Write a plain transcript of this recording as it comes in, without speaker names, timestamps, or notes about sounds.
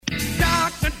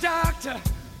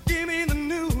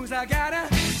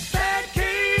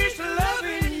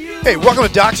Hey, welcome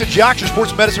to Docs and Jocks, your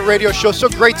sports medicine radio show. So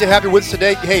great to have you with us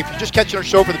today. Hey, if you're just catching our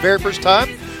show for the very first time,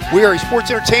 we are a sports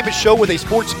entertainment show with a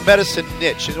sports medicine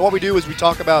niche. And what we do is we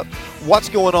talk about what's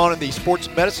going on in the sports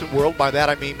medicine world. By that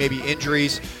I mean maybe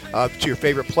injuries to your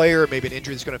favorite player, maybe an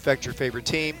injury that's going to affect your favorite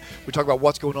team. We talk about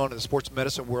what's going on in the sports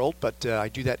medicine world, but I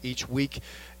do that each week.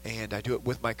 And I do it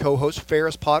with my co-host,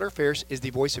 Ferris Potter. Ferris is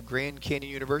the voice of Grand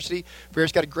Canyon University.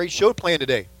 Ferris got a great show planned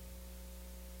today.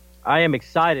 I am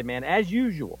excited, man, as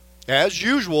usual. As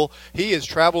usual, he is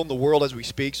traveling the world as we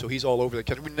speak, so he's all over the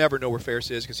country. We never know where Ferris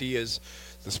is because he is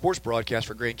the sports broadcast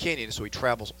for Grand Canyon, so he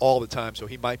travels all the time, so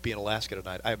he might be in Alaska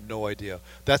tonight. I have no idea.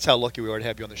 That's how lucky we are to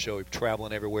have you on the show. You're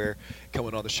traveling everywhere,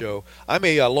 coming on the show. I'm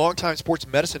a longtime sports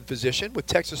medicine physician with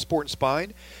Texas Sport and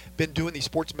Spine. Been doing the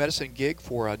sports medicine gig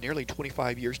for nearly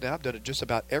 25 years now. I've done it just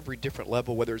about every different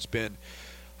level, whether it's been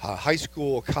high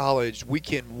school, college,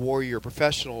 weekend warrior,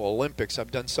 professional, Olympics. I've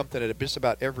done something at just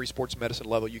about every sports medicine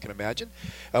level you can imagine.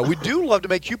 We do love to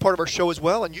make you part of our show as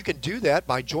well, and you can do that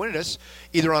by joining us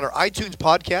either on our iTunes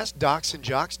podcast, Docs and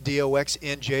Jocks,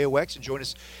 DOXNJOX, and join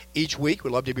us each week. We'd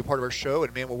love to be part of our show,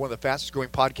 and man, we're one of the fastest growing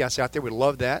podcasts out there. We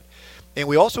love that. And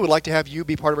we also would like to have you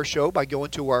be part of our show by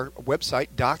going to our website,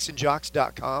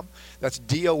 docsandjocks.com. That's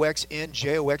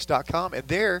DOXNJOX.com. And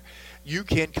there you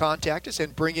can contact us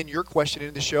and bring in your question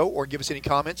into the show or give us any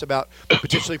comments about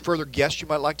potentially further guests you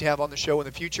might like to have on the show in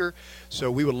the future.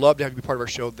 So we would love to have you be part of our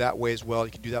show that way as well.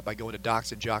 You can do that by going to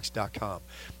docsandjocks.com.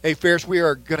 Hey, Ferris, we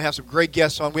are going to have some great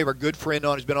guests on. We have our good friend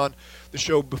on who's been on the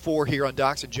show before here on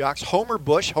Docs and Jocks, Homer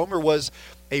Bush. Homer was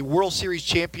a World Series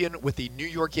champion with the New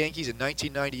York Yankees in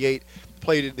 1998,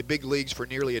 played in the big leagues for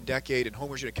nearly a decade, and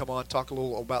Homer's going to come on and talk a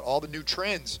little about all the new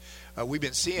trends we've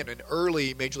been seeing in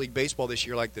early Major League Baseball this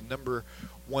year, like the number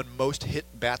one most hit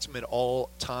batsman all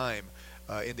time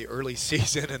in the early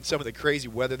season and some of the crazy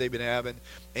weather they've been having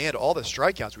and all the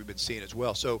strikeouts we've been seeing as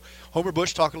well. So Homer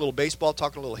Bush talking a little baseball,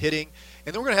 talking a little hitting.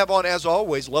 And then we're going to have on, as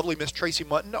always, lovely Miss Tracy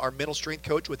Mutton, our mental strength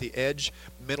coach with the Edge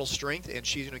Mental Strength, and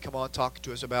she's going to come on and talk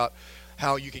to us about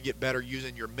how you can get better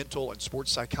using your mental and sports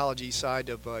psychology side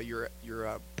of your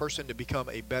person to become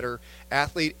a better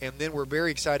athlete. And then we're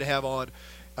very excited to have on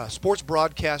sports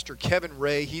broadcaster Kevin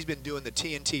Ray. He's been doing the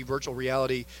TNT virtual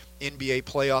reality NBA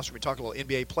playoffs. We're going to talk a little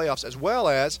NBA playoffs, as well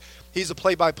as he's a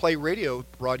play-by-play radio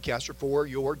broadcaster for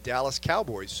your Dallas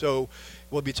Cowboys. So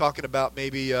we'll be talking about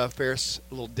maybe Ferris,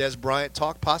 a little Des Bryant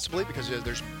talk possibly, because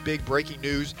there's big breaking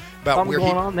news about something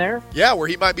going on there. Yeah, where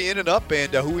he might be ending up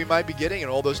and who he might be getting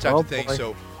and all those types of things. Boy.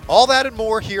 So all that and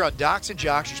more here on Docs and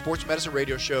Jocks, your sports medicine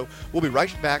radio show. We'll be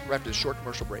right back after this short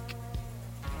commercial break.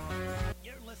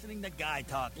 The Guy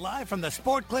Talk, live from the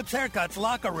Sport Clips Haircuts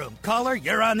locker room. Caller,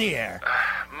 you're on the air.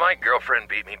 My girlfriend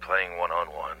beat me playing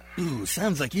one-on-one. Ooh,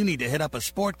 sounds like you need to hit up a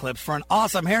Sport Clips for an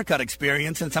awesome haircut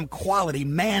experience and some quality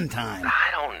man time. I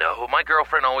don't know. My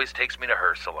girlfriend always takes me to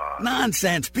her salon.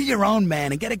 Nonsense. Be your own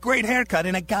man and get a great haircut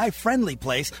in a guy-friendly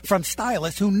place from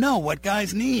stylists who know what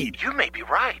guys need. You may be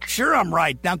right. Sure, I'm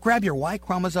right. Now grab your Y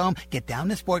chromosome, get down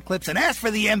to Sport Clips, and ask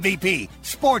for the MVP.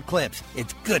 Sport Clips.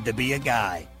 It's good to be a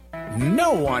guy.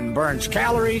 No one burns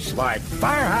calories like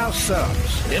Firehouse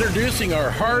Subs. Introducing our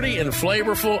hearty and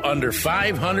flavorful under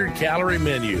 500-calorie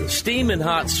menu. Steaming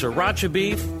hot sriracha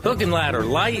beef, hook and ladder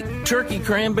light, turkey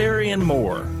cranberry, and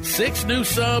more. 6 new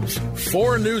subs,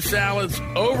 4 new salads,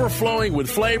 overflowing with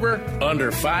flavor,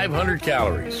 under 500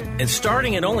 calories. And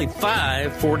starting at only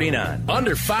 $5.49.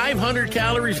 Under 500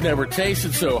 calories never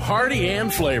tasted so hearty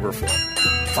and flavorful.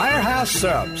 Firehouse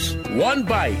Subs. One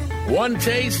bite, one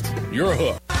taste, you're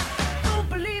hooked.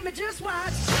 Just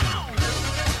watch.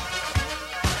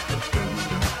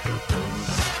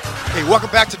 Hey,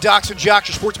 welcome back to Docs and Jocks,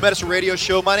 your sports medicine radio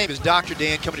show. My name is Dr.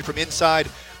 Dan, coming from inside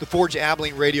the Forge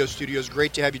Abilene Radio Studios.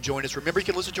 Great to have you join us. Remember, you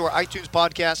can listen to our iTunes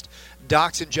podcast,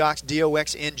 Docs and Jocks,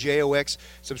 DOXNJOX.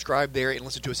 Subscribe there and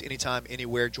listen to us anytime,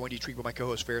 anywhere. Joined each week with my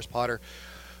co-host, Ferris Potter.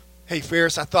 Hey,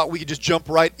 Ferris, I thought we could just jump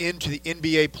right into the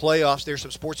NBA playoffs. There's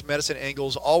some sports medicine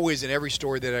angles always in every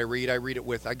story that I read. I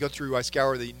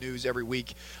scour the news every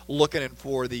week looking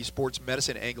for the sports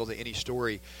medicine angles of any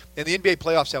story. And the NBA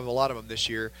playoffs have a lot of them this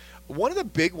year. One of the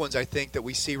big ones I think that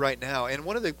we see right now, and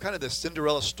one of the kind of the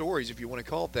Cinderella stories, if you want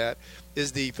to call it that,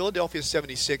 is the Philadelphia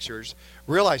 76ers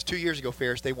realized 2 years ago,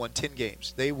 Ferris, they won 10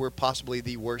 games. They were possibly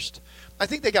the worst. I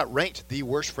think they got ranked the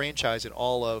worst franchise in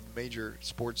all of major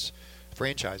sports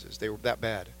franchises. They were that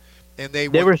bad. And they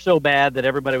were so bad that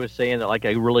everybody was saying that like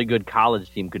a really good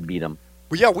college team could beat them.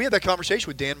 Well, yeah, we had that conversation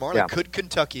with Dan Marley. Yeah. Could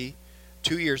Kentucky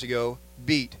 2 years ago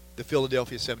beat the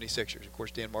Philadelphia 76ers? Of course,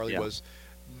 Dan Marley was,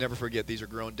 never forget, these are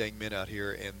grown dang men out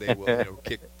here, and they will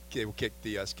kick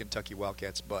the Kentucky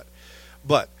Wildcats' butt.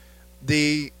 But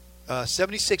the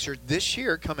 76ers this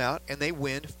year come out and they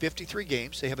win 53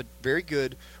 games. They have a very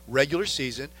good regular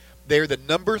season. They're the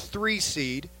number 3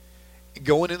 seed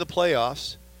going in the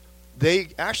playoffs. They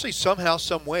actually somehow,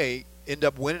 some way, end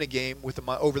up winning a game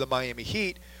over the Miami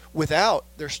Heat without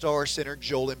their star center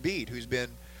Joel Embiid, who's been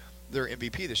their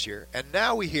MVP this year. And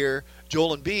now we hear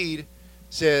Joel Embiid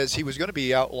says he was going to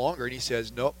be out longer, and he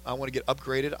says, nope, I want to get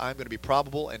upgraded. I'm going to be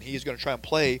probable, and he's going to try and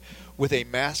play with a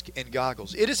mask and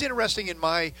goggles. It is interesting in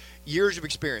my years of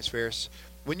experience, Ferris,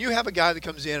 when you have a guy that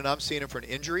comes in and I'm seeing him for an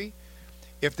injury,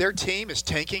 if their team is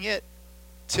tanking it,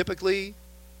 typically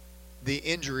the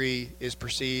injury is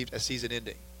perceived as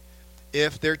season-ending.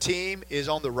 If their team is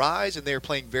on the rise and they're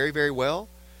playing very, very well,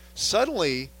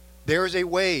 suddenly there is a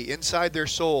way inside their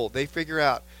soul. They figure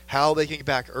out how they can get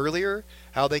back earlier,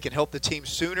 how they can help the team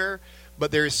sooner.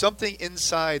 But there is something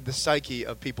inside the psyche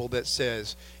of people that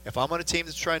says, if I'm on a team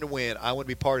that's trying to win, I want to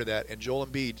be part of that. And Joel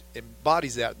Embiid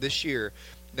embodies that this year,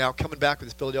 now coming back with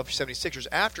the Philadelphia 76ers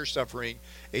after suffering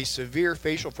a severe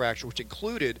facial fracture, which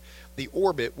included the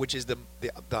orbit, which is the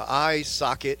eye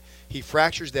socket. He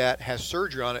fractures that, has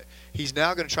surgery on it. He's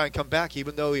now going to try and come back,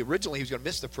 even though originally he was going to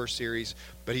miss the first series,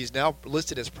 but he's now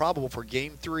listed as probable for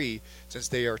Game 3 since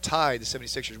they are tied, the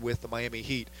 76ers, with the Miami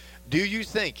Heat. Do you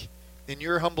think, in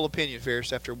your humble opinion,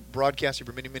 Ferris, after broadcasting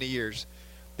for many, many years,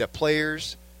 that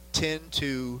players tend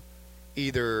to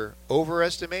either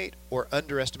overestimate or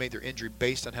underestimate their injury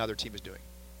based on how their team is doing?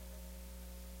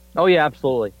 Oh, yeah,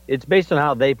 absolutely. It's based on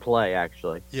how they play,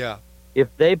 actually. Yeah. If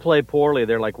they play poorly,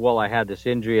 they're like, well, I had this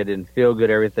injury, I didn't feel good,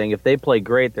 everything. If they play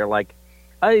great, they're like,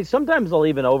 sometimes they'll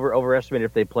even overestimate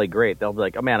if they play great. They'll be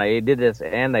like, oh, man, I did this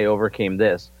and they overcame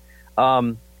this. I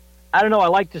don't know. I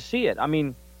like to see it. I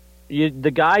mean,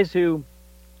 the guys who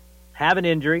have an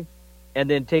injury and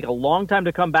then take a long time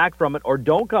to come back from it or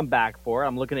don't come back for it,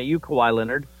 I'm looking at you, Kawhi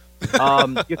Leonard,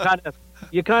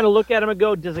 you kind of look at him and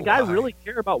go, does a guy really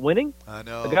care about winning? I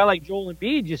know. A guy like Joel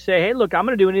Embiid, you say, hey, look, I'm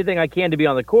going to do anything I can to be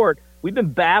on the court. We've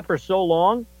been bad for so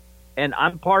long, and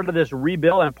I'm part of this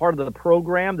rebuild. I'm part of the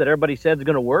program that everybody said is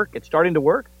going to work. It's starting to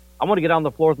work. I want to get on the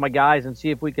floor with my guys and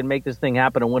see if we can make this thing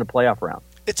happen and win a playoff round.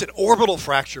 It's an orbital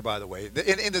fracture, by the way.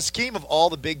 In the scheme of all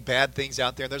the big bad things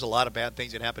out there, and there's a lot of bad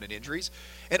things that happen in injuries,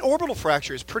 an orbital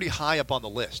fracture is pretty high up on the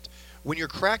list. When you're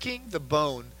cracking the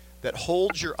bone that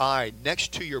holds your eye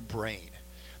next to your brain,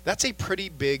 that's a pretty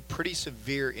big, pretty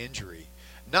severe injury.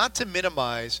 Not to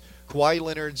minimize Kawhi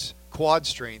Leonard's quad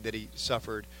strain that he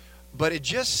suffered, but it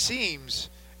just seems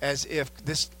as if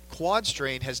this quad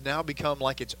strain has now become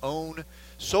like its own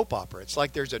soap opera. It's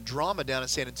like there's a drama down in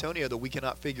San Antonio that we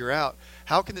cannot figure out.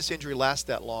 How can this injury last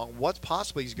that long? What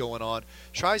possibly is going on?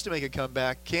 Tries to make a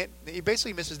comeback. He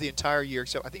basically misses the entire year,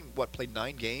 except I think, played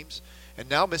 9 games, and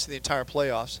now missing the entire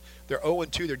playoffs. They're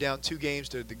 0-2. They're down 2 games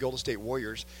to the Golden State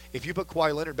Warriors. If you put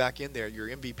Kawhi Leonard back in there, your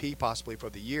MVP possibly for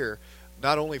the year,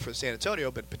 not only for San Antonio,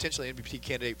 but potentially MVP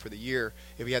candidate for the year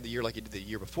if he had the year like he did the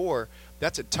year before,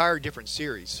 that's an entire different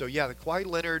series. So, yeah, the Kawhi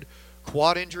Leonard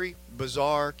quad injury,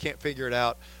 bizarre, can't figure it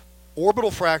out.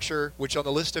 Orbital fracture, which on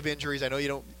the list of injuries, I know you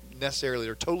don't necessarily,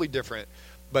 they're totally different,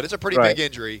 but it's a pretty big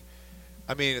injury.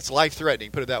 I mean, it's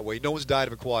life-threatening, put it that way. No one's died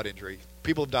of a quad injury.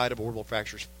 People have died of orbital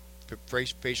fractures,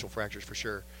 facial fractures for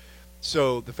sure.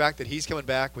 So the fact that he's coming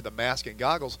back with a mask and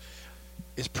goggles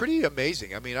is pretty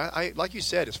amazing. I mean, I like you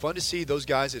said, it's fun to see those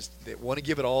guys that want to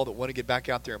give it all, that want to get back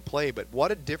out there and play. But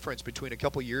what a difference between a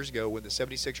couple years ago when the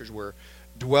 76ers were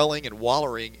dwelling and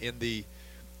wallowing in the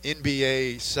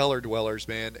NBA cellar dwellers,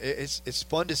 man. It's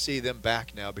fun to see them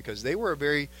back now because they were a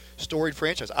very storied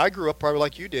franchise. I grew up probably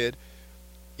like you did,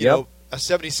 you know, a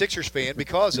 76ers fan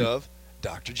because of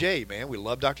Dr. J, man. We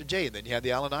love Dr. J. And then you had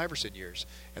the Allen Iverson years.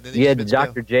 And then you had the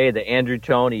Dr. J, the Andrew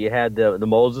Toney. You had the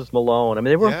Moses Malone. I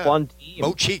mean, they were a fun team.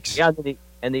 Mo Cheeks.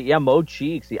 Yeah, Mo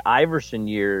Cheeks, the Iverson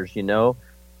years, you know.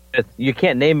 You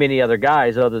can't name any other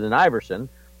guys other than Iverson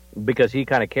because he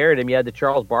kind of carried him. You had the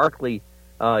Charles Barkley,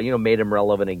 made him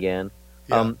relevant again.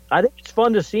 Yeah. I think it's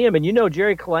fun to see him. And, you know,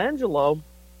 Jerry Colangelo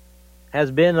has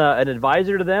been an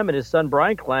advisor to them, and his son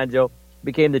Brian Colangelo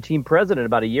became the team president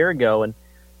about a year ago. And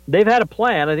they've had a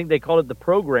plan. I think they called it the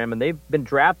program, and they've been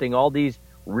drafting all these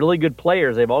really good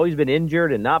players. They've always been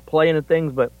injured and not playing and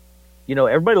things, but, you know,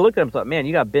 everybody looked at them and thought, man,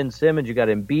 you got Ben Simmons, you got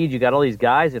Embiid, you got all these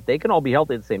guys. If they can all be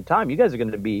healthy at the same time, you guys are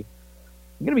going to be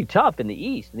tough in the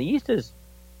East. And the East is,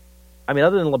 I mean,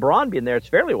 other than LeBron being there, it's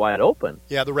fairly wide open.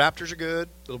 Yeah, the Raptors are good.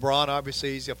 LeBron,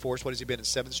 obviously, he's got forced. What has he been in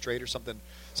 7th straight or something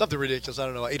ridiculous? I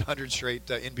don't know, 800 straight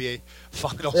NBA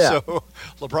finals. Yeah. So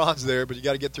LeBron's there, but you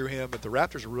got to get through him. But the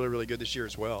Raptors are really, really good this year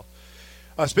as well.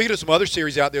 Speaking of some other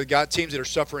series out there, got teams that are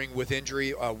suffering with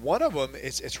injury. One of them,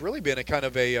 it's really been a kind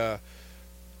of a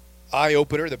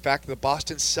eye-opener, the fact that the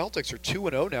Boston Celtics are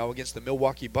 2-0 now against the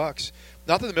Milwaukee Bucks.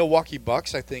 Not that the Milwaukee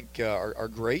Bucks, I think, are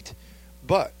great,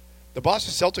 but the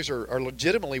Boston Celtics are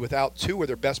legitimately without two of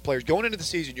their best players. Going into the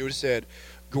season, you would have said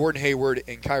Gordon Hayward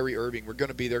and Kyrie Irving were going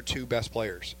to be their two best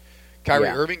players. Kyrie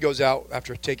Irving goes out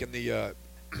after taking the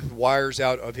wires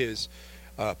out of his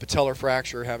patellar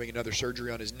fracture, having another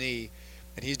surgery on his knee,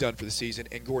 and he's done for the season.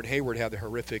 And Gordon Hayward had the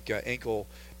horrific ankle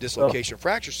dislocation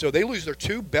fracture. So they lose their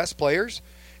two best players.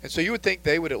 And so you would think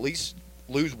they would at least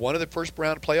lose one of the first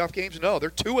round playoff games. No, they're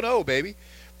 2-0, baby.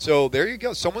 So there you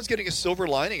go. Someone's getting a silver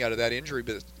lining out of that injury,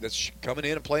 but that's coming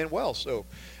in and playing well. So,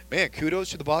 man,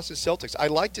 kudos to the Boston Celtics. I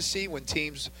like to see when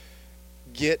teams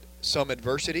get some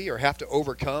adversity or have to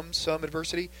overcome some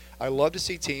adversity. I love to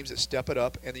see teams that step it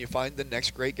up and you find the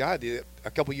next great guy.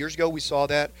 A couple years ago, we saw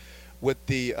that with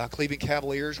the Cleveland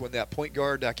Cavaliers when that point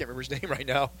guard, I can't remember his name right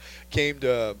now, came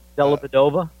to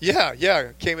Dellavedova.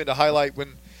 Came in to highlight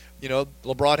when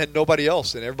LeBron had nobody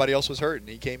else and everybody else was hurt, and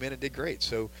he came in and did great.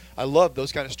 So I love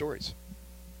those kind of stories.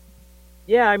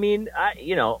 Yeah, I mean, I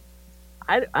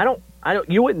don't.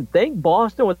 You wouldn't think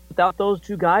Boston without those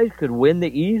two guys could win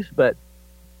the East, but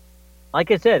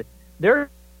like I said, there are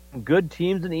good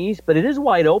teams in the East, but it is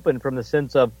wide open from the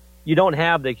sense of you don't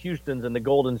have the Houstons and the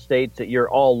Golden States that you're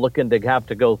all looking to have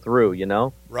to go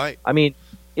through. Right. I mean,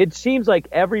 it seems like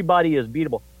everybody is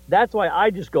beatable. That's why I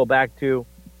just go back to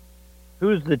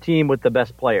who's the team with the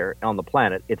best player on the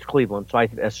planet? It's Cleveland, so I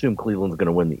assume Cleveland's going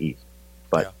to win the East.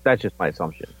 But that's just my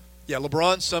assumption. Yeah,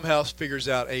 LeBron somehow figures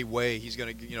out a way. He's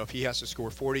going to, if he has to score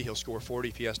 40, he'll score 40.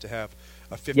 If he has to have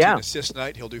a 15-assist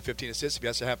night, he'll do 15 assists. If he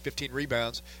has to have 15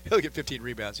 rebounds, he'll get 15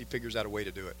 rebounds. He figures out a way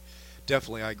to do it.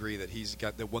 Definitely, I agree that he's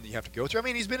got the one that you have to go through. I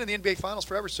mean, he's been in the NBA Finals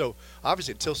forever, so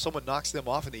obviously until someone knocks them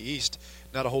off in the East,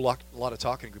 not a whole lot of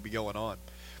talking could be going on.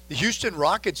 The Houston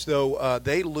Rockets, though,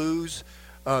 they lose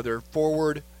their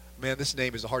forward. Man, this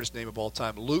name is the hardest name of all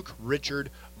time. Luke Richard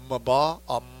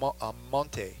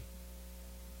Amonte.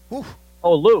 Whew.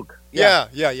 Oh, Luke. Yeah.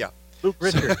 Luke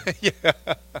Richard. Yeah.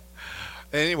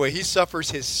 Anyway, he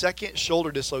suffers his second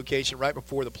shoulder dislocation right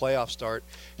before the playoffs start.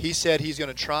 He said he's going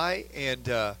to try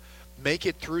and make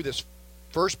it through this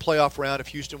first playoff round if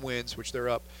Houston wins, which they're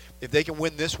up. If they can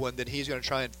win this one, then he's going to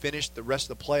try and finish the rest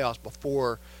of the playoffs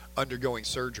before undergoing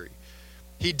surgery.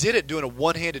 He did it doing a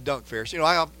one-handed dunk, Ferris. You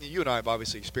and I have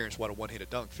obviously experienced what a one-handed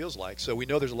dunk feels like, so we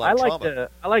know there's a lot of trauma.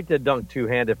 I like to dunk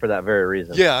two-handed for that very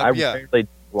reason. Yeah, I rarely do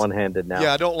one-handed now.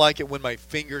 Yeah, I don't like it when my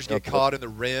fingers get caught in the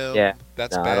rim. Yeah,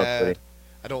 that's bad.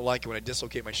 I don't like it when I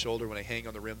dislocate my shoulder when I hang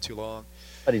on the rim too long.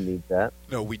 Nobody needs that.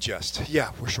 No, we're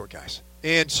short guys.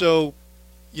 And so,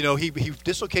 he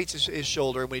dislocates his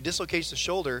shoulder, and when he dislocates the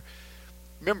shoulder,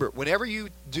 remember, whenever you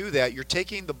do that, you're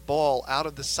taking the ball out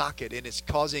of the socket, and it's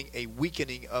causing a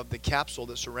weakening of the capsule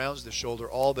that surrounds the shoulder,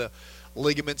 all the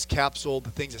ligaments, capsule, the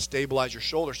things that stabilize your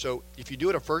shoulder. So if you do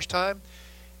it a first time,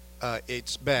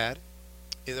 it's bad.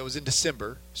 And it was in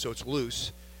December, so it's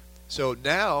loose. So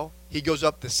now he goes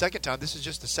up the second time. This is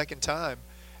just the second time,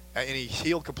 and he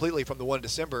healed completely from the one in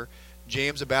December.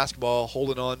 Jams a basketball,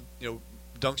 holding on,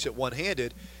 dunks it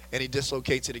one-handed, and he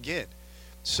dislocates it again.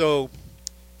 So,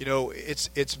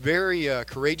 it's very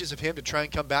courageous of him to try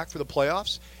and come back for the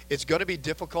playoffs. It's going to be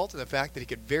difficult in the fact that he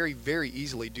could very, very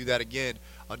easily do that again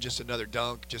on just another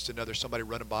dunk, just another somebody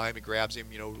running by him and grabs him,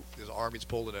 his arm gets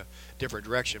pulled in a different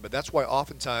direction. But that's why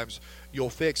oftentimes you'll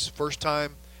fix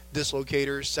first-time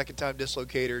dislocators, second-time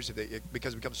dislocators,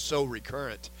 because it becomes so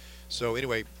recurrent. So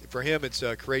anyway, for him, it's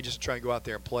courageous to try and go out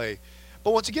there and play.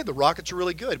 But once again, the Rockets are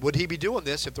really good. Would he be doing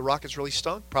this if the Rockets really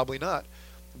stunk? Probably not.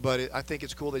 But I think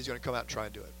it's cool that he's going to come out and try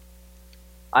and do it.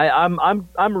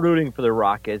 I'm rooting for the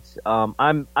Rockets.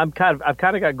 I've kind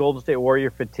of got Golden State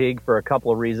Warrior fatigue for a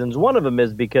couple of reasons. One of them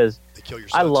is because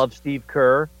I love Steve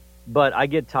Kerr, but I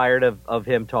get tired of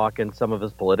him talking some of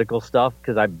his political stuff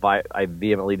because I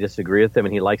vehemently disagree with him,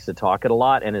 and he likes to talk it a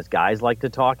lot, and his guys like to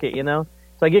talk it, So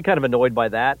I get kind of annoyed by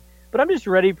that. But I'm just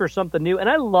ready for something new, and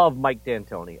I love Mike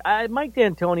D'Antoni. Mike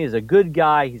D'Antoni is a good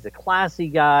guy. He's a classy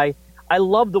guy. I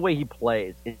love the way he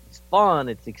plays. It's fun.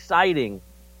 It's exciting.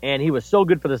 And he was so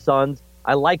good for the Suns.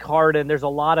 I like Harden. There's a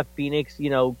lot of Phoenix,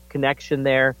 connection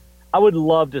there. I would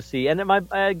love to see. And then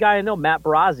a guy I know, Matt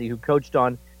Barazzi, who coached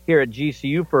on here at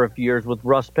GCU for a few years with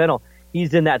Russ Pennell.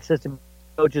 He's in that system,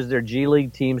 coaches their G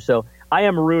League team. So I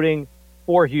am rooting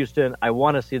for Houston. I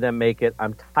want to see them make it.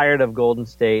 I'm tired of Golden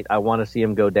State. I want to see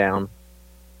them go down.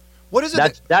 What is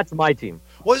it? That's my team.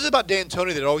 What is it about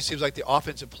D'Antoni that it always seems like the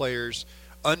offensive players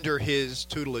under his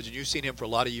tutelage, and you've seen him for a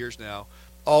lot of years now,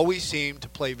 always seem to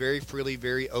play very freely,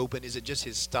 very open? Is it just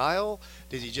his style?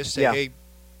 Does he just say, hey,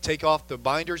 take off the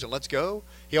binders and let's go?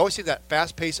 He always seems that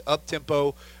fast-paced,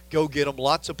 up-tempo, go get them,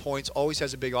 lots of points, always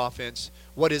has a big offense.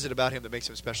 What is it about him that makes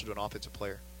him special to an offensive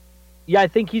player? Yeah, I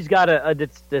think he's got a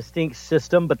distinct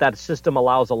system, but that system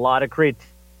allows a lot of creativity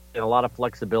and a lot of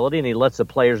flexibility, and he lets the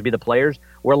players be the players,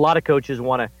 where a lot of coaches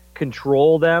want to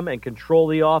control them and control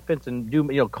the offense and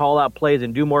do call out plays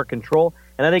and do more control.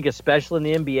 And I think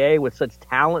especially in the NBA with such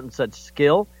talent and such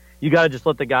skill, you got to just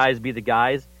let the guys be the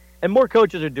guys. And more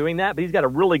coaches are doing that, but he's got a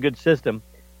really good system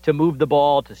to move the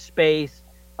ball, to space.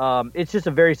 It's just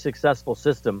a very successful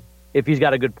system if he's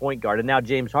got a good point guard. And now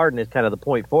James Harden is kind of the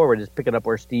point forward, is picking up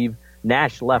where Steve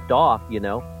Nash left off,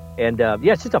 And,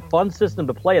 it's just a fun system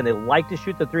to play, and they like to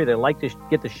shoot the three. They like to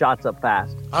get the shots up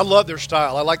fast. I love their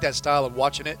style. I like that style of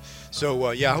watching it. So,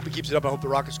 I hope he keeps it up. I hope the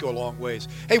Rockets go a long ways.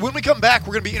 Hey, when we come back,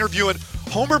 we're going to be interviewing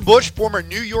Homer Bush, former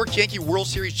New York Yankee World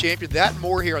Series champion. That and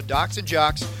more here on Docs and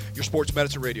Jocks, your sports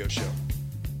medicine radio show.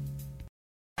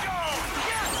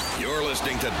 You're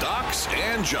listening to Docs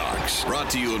and Jocks, brought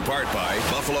to you in part by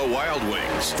Buffalo Wild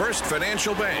Wings, First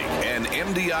Financial Bank, and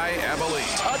MDI Abilene.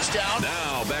 Touchdown.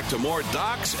 Now back to more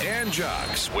Docs and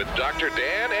Jocks with Dr.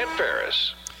 Dan and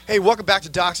Ferris. Hey, welcome back to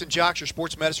Docs and Jocks, your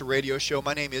sports medicine radio show.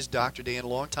 My name is Dr. Dan,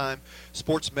 longtime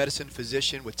sports medicine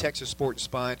physician with Texas Sport and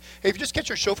Spine. Hey, if you just catch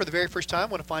our show for the very first time,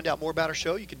 want to find out more about our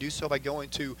show, you can do so by going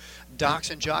to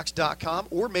docsandjocks.com,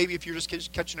 or maybe if you're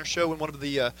just catching our show in one of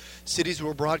the cities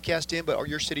we're broadcast in, but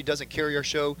your city doesn't carry our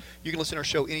show, you can listen to our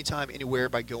show anytime, anywhere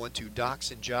by going to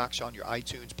Docs and Jocks on your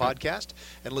iTunes podcast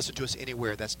and listen to us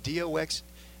anywhere. That's DOXNJOX,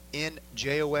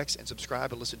 and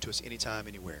subscribe and listen to us anytime,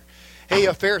 anywhere. Hey,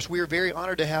 Ferris, we are very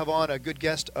honored to have on a good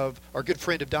guest of our good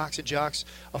friend of Docs and Jocks,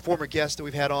 a former guest that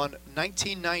we've had on,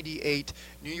 1998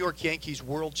 New York Yankees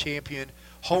world champion,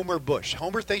 Homer Bush.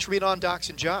 Homer, thanks for being on Docs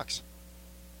and Jocks.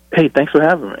 Hey, thanks for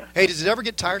having me. Hey, does it ever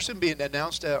get tiresome being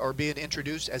announced or being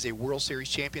introduced as a World Series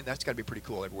champion? That's got to be pretty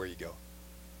cool everywhere you go.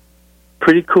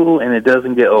 Pretty cool, and it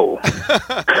doesn't get old.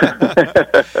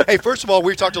 Hey, first of all,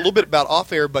 we talked a little bit about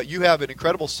off-air, but you have an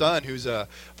incredible son who's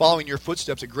following your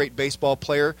footsteps, a great baseball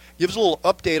player. Give us a little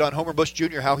update on Homer Bush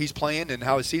Jr., how he's playing and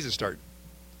how his season started.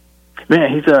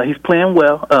 Man, he's playing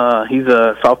well. He's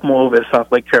a sophomore over at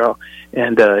South Lake Carroll,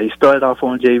 and he started off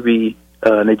on JV,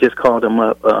 and they just called him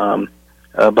up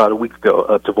about a week ago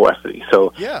up to varsity.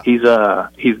 So yeah.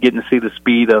 He's getting to see the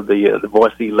speed of the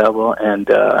varsity level, and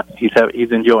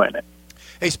he's enjoying it.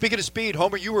 Hey, speaking of speed,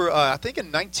 Homer, you were, I think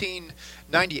in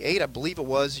 1998, I believe it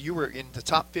was, you were in the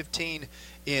top 15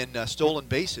 in stolen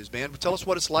bases, man. Tell us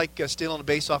what it's like stealing a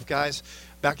base off guys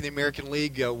back in the American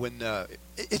League when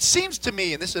it seems to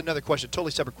me, and this is another question,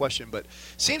 totally separate question, but it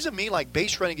seems to me like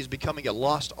base running is becoming a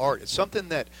lost art. It's something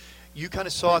that you kind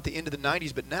of saw at the end of the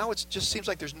 90s, but now it just seems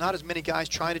like there's not as many guys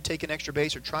trying to take an extra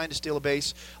base or trying to steal a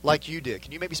base like you did.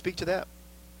 Can you maybe speak to that?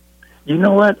 You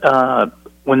know what?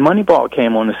 When Moneyball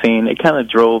came on the scene, it kind of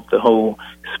drove the whole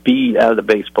speed out of the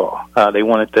baseball. They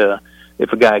wanted to,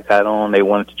 if a guy got on, they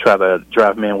wanted to try to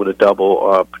drive him in with a double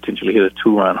or potentially hit a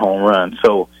two-run home run.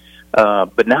 So,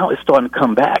 but now it's starting to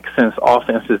come back since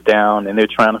offense is down, and they're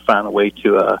trying to find a way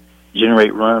to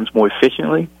generate runs more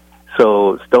efficiently.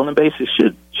 So stolen bases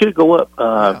should go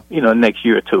up, next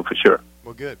year or two for sure.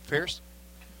 Well, good. Ferris?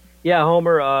 Yeah,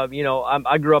 Homer,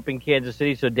 I grew up in Kansas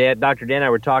City, so Dr. Dan and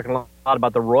I were talking a lot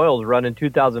about the Royals run in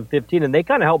 2015, and they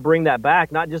kind of helped bring that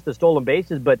back, not just the stolen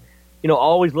bases, but,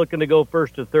 always looking to go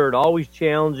first to third, always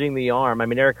challenging the arm. I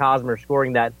mean, Eric Hosmer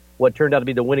scoring that, what turned out to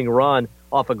be the winning run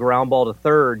off a ground ball to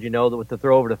third, with the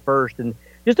throw over to first, and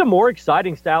just a more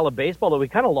exciting style of baseball that we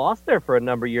kind of lost there for a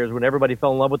number of years when everybody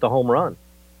fell in love with the home run.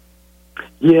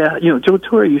 Yeah, Joe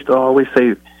Torre used to always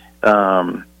say,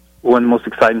 one of the most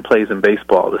exciting plays in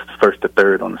baseball is the first to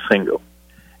third on a single.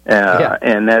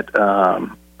 And that,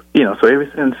 so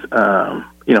ever since,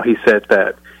 he said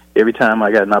that every time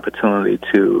I got an opportunity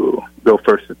to go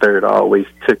first to third, I always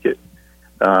took it.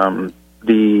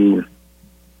 The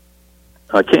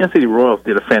Kansas City Royals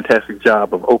did a fantastic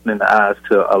job of opening the eyes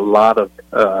to a lot of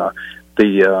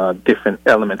the different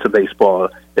elements of baseball.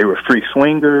 They were free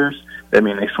swingers. I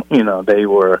mean, they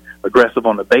were aggressive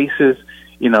on the bases.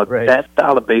 Right. That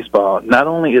style of baseball, not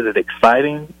only is it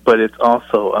exciting, but it's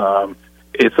also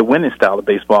it's a winning style of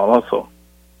baseball also.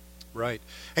 Right.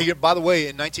 Hey, by the way,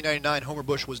 in 1999, Homer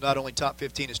Bush was not only top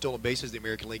 15 in stolen bases in the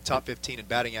American League, top 15 in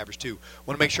batting average, too.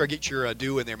 Want to make sure I get your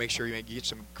due in there, make sure you get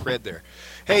some cred there.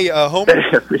 Hey, Homer,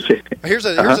 appreciate it. here's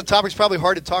a topic that's probably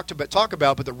hard to talk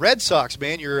about, but the Red Sox,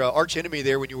 man, your arch enemy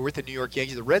there when you were with the New York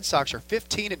Yankees, the Red Sox are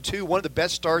 15-2, one of the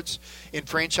best starts in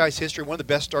franchise history, one of the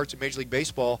best starts in Major League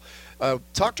Baseball.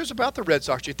 Talk to us about the Red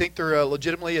Sox. Do you think they're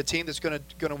legitimately a team that's going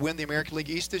to win the American League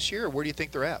East this year, or where do you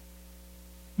think they're at?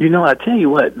 I tell you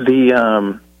what,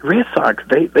 the Red Sox,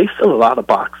 they fill a lot of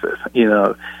boxes. You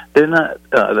know, they're not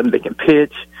they can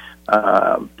pitch.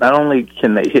 Not only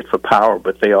can they hit for power,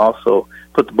 but they also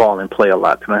put the ball in play a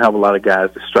lot. They don't have a lot of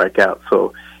guys to strike out.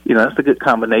 So, you know, that's a good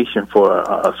combination for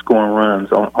scoring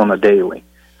runs on a daily.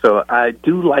 So I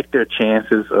do like their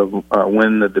chances of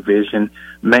winning the division,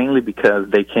 mainly because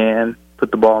they can put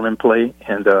the ball in play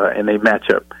and they match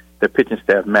up. Their pitching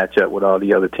staff match up with all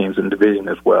the other teams in the division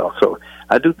as well. So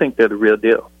I do think they're the real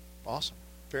deal. Awesome.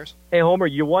 Fierce. Hey, Homer,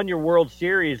 you won your World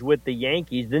Series with the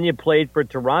Yankees. Then you played for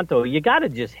Toronto. You got to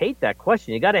just hate that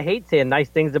question. You got to hate saying nice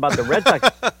things about the Red Sox.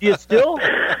 Do you still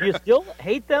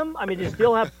hate them? I mean, do you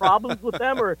still have problems with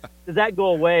them, or does that go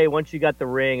away once you got the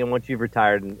ring and once you've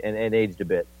retired and aged a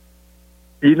bit?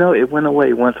 You know, it went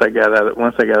away once I got out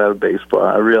of baseball.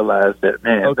 I realized that,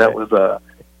 man, that was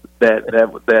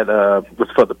that was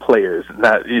for the players.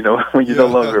 Not, you know, when you're no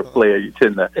longer a player, you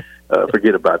tend to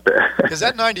forget about that. Because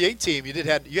that '98 team, you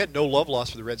had no love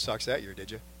lost for the Red Sox that year,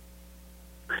 did you?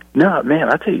 No, man.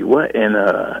 I tell you what,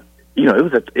 and you know,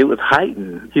 it was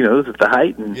heightened. You know, it was at the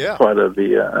heightened part of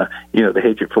the you know, the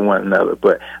hatred for one another.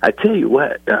 But I tell you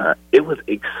what, it was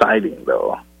exciting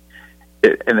though.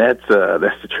 And that's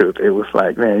the truth. It was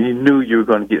like, man, you knew you were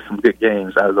going to get some good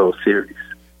games out of those series.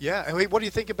 Yeah. And what do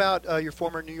you think about your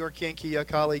former New York Yankee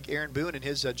colleague Aaron Boone and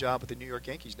his job with the New York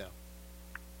Yankees now?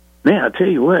 Man, I tell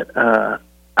you what,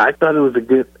 I thought it was a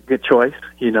good choice.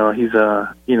 You know, he's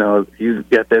got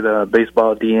that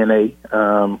baseball DNA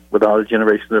with all the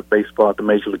generations of baseball at the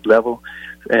major league level,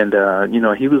 and you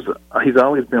know, he's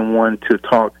always been one to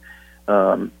talk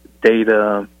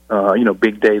data. You know,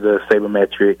 big data,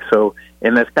 sabermetrics. So,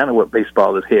 and that's kind of what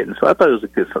baseball is hitting. So I thought it was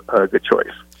a good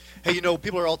choice. Hey, you know,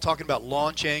 people are all talking about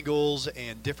launch angles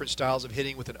and different styles of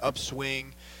hitting with an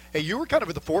upswing. Hey, you were kind of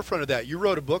at the forefront of that. You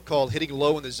wrote a book called Hitting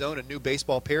Low in the Zone, A New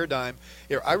Baseball Paradigm.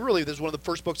 This is one of the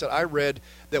first books that I read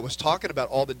that was talking about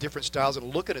all the different styles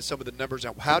and looking at some of the numbers.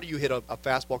 How do you hit a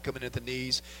fastball coming in at the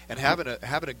knees and having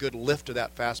a good lift to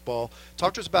that fastball?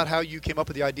 Talk to us about how you came up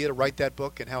with the idea to write that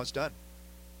book and how it's done.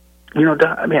 You know,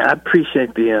 I mean, I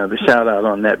appreciate the shout out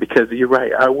on that, because you're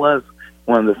right. I was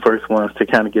one of the first ones to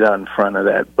kind of get out in front of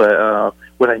that. But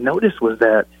what I noticed was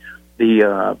that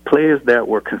the players that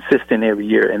were consistent every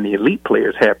year, and the elite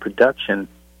players had production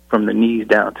from the knees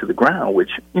down to the ground,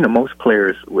 which, you know, most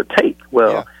players would take.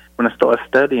 Well, when I started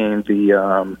studying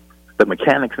the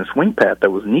mechanics and swing path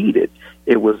that was needed,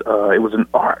 it was an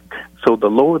arc. So the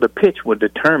lower the pitch would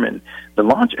determine the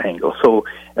launch angle. So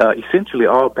essentially,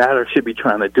 all a batter should be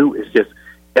trying to do is just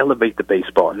elevate the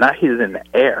baseball, not hit it in the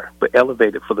air, but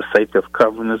elevate it for the sake of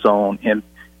covering the zone and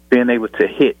being able to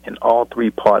hit in all three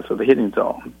parts of the hitting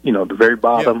zone. You know, the very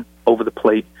bottom, over the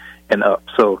plate, and up.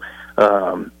 So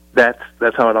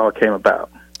that's how it all came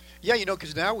about. Yeah, you know,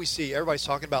 because now we see everybody's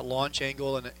talking about launch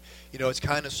angle, and, you know, it's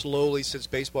kind of slowly, since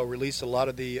baseball released a lot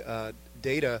of the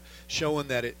data showing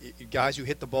that guys who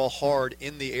hit the ball hard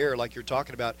in the air, like you're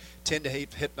talking about, tend to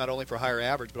hit not only for higher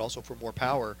average, but also for more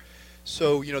power.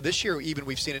 So, you know, this year even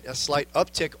we've seen a slight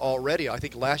uptick already. I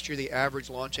think last year the average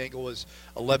launch angle was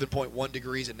 11.1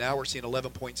 degrees, and now we're seeing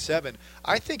 11.7.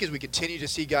 I think as we continue to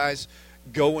see guys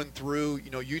going through,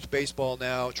 you know, youth baseball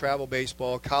now, travel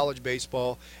baseball, college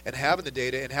baseball, and having the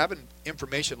data and having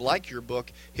information like your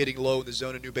book, Hitting Low in the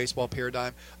Zone, A New Baseball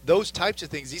Paradigm, those types of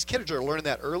things, these kids are learning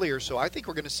that earlier. So I think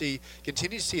we're going to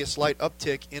continue to see a slight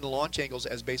uptick in launch angles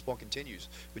as baseball continues.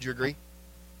 Would you agree?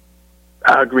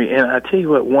 I agree. And I tell you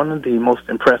what, one of the most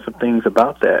impressive things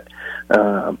about that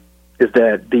is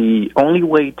that the only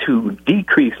way to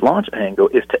decrease launch angle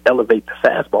is to elevate the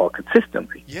fastball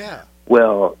consistently. Yeah.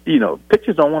 Well, you know,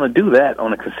 pitchers don't want to do that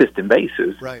on a consistent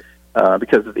basis, right?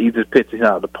 Because it's easy to pitch it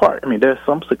out of the park. I mean, there's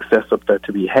some success up there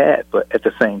to be had, but at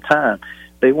the same time,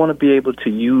 they want to be able to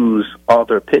use all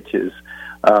their pitches,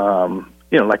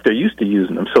 you know, like they're used to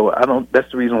using them. So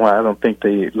that's the reason why I don't think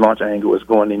the launch angle is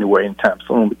going anywhere anytime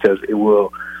soon, because it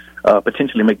will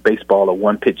potentially make baseball a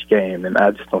one-pitch game, and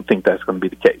I just don't think that's going to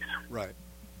be the case. Right.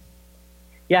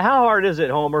 Yeah, how hard is it,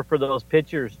 Homer, for those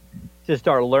pitchers to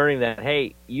start learning that,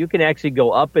 hey, you can actually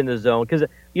go up in the zone? Because,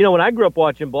 you know, when I grew up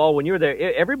watching ball, when you were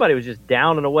there, everybody was just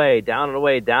down and away, down and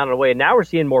away, down and away. And now we're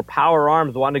seeing more power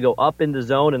arms wanting to go up in the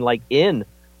zone and, like, in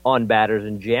on batters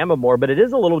and jam them more. But it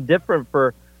is a little different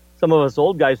for some of us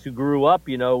old guys who grew up,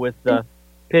 you know, with the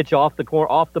pitch off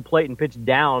the plate and pitch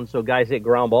down, so guys hit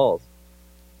ground balls.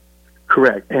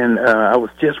 Correct. And I was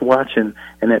just watching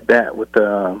an at-bat with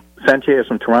Sanchez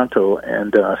from Toronto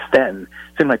and Stanton.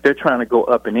 Seemed like they're trying to go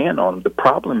up and in on them. The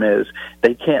problem is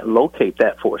they can't locate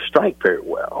that for a strike very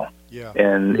well. Yeah.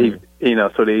 And, you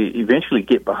know, so they eventually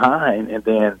get behind, and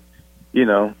then, you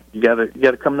know, you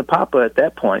gotta come to Papa at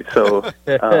that point. So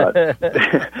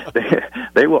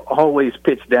they will always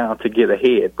pitch down to get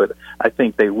ahead, but I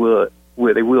think they will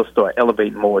start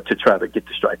elevating more to try to get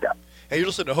the strikeout. Hey, you're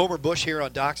listening to Homer Bush here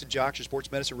on Docs and Jocks, your sports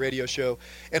medicine radio show.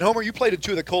 And Homer, you played in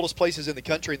two of the coldest places in the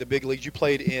country in the big leagues. You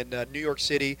played in New York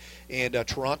City and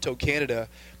Toronto, Canada.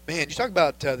 Man, you talk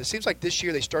about it seems like this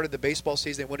year they started the baseball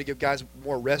season. They want to give guys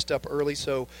more rest up early,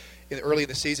 early in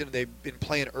the season, and they've been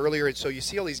playing earlier. And so you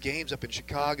see all these games up in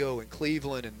Chicago and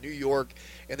Cleveland and New York,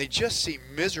 and they just seem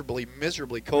miserably,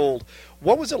 miserably cold.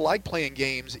 What was it like playing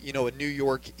games, in New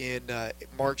York in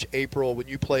March, April when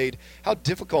you played? How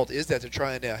difficult is that to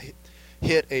try and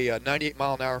hit a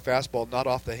 98-mile-an-hour fastball not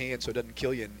off the hand so it doesn't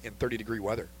kill you in 30-degree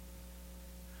weather?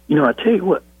 I tell you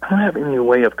what, I don't have any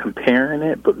way of comparing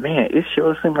it, but, man, it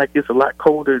sure seems like it's a lot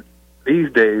colder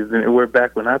these days than it were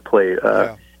back when I played.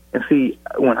 And, see,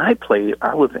 when I played,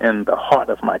 I was in the heart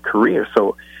of my career,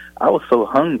 so I was so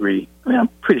hungry. I mean, I'm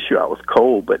pretty sure I was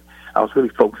cold, but I was really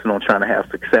focusing on trying to have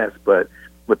success. But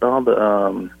with all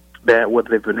the bad weather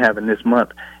they've been having this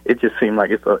month, it just seemed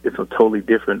like it's a totally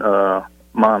different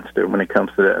monster when it comes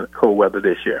to the cold weather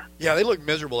this year. Yeah, they look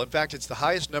miserable. In fact, it's the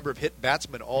highest number of hit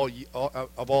batsmen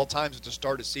of all times at the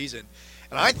start of season.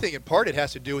 And I think in part it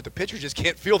has to do with the pitcher just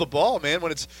can't feel the ball, man,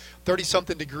 when it's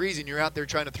 30-something degrees and you're out there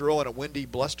trying to throw on a windy,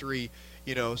 blustery,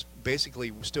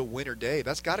 basically still winter day.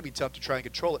 That's got to be tough to try and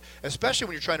control it, especially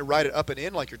when you're trying to ride it up and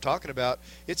in like you're talking about.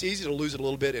 It's easy to lose it a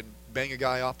little bit and bang a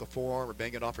guy off the forearm or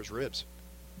bang it off his ribs.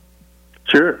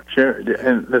 Sure.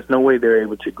 And there's no way they're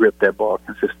able to grip that ball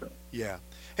consistently. Yeah.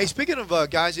 Hey, speaking of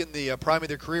guys in the prime of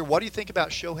their career, what do you think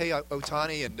about Shohei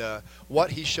Ohtani and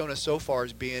what he's shown us so far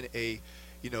as being a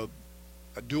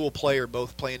dual player,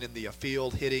 both playing in the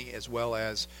field, hitting, as well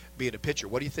as being a pitcher?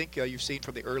 What do you think you've seen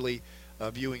from the early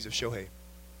viewings of Shohei?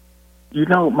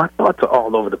 My thoughts are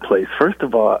all over the place. First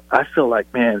of all, I feel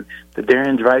like, man, the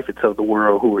Darren Dreyfuss of the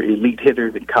world, who were elite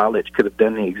hitters in college, could have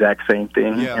done the exact same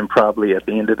thing and probably at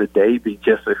the end of the day be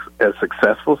just as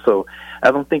successful. So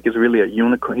I don't think it's really a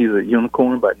unicorn. He's a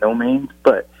unicorn by no means.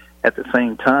 But at the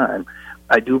same time,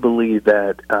 I do believe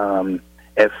that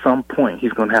at some point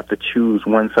he's going to have to choose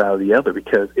one side or the other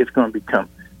because it's going to become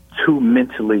too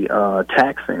mentally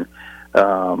taxing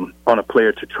on a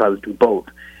player to try to do both.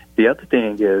 The other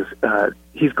thing is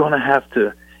he's going to have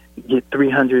to get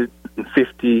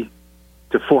 350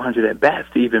 to 400 at bats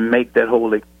to even make that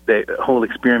whole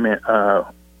experiment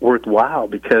worthwhile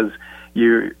because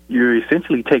you're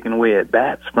essentially taking away at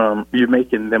bats from you're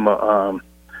making them a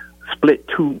split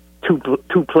two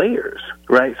players,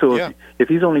 right? So if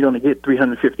he's only going to get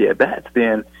 350 at bats,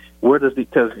 then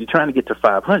because you're trying to get to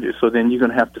 500, so then you're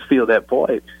going to have to fill that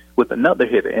void with another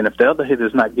hitter, and if the other hitter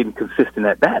is not getting consistent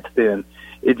at bats, then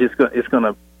it's going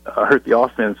to hurt the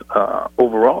offense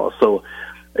overall. So,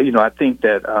 I think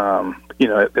that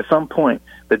at some point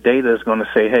the data is going to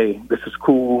say, hey, this is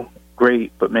cool,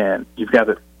 great, but man, you've got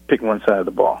to pick one side of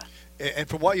the ball. And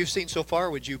from what you've seen so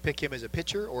far, would you pick him as a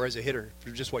pitcher or as a hitter?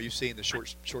 From just what you've seen, the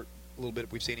short little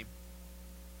bit we've seen him.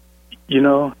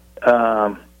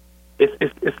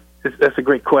 That's a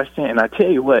great question, and I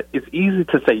tell you what, it's easy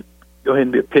to say go ahead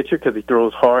and be a pitcher because he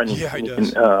throws hard and he can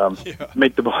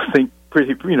make the ball sink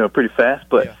pretty fast.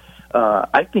 But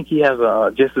I think he has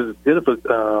just as good of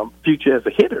a future as a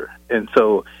hitter. And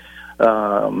so,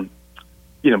 but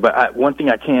one thing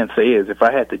I can say is if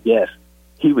I had to guess,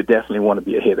 he would definitely want to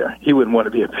be a hitter. He wouldn't want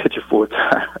to be a pitcher full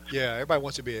time. Yeah, everybody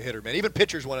wants to be a hitter, man. Even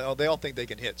pitchers they all think they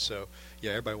can hit. So,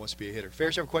 yeah, everybody wants to be a hitter.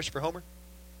 Ferris, you have a question for Homer?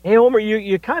 Hey, Homer,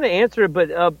 you kind of answered it, but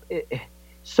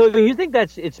so you think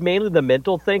it's mainly the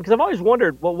mental thing? Because I've always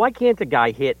wondered, well, why can't a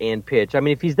guy hit and pitch? I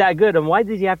mean, if he's that good, and why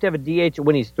does he have to have a DH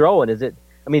when he's throwing?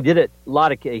 He didn't,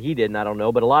 I don't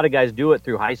know, but a lot of guys do it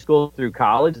through high school, through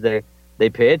college. They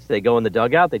pitch, they go in the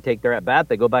dugout, they take their at bat,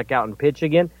 they go back out and pitch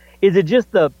again. Is it just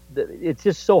it's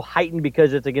just so heightened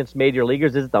because it's against major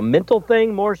leaguers? Is it the mental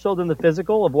thing more so than the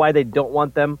physical of why they don't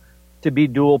want them to be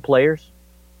dual players?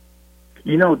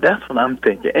 That's what I'm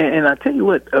thinking. And I tell you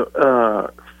what,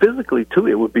 physically, too,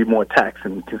 it would be more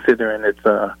taxing considering it's,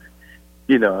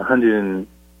 100 and,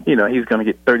 he's going to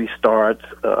get 30 starts,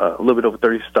 a little bit over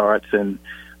 30 starts. And,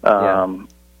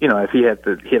 if he had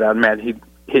to hit, I'd imagine he'd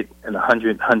hit in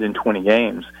 100, 120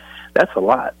 games. That's a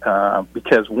lot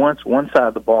because once one side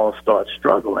of the ball starts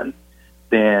struggling,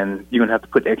 then you're going to have to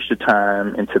put extra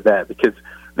time into that because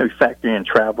you factor in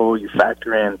travel, you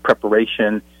factor in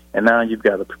preparation, and now you've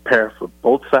got to prepare for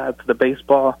both sides of the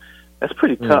baseball. That's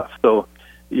pretty tough. So,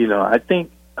 I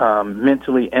think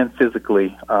mentally and physically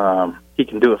he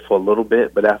can do it for a little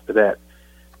bit, but after that,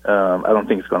 I don't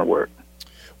think it's going to work.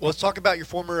 Well, let's talk about your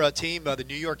former team, the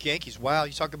New York Yankees. Wow,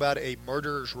 you talk about a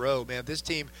murderer's row, man. If this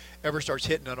team ever starts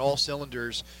hitting on all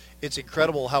cylinders, it's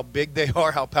incredible how big they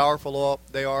are, how powerful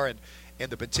they are, and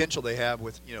the potential they have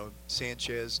with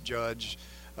Sanchez, Judge,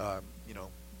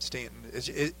 Stanton.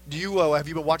 Have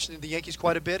you been watching the Yankees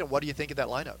quite a bit, and what do you think of that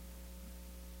lineup?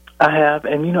 I have,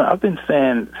 and I've been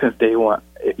saying since day one.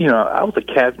 I was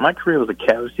my career was a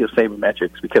casualty of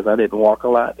sabermetrics because I didn't walk a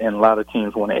lot, and a lot of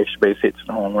teams wanted extra base hits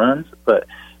and home runs. But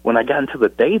when I got into the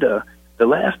data, the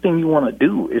last thing you want to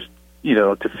do is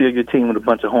to fill your team with a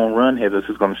bunch of home run hitters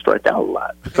who's going to strike out a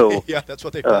lot. So yeah, that's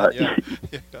what they thought. Yeah.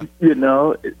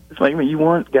 It's like you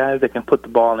want guys that can put the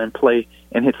ball in play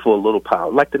and hit for a little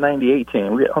power, like the '98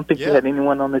 team. I don't think you had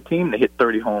anyone on the team that hit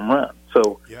 30 home runs.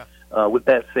 So with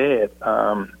that said,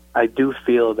 I do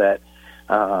feel that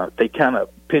they kind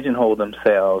of pigeonhole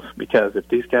themselves because if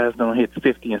these guys don't hit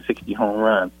 50 and 60 home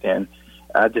runs, then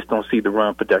I just don't see the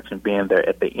run production being there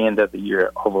at the end of the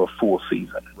year over a full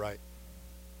season. Right.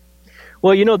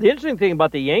 Well, the interesting thing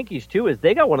about the Yankees, too, is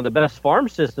they got one of the best farm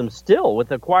systems still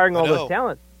with acquiring all this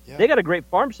talent. Yeah. They got a great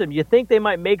farm system. You think they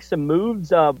might make some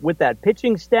moves with that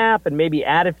pitching staff and maybe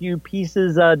add a few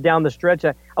pieces down the stretch?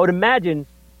 I would imagine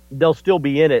they'll still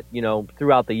be in it,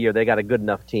 throughout the year. They got a good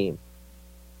enough team.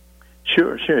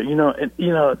 Sure.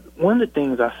 One of the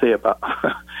things I say about,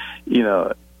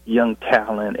 young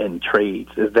talent and trades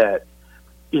is that,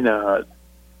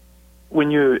 when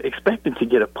you're expecting to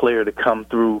get a player to come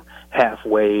through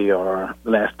halfway or the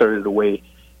last third of the way,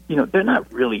 they're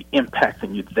not really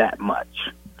impacting you that much.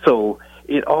 So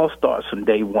it all starts from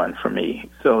day one for me.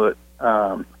 So,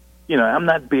 I'm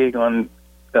not big on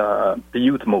the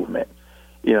youth movement.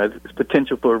 It's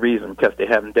potential for a reason because they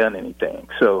haven't done anything.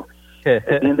 So at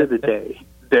the end of the day,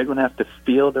 they're going to have to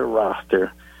fill their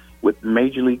roster with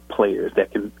major league players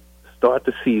that can start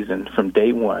the season from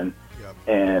day one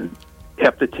and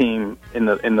help the team in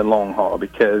the long haul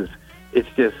because it's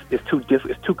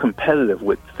too competitive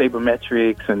with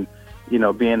sabermetrics and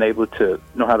being able to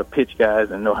know how to pitch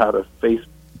guys and know how to face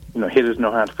hitters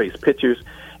know how to face pitchers.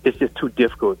 It's just too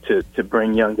difficult to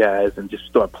bring young guys and just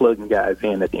start plugging guys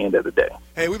in at the end of the day.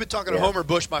 Hey, we've been talking to Homer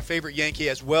Bush, my favorite Yankee,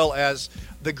 as well as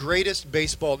the greatest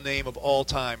baseball name of all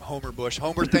time, Homer Bush.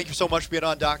 Homer, thank you so much for being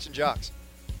on Docs and Jocks.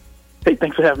 Hey,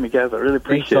 thanks for having me, guys. I really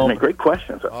appreciate it. Man, great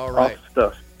questions. All right. Awesome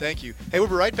stuff. Thank you. Hey, we'll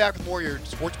be right back with more of your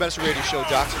Sports Medicine Radio Show,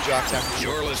 Docs and Jocks. After the show.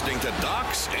 You're listening to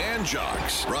Docs and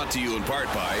Jocks, brought to you in part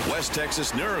by West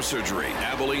Texas Neurosurgery,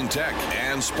 Abilene Tech,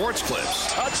 and Sports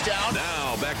Clips. Touchdown.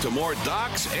 Now, back to more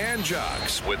Docs and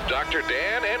Jocks with Dr.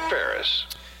 Dan and Ferris.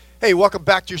 Hey, welcome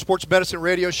back to your Sports Medicine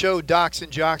Radio Show, Docs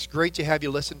and Jocks. Great to have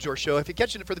you listen to our show. If you're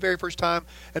catching it for the very first time,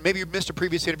 and maybe you missed a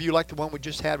previous interview like the one we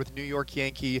just had with New York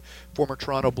Yankee, former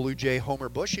Toronto Blue Jay Homer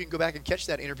Bush, you can go back and catch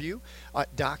that interview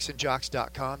at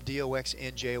docsandjocks.com,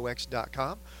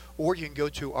 doxnjox.com, or you can go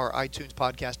to our iTunes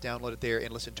podcast, download it there,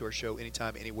 and listen to our show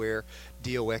anytime, anywhere,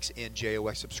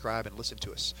 doxnjox. Subscribe and listen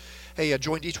to us. Hey,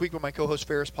 joined each week with my co-host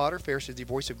Ferris Potter. Ferris is the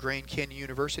voice of Grand Canyon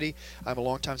University. I'm a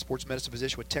longtime sports medicine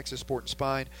physician with Texas Sport and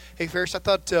Spine. Hey, Ferris, I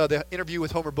thought the interview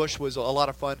with Homer Bush was a lot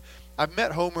of fun. I've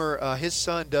met Homer. His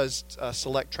son does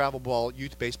select travel ball,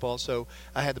 youth baseball, so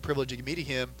I had the privilege of meeting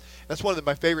him. That's one of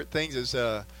my favorite things is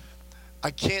I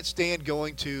can't stand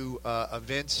going to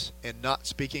events and not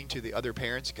speaking to the other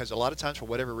parents because a lot of times, for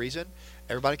whatever reason,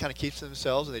 everybody kind of keeps to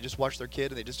themselves and they just watch their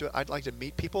kid and they just do it. I'd like to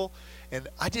meet people. And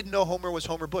I didn't know Homer was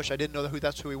Homer Bush. I didn't know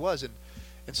that's who he was. And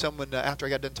someone, after I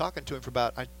got done talking to him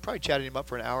I probably chatted him up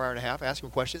for an hour and a half, asked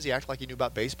him questions. He acted like he knew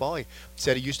about baseball. He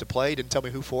said he used to play. He didn't tell me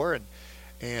who for.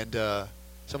 And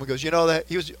someone goes, that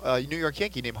he was a New York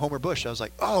Yankee named Homer Bush. I was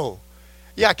like, oh.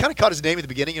 Yeah, I kind of caught his name at the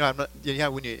beginning.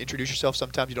 When you introduce yourself,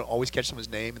 sometimes you don't always catch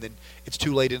someone's name, and then it's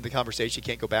too late into the conversation. You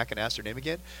can't go back and ask their name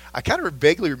again. I kind of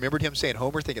vaguely remembered him saying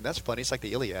Homer, thinking that's funny. It's like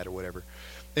the Iliad or whatever.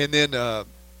 And then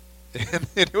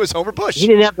it was Homer Bush. He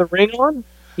didn't have the ring on?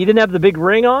 He didn't have the big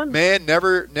ring on? Man,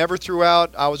 never threw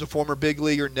out, I was a former big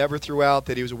leaguer, never threw out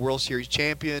that he was a World Series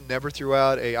champion, never threw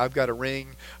out a I've got a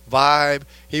ring vibe.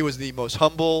 He was the most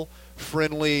humble,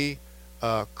 friendly,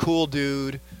 cool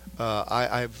dude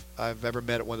I've ever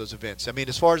met at one of those events. I mean,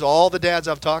 as far as all the dads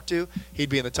I've talked to, he'd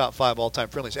be in the top 5 all-time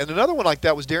friendlies. And another one like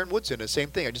that was Darren Woodson. The same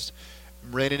thing. I just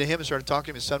ran into him and started talking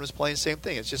to him. His son was playing. Same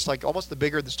thing. It's just like almost the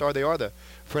bigger the star they are, the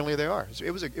friendlier they are.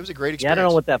 It was a great experience. Yeah, I don't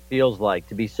know what that feels like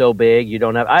to be so big. You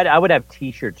don't have. I would have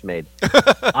T-shirts made.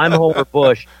 I'm Homer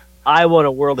Bush. I won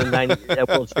a World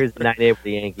Series in '98 with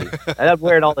the Yankees. I'd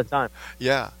wear it all the time.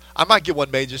 Yeah, I might get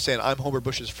one made just saying I'm Homer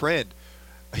Bush's friend.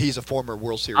 He's a former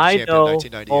World Series champion in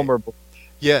 1998. Homer Bush.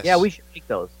 Yes. Yeah, we should make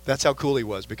those. That's how cool he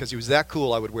was. Because he was that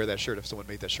cool, I would wear that shirt if someone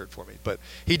made that shirt for me. But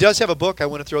he does have a book. I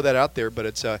want to throw that out there. But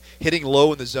it's Hitting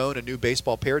Low in the Zone, A New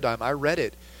Baseball Paradigm. I read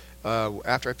it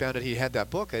after I found out he had that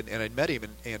book, and I met him.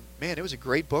 And man, it was a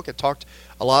great book. It talked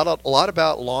a lot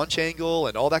about launch angle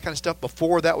and all that kind of stuff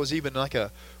before that was even like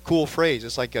a cool phrase.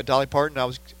 It's like Dolly Parton.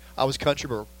 I was country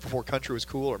before country was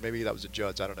cool, or maybe that was the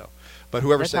Judds. I don't know. But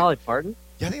whoever said Dolly Parton?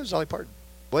 Yeah, I think it was Dolly Parton,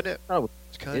 wasn't it? Oh,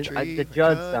 country. The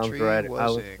Judds sounds right.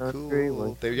 Wasn't country,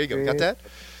 cool. There you go. Got that?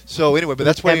 So anyway, but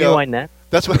that's why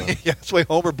that's why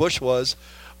Homer Bush was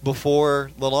before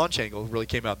the launch angle really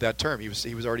came out. That term he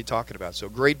was already talking about. So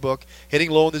great book, Hitting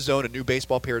Low in the Zone, A New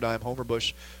Baseball Paradigm. Homer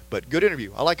Bush, but good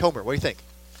interview. I like Homer. What do you think?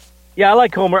 Yeah, I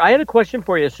like Homer. I had a question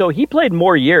for you. So he played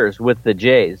more years with the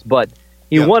Jays, but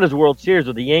he won his World Series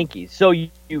with the Yankees. So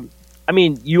you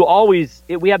always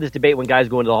we have this debate when guys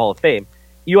go into the Hall of Fame.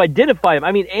 You identify him.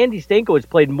 I mean, Andy Stanko has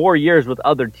played more years with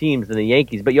other teams than the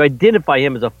Yankees, but you identify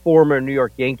him as a former New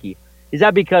York Yankee. Is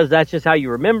that because that's just how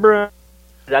you remember him?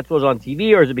 That's what's on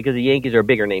TV, or is it because the Yankees are a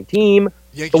bigger name team?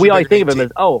 Yankees but we always think of him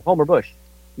team. as, Homer Bush,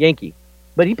 Yankee.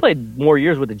 But he played more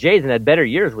years with the Jays and had better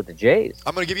years with the Jays.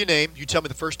 I'm going to give you a name. You tell me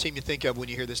the first team you think of when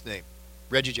you hear this name.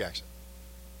 Reggie Jackson.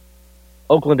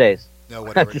 Oakland A's. No,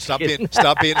 whatever. Stop being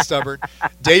stubborn.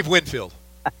 Dave Winfield.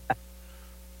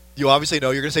 You obviously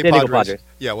know. You're going to say Padres.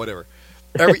 Yeah, whatever.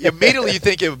 Immediately you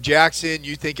think of Jackson,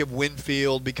 you think of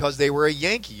Winfield because they were a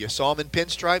Yankee. You saw them in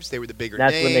pinstripes. They were the bigger name.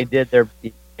 That's when they did their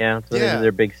they did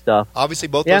their big stuff. Obviously,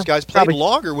 both those guys played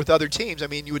longer with other teams. I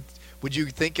mean, would you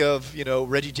think of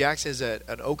Reggie Jackson as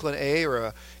an Oakland A or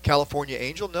a California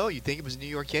Angel? No, you think it was a New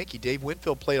York Yankee. Dave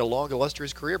Winfield played a long,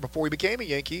 illustrious career before he became a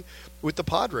Yankee with the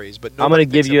Padres. But I'm going to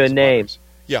give you a name.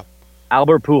 Yeah,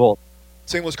 Albert Pujols.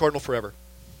 St. Louis Cardinal forever.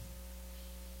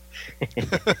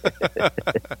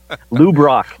 Lou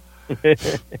Brock.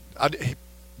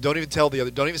 Don't even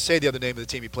say the other name of the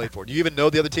team he played for. Do you even know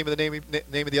the other team of the name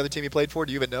of the other team he played for?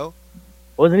 Do you even know?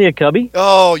 Wasn't he a Cubby?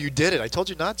 Oh, you did it. I told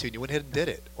you not to, and you went ahead and did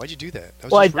it. Why'd you do that?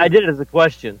 I did it as a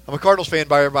question. I'm a Cardinals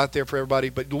fan out there for everybody,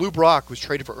 but Lou Brock was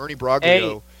traded for Ernie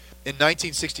Broglio in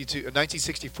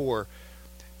 1964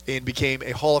 and became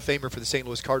a Hall of Famer for the St.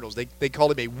 Louis Cardinals. They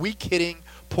called him a weak-hitting,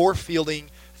 poor-fielding,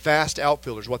 fast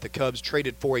outfielders, what the Cubs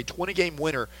traded for a 20-game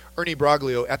winner, Ernie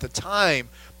Broglio. At the time,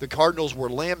 the Cardinals were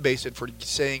lambasted for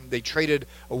saying they traded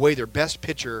away their best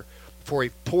pitcher for a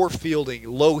poor-fielding,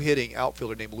 low-hitting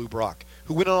outfielder named Lou Brock,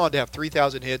 who went on to have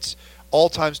 3,000 hits,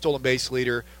 all-time stolen base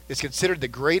leader. Is considered the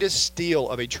greatest steal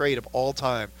of a trade of all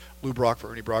time, Lou Brock for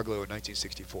Ernie Broglio in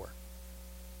 1964.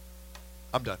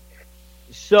 I'm done.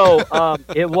 So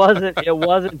it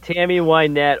wasn't Tammy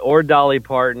Wynette or Dolly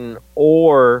Parton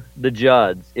or the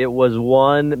Judds. It was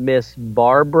one Miss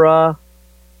Barbara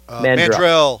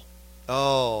Mandrell.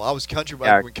 Oh, I was country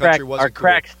when country wasn't our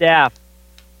crack staff,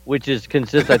 which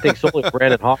consists I think solely of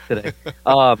Brandon Hawk today.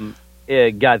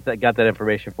 Got that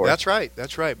information for us.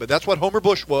 That's right. But that's what Homer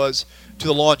Bush was to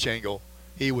the launch angle.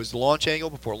 He was the launch angle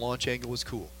before launch angle was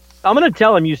cool. I'm going to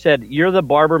tell him you said you're the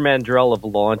Barbara Mandrell of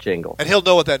launch angle, and he'll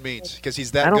know what that means because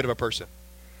he's that good of a person.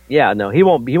 Yeah, no, he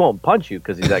won't punch you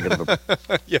because he's that good of a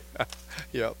person.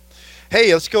 Yeah.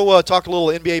 Hey, let's go talk a little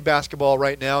NBA basketball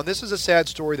right now. And this is a sad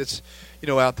story that's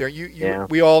out there.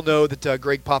 We all know that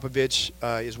Greg Popovich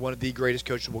is one of the greatest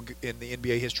coaches in the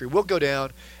NBA history. Will go down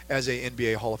as a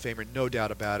NBA Hall of Famer, no doubt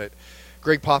about it.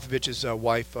 Greg Popovich's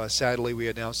wife, sadly, we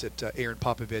announced that Erin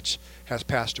Popovich has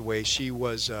passed away. She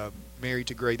was married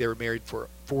to Greg. They were married for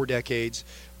 4 decades.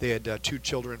 They had 2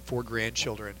 children, 4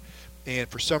 grandchildren. And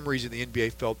for some reason, the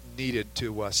NBA felt needed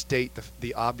to state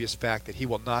the obvious fact that he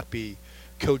will not be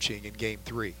coaching in Game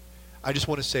 3. I just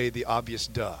want to say the obvious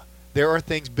duh. There are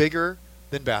things bigger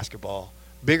than basketball,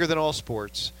 bigger than all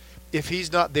sports. If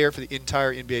he's not there for the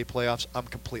entire NBA playoffs, I'm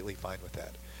completely fine with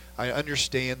that. I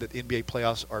understand that the NBA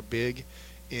playoffs are big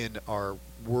in our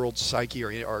world psyche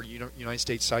or in our United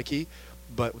States psyche,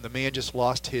 but when the man just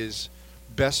lost his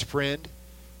best friend,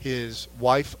 his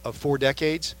wife of 4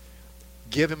 decades,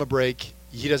 give him a break.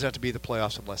 He doesn't have to be in the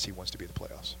playoffs unless he wants to be in the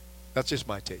playoffs. That's just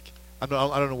my take. I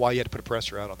don't know why you had to put a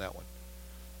presser out on that one.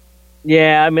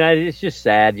 Yeah, I mean, it's just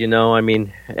sad, I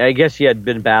mean, I guess she had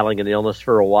been battling an illness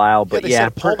for a while, but they said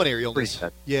a pulmonary illness.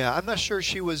 Yeah, I'm not sure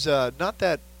she was not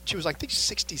that. She was, I think,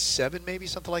 67, maybe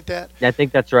something like that. I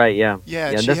think that's right. Yeah.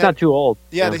 That's not too old.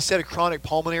 Yeah, they said a chronic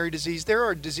pulmonary disease. There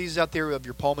are diseases out there of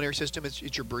your pulmonary system.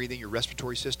 It's your breathing, your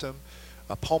respiratory system.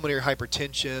 Pulmonary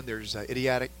hypertension. There's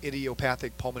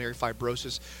idiopathic pulmonary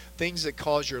fibrosis. Things that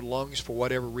cause your lungs, for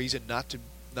whatever reason, not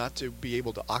to be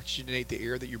able to oxygenate the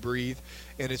air that you breathe.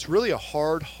 And it's really a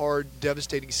hard,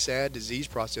 devastating, sad disease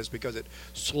process because it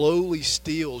slowly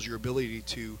steals your ability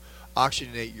to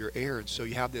oxygenate your air, and so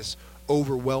you have this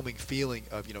overwhelming feeling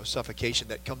of suffocation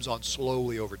that comes on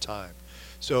slowly over time.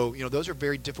 So those are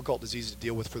very difficult diseases to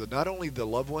deal with for not only the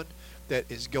loved one that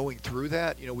is going through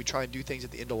that. We try and do things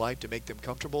at the end of life to make them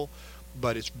comfortable,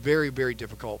 but it's very, very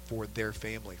difficult for their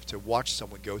family to watch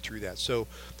someone go through that. So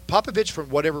Popovich, for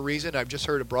whatever reason, I've just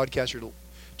heard a broadcaster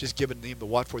just given him the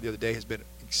watch for the other day, has been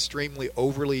extremely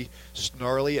overly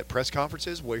snarly at press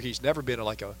conferences, where he's never been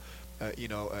like a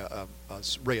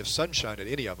ray of sunshine at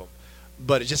any of them.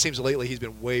 But it just seems lately he's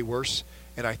been way worse,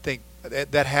 and I think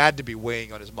that had to be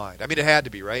weighing on his mind. I mean, it had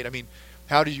to be, right? I mean,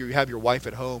 how do you have your wife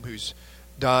at home who's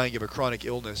dying of a chronic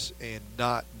illness and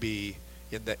not be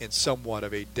in somewhat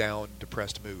of a down,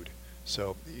 depressed mood?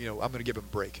 So, I'm going to give him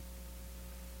a break.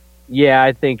 Yeah,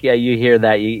 I think you hear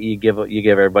that you give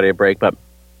everybody a break, but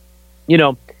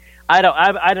I don't.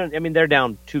 I mean, they're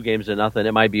down 2-0.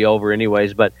 It might be over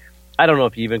anyways, but I don't know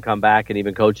if you even come back and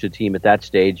even coach the team at that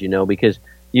stage, because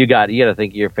you got to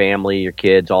think of your family, your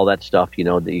kids, all that stuff, that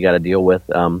you got to deal with,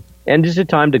 and just a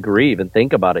time to grieve and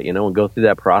think about it, and go through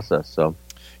that process. So,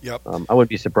 yep. I wouldn't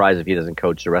be surprised if he doesn't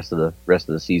coach the rest of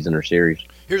the season or series.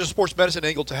 Here's a sports medicine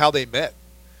angle to how they met.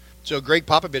 So Greg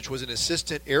Popovich was an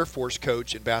assistant Air Force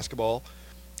coach in basketball,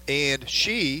 and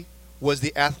she was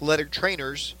the athletic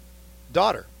trainer's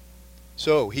daughter.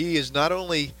 So he is not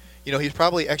only, he's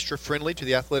probably extra friendly to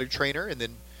the athletic trainer, and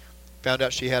then found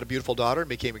out she had a beautiful daughter and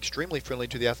became extremely friendly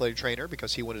to the athletic trainer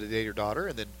because he wanted to date her daughter,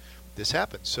 and then this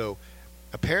happened. So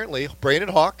apparently Brandon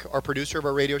Hawk, our producer of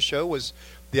our radio show, was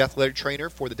the athletic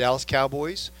trainer for the Dallas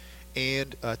Cowboys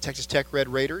and Texas Tech Red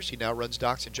Raiders. He now runs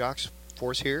Docs and Jocks for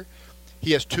us here.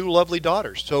 He has 2 lovely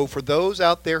daughters. So for those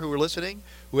out there who are listening,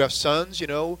 who have sons,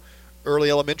 early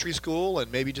elementary school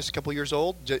and maybe just a couple years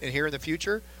old, and here in the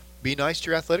future, be nice to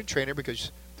your athletic trainer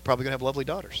because they're probably going to have lovely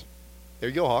daughters. There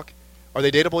you go, Hawk. Are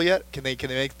they dateable yet? Can they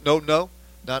make no,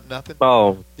 not nothing?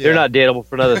 Oh, yeah. They're not dateable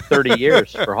for another 30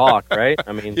 years for Hawk, right?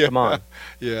 I mean, yeah. Come on.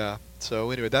 Yeah.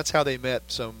 So anyway, that's how they met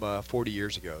some 40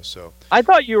 years ago. So I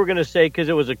thought you were going to say, because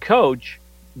it was a coach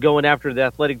going after the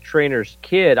athletic trainer's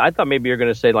kid, I thought maybe you were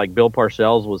going to say like Bill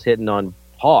Parcells was hitting on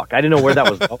Hawk. I didn't know where that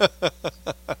was going.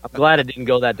 I'm glad it didn't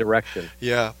go that direction.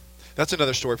 Yeah. That's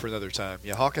another story for another time.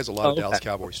 Yeah, Hawk has a lot of Dallas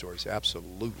Cowboys stories.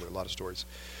 Absolutely, a lot of stories.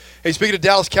 Hey, speaking of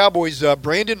Dallas Cowboys,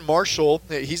 Brandon Marshall,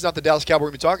 he's not the Dallas Cowboy we're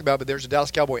going to be talking about, but there's a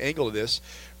Dallas Cowboy angle to this.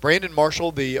 Brandon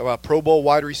Marshall, the Pro Bowl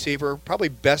wide receiver, probably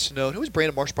best known. Who is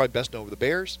Brandon Marshall probably best known with the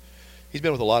Bears? He's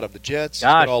been with a lot of the Jets.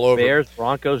 Gosh, he's been all over. Bears,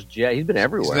 Broncos, Jets. He's been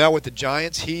everywhere. He's now with the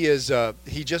Giants. He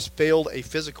just failed a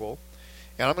physical.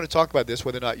 And I'm going to talk about this,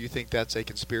 whether or not you think that's a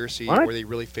conspiracy or they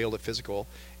really failed a physical.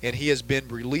 And he has been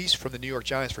released from the New York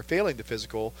Giants for failing the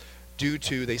physical due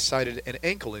to, they cited, an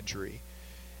ankle injury.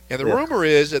 And the rumor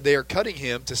is that they are cutting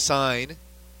him to sign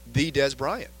the Dez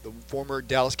Bryant, the former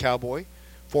Dallas Cowboy,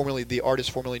 the artist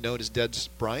formerly known as Dez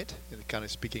Bryant, and kind of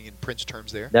speaking in Prince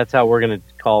terms there. That's how we're going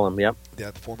to call him, yep.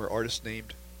 Yeah, the former artist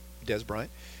named Dez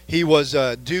Bryant. He was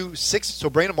due so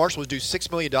Brandon Marshall was due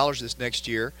 $6 million this next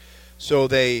year. So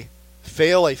they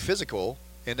fail a physical,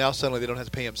 and now suddenly they don't have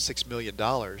to pay him $6 million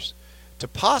to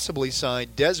possibly sign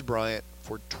Dez Bryant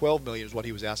for $12 million is what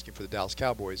he was asking for the Dallas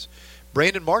Cowboys.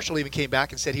 Brandon Marshall even came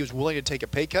back and said he was willing to take a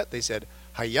pay cut. They said,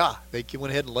 hi-ya. They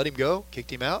went ahead and let him go,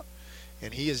 kicked him out,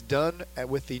 and he is done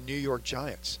with the New York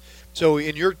Giants. So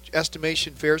in your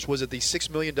estimation, Ferris, was it the $6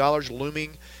 million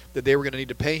looming that they were going to need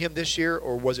to pay him this year,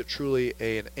 or was it truly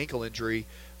an ankle injury,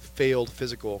 failed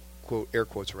physical, quote, air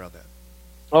quotes around that?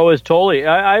 Oh, it was totally.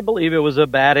 I believe it was a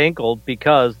bad ankle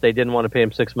because they didn't want to pay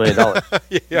him $6 million.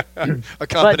 Yeah, a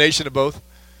combination of both.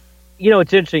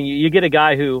 It's interesting. You get a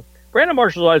guy who Brandon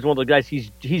Marshall's always one of those guys.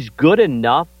 He's good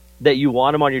enough that you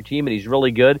want him on your team, and he's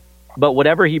really good. But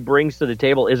whatever he brings to the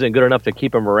table isn't good enough to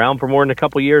keep him around for more than a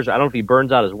couple years. I don't know if he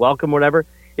burns out his welcome or whatever.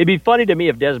 It'd be funny to me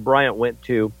if Dez Bryant went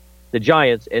to the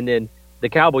Giants and then the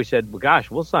Cowboys said, well,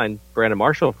 gosh, we'll sign Brandon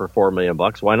Marshall for $4 million.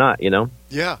 Why not?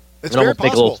 Yeah, it's very possible.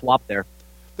 Make a little swap there.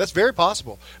 That's very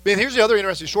possible. Man, here's the other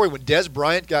interesting story. When Dez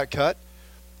Bryant got cut,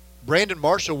 Brandon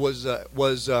Marshall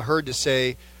was heard to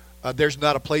say there's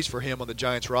not a place for him on the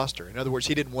Giants roster. In other words,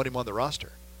 he didn't want him on the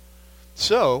roster.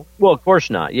 So, well, of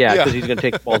course not. Yeah, because he's going to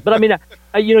take the balls. But I mean,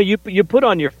 you put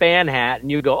on your fan hat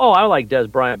and you go, oh, I like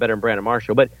Dez Bryant better than Brandon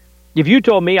Marshall. But if you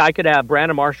told me I could have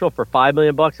Brandon Marshall for $5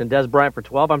 million and Dez Bryant for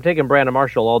 12, I'm taking Brandon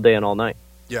Marshall all day and all night.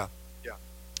 Yeah.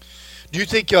 Do you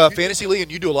think fantasy league,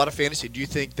 and you do a lot of fantasy, do you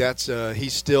think that's he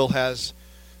still has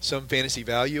some fantasy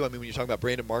value? I mean, when you're talking about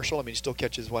Brandon Marshall, I mean, he still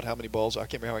catches how many balls? I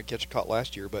can't remember how many caught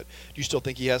last year, but do you still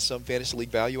think he has some fantasy league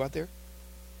value out there?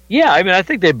 Yeah, I mean, I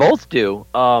think they both do.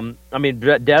 I mean,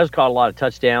 Dez caught a lot of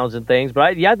touchdowns and things,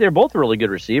 but they're both really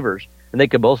good receivers. and they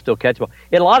could both still catch the ball.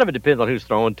 And a lot of it depends on who's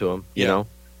throwing to him, you know.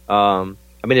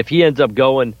 I mean, if he ends up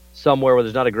going somewhere where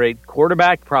there's not a great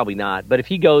quarterback, probably not. But if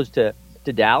he goes to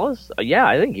Dallas,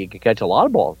 I think he could catch a lot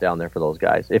of balls down there for those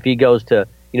guys. If he goes to,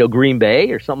 Green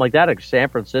Bay or something like that, or San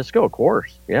Francisco, of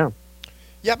course, yeah.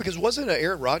 Yeah, because wasn't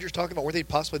Aaron Rodgers talking about where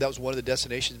that was one of the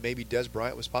destinations maybe Des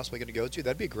Bryant was possibly going to go to?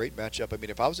 That'd be a great matchup. I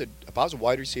mean, if I was a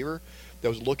wide receiver that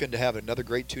was looking to have another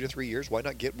great 2 to 3 years, why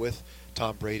not get with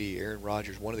Tom Brady, Aaron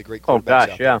Rodgers, one of the great quarterbacks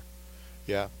out there?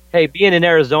 Yeah. Hey, being in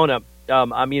Arizona,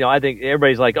 I think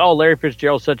everybody's like, oh, Larry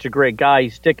Fitzgerald's such a great guy.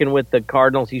 He's sticking with the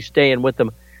Cardinals. He's staying with them.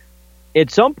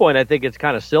 At some point, I think it's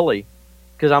kind of silly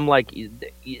because I'm like,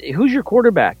 who's your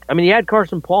quarterback? I mean, you had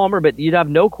Carson Palmer, but you'd have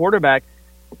no quarterback.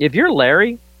 If you're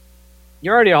Larry,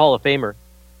 you're already a Hall of Famer.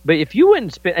 But if you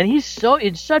wouldn't spend, and he's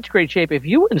in such great shape, if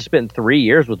you wouldn't spend 3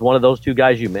 years with one of those two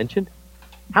guys you mentioned,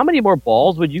 how many more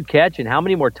balls would you catch and how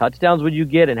many more touchdowns would you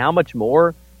get and how much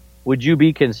more would you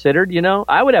be considered?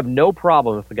 I would have no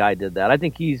problem if a guy did that. I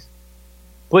think he's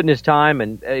putting his time.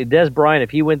 And Des Bryant,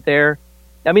 if he went there,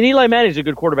 I mean, Eli Manning's a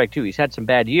good quarterback too. He's had some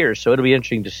bad years, so it'll be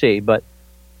interesting to see. But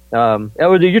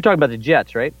you're talking about the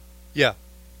Jets, right? Yeah.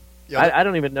 I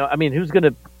don't even know. I mean,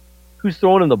 who's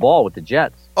throwing him the ball with the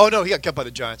Jets? Oh, no, he got cut by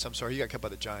the Giants. I'm sorry. He got cut by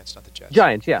the Giants, not the Jets.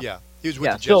 Giants, yeah. Yeah, he was with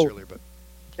the Jets earlier. But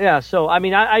yeah, so, I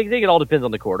mean, I think it all depends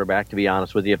on the quarterback, to be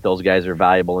honest with you, if those guys are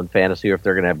valuable in fantasy or if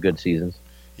they're going to have good seasons.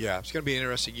 Yeah, it's going to be an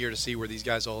interesting year to see where these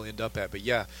guys all end up at. But,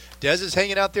 yeah, Dez is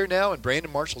hanging out there now, and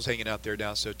Brandon Marshall's hanging out there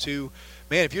now. So,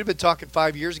 man, if you'd been talking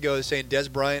 5 years ago saying Dez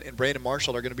Bryant and Brandon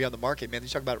Marshall are going to be on the market, man, you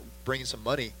talk about bringing some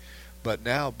money. But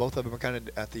now both of them are kind of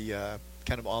at the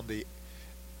kind of on the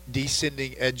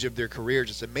descending edge of their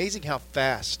careers. It's amazing how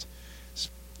fast,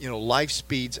 life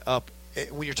speeds up.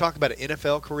 When you're talking about an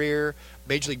NFL career,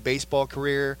 Major League Baseball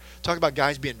career, talk about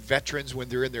guys being veterans when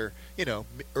they're in their,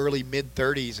 early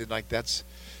mid-30s, and like that's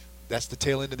the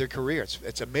tail end of their career.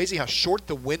 It's amazing how short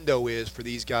the window is for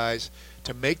these guys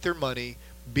to make their money,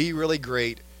 be really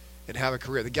great, and have a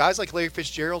career. The guys like Larry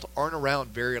Fitzgerald aren't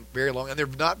around very, very long, and they're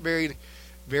not very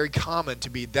common to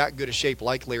be that good a shape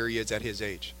like Larry is at his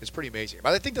age. It's pretty amazing.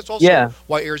 But I think that's also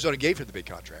why Arizona gave him the big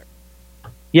contract.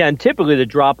 Yeah, and typically the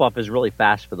drop-off is really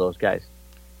fast for those guys.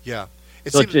 Yeah.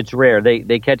 It's rare.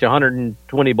 They catch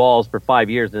 120 balls for 5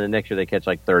 years, and the next year they catch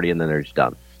like 30, and then they're just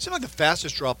done. It seems like the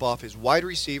fastest drop-off is wide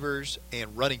receivers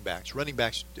and running backs. Running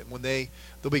backs, when they'll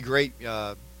be great.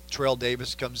 Terrell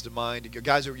Davis comes to mind.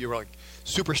 Guys you're like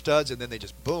super studs, and then they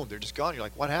just, boom, they're just gone. You're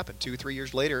like, what happened? 2-3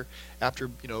 years later, after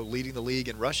leading the league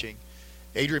in rushing.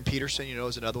 Adrian Peterson,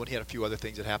 is another one. He had a few other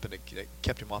things that happened that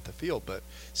kept him off the field, but it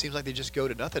seems like they just go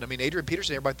to nothing. I mean, Adrian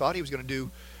Peterson, everybody thought he was going to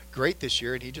do great this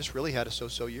year, and he just really had a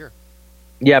so-so year.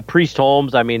 Yeah, Priest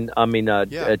Holmes.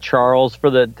 Charles for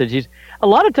the Chiefs. A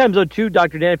lot of times, though, too,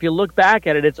 Dr. Dan, if you look back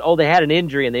at it, it's they had an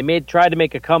injury and they tried to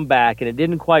make a comeback and it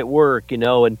didn't quite work,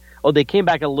 and they came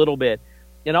back a little bit.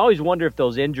 And I always wonder if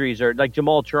those injuries are like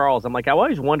Jamal Charles. I'm like, I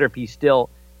always wonder if he's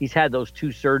had those 2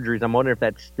 surgeries. I'm wondering if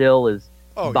that still is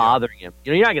bothering him.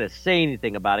 You're not going to say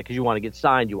anything about it because you want to get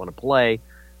signed, you want to play,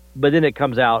 but then it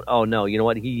comes out, oh no, you know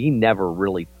what? He never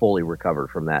really fully recovered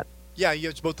from that. Yeah,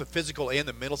 it's both the physical and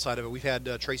the mental side of it. We've had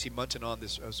Tracy Munton on,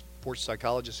 this sports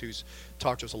psychologist who's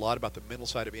talked to us a lot about the mental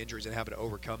side of injuries and having to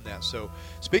overcome that. So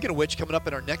speaking of which, coming up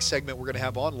in our next segment, we're going to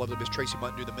have on lovely Miss Tracy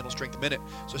Munton do the Mental Strength Minute.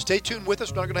 So stay tuned with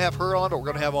us. We're not going to have her on, but we're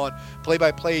going to have on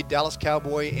play-by-play Dallas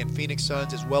Cowboy and Phoenix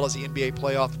Suns, as well as the NBA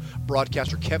playoff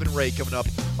broadcaster Kevin Ray coming up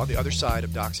on the other side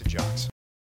of Docs and Jocks.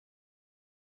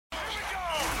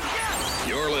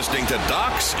 You're listening to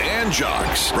Docs and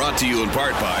Jocks, brought to you in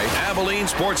part by Abilene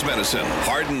Sports Medicine,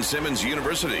 Hardin-Simmons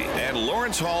University, and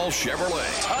Lawrence Hall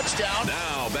Chevrolet. Touchdown.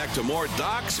 Now back to more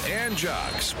Docs and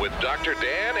Jocks with Dr.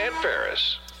 Dan and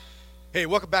Ferris. Hey,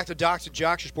 welcome back to Docs and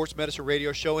Jocks, your sports medicine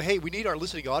radio show. Hey, we need our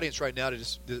listening audience right now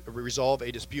to resolve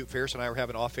a dispute Ferris and I were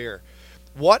having off air.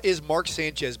 What is Mark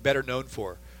Sanchez better known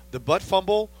for? The butt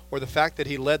fumble or the fact that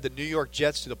he led the New York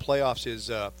Jets to the playoffs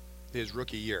his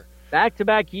rookie year?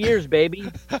 Back-to-back years, baby.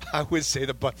 I would say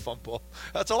the butt fumble.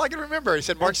 That's all I can remember. He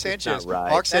said Mark Sanchez. Right.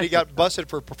 Mark said he got busted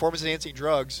for performance-enhancing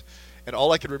drugs, and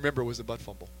all I could remember was the butt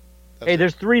fumble.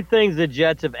 There's 3 things the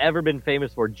Jets have ever been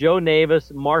famous for. Joe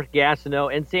Namath, Mark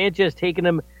Gastineau, and Sanchez taking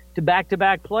them to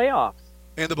back-to-back playoffs.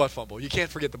 And the butt fumble. You can't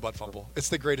forget the butt fumble. It's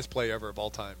the greatest play ever of all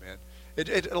time, man.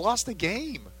 It lost the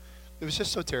game. It was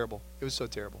just so terrible. It was so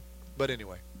terrible. But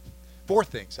anyway, 4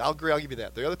 things. I'll agree. I'll give you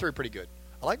that. The other 3 are pretty good.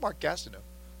 I like Mark Gastineau.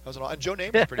 And Joe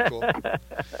Namath's pretty cool.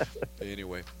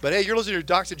 Anyway. But, hey, you're listening to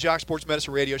Docs and Jocks Sports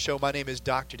Medicine Radio Show. My name is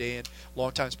Dr. Dan,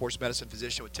 longtime sports medicine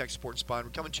physician with Texas Sports Spine.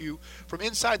 We're coming to you from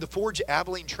inside the Forge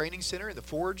Abilene Training Center. The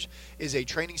Forge is a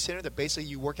training center that basically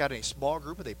you work out in a small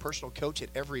group with a personal coach at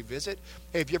every visit.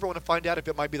 Hey, if you ever want to find out if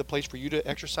it might be the place for you to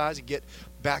exercise and get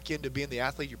back into being the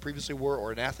athlete you previously were,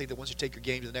 or an athlete that wants to take your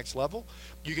game to the next level,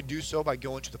 you can do so by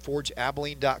going to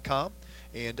theforgeabilene.com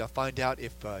and find out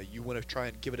if you want to try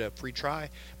and give it a free try.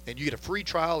 And you get a free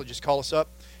trial, and just call us up,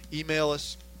 email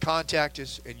us, contact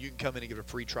us, and you can come in and give it a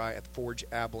free try at the Forge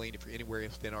Abilene if you're anywhere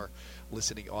within our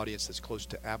listening audience that's close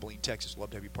to Abilene, Texas. Love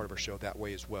to have you part of our show that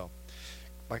way as well.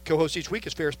 My co-host each week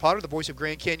is Ferris Potter, the voice of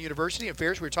Grand Canyon University. And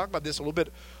Ferris, we were talking about this a little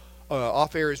bit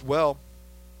off air as well.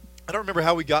 I don't remember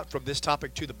how we got from this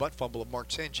topic to the butt fumble of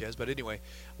Mark Sanchez, but anyway,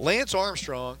 Lance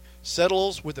Armstrong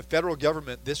settles with the federal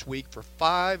government this week for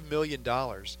 $5 million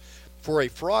for a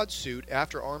fraud suit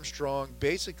after Armstrong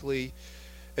basically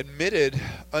admitted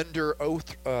under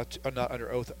oath,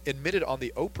 admitted on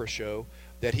the Oprah show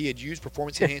that he had used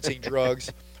performance-enhancing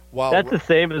drugs while... That's the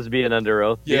same as being under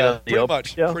oath. Yeah,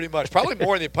 pretty much. Probably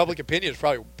more in the public opinion.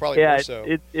 Probably yeah, more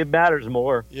so. It matters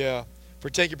more. Yeah,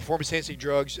 for taking performance-enhancing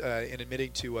drugs and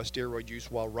admitting to steroid use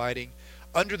while riding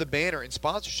under the banner and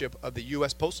sponsorship of the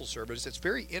U.S. Postal Service. It's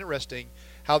very interesting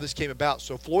how this came about.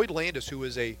 So Floyd Landis, who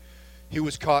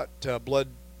was caught blood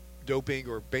doping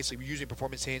or basically using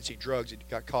performance-enhancing drugs, and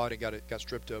got caught and got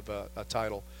stripped of a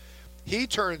title. He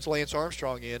turns Lance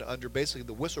Armstrong in under basically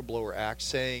the Whistleblower Act,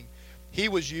 saying he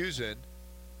was using,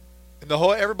 and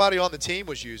everybody on the team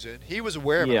was using. He was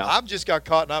aware of it. I've just got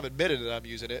caught and I've admitted that I'm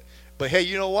using it. But hey,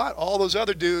 you know what? All those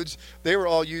other dudes, they were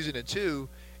all using it too.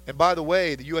 And by the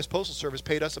way, the U.S. Postal Service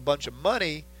paid us a bunch of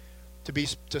money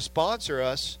to sponsor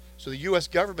us. So the U.S.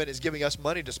 government is giving us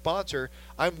money to sponsor.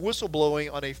 I'm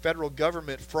whistleblowing on a federal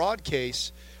government fraud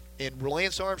case, and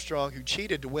Lance Armstrong, who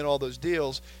cheated to win all those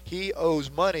deals, he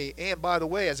owes money. And by the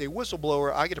way, as a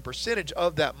whistleblower, I get a percentage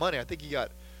of that money. I think he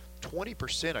got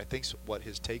 20%, I think, what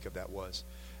his take of that was.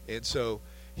 And so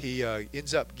he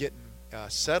ends up getting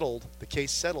settled. The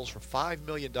case settles for $5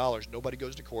 million. Nobody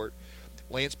goes to court.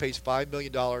 Lance pays $5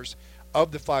 million.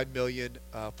 Of the $5 million,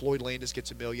 Floyd Landis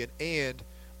gets $1 million, and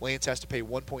Lance has to pay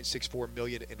 $1.64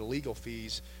 million in legal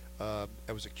fees that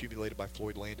was accumulated by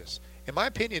Floyd Landis. In my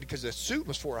opinion, because the suit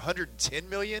was for $110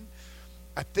 million,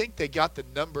 I think they got the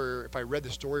number, if I read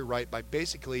the story right, by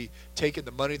basically taking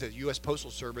the money that the U.S. Postal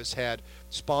Service had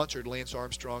sponsored Lance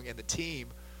Armstrong and the team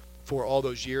for all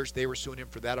those years. They were suing him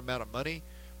for that amount of money,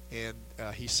 and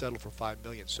he settled for $5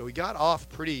 million. So he got off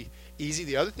pretty easy.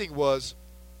 The other thing was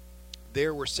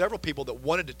there were several people that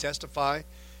wanted to testify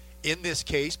in this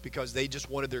case because they just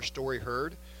wanted their story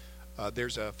heard.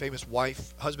 There's a famous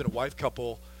husband and wife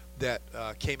couple that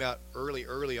came out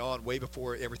early on, way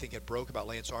before everything had broke, about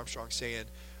Lance Armstrong, saying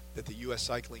that the U.S.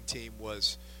 cycling team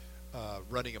was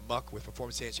running amok with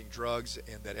performance-enhancing drugs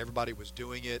and that everybody was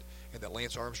doing it and that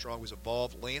Lance Armstrong was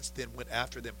involved. Lance then went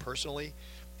after them personally,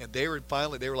 and they were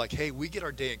like, hey, we get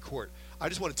our day in court. I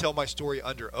just want to tell my story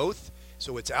under oath,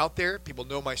 so it's out there. People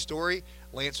know my story.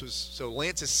 Lance's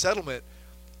settlement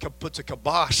puts a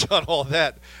kibosh on all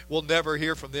that. We'll never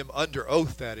hear from them under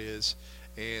oath, that is.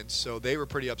 And so they were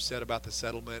pretty upset about the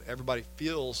settlement. Everybody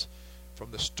feels,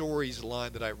 from the stories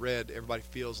line that I read, everybody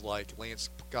feels like Lance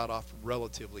got off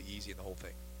relatively easy in the whole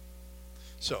thing.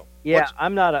 So yeah,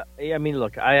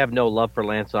 look, I have no love for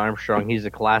Lance Armstrong. He's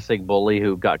a classic bully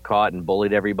who got caught and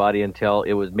bullied everybody until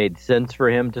it was made sense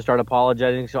for him to start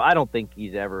apologizing. So I don't think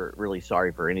he's ever really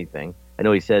sorry for anything. I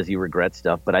know he says he regrets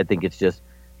stuff, but I think it's just,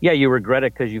 yeah, you regret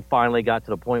it because you finally got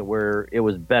to the point where it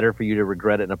was better for you to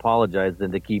regret it and apologize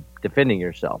than to keep defending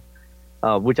yourself,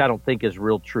 which I don't think is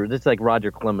real true. This is like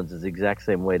Roger Clemens is the exact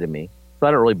same way to me. So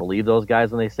I don't really believe those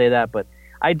guys when they say that, but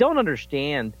I don't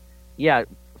understand. Yeah,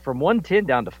 from 110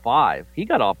 down to 5, he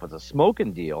got off with a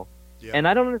smoking deal. Yeah. And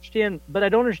I don't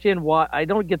understand why. I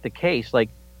don't get the case. Like,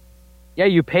 yeah,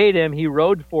 you paid him. He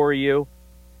rode for you.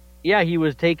 Yeah, he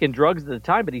was taking drugs at the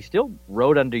time, but he still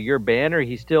rode under your banner.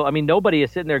 Nobody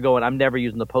is sitting there going, I'm never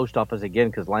using the post office again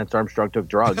because Lance Armstrong took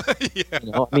drugs.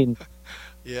 Yeah.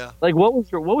 Yeah. Like,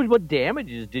 what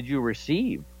damages did you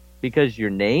receive? Because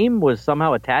your name was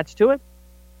somehow attached to it?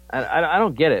 I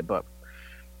don't get it, but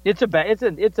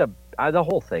the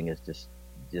whole thing is just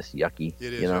yucky.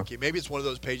 It is yucky. Maybe it's one of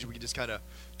those pages we can just kind of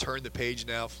turn the page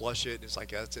now, flush it, and it's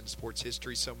like that's in sports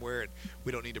history somewhere, and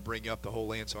we don't need to bring up the whole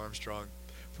Lance Armstrong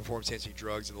performance-enhancing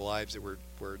drugs and the lives that were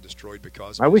destroyed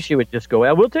because of I wish he would just go.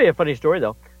 I will tell you a funny story,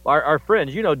 though. Our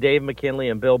friends, Dave McKinley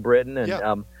and Bill Britton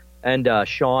and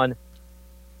Sean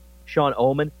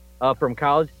Oman from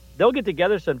college, they'll get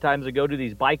together sometimes and go to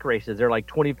these bike races. They're like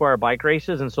 24-hour bike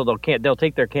races, and so they'll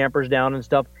take their campers down and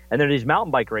stuff, and they're these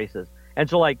mountain bike races. And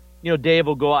so, like, Dave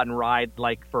will go out and ride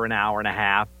like for an hour and a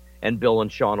half, and Bill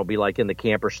and Sean will be like in the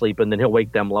camper sleeping. Then he'll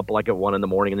wake them up like at 1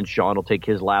 a.m, and then Sean will take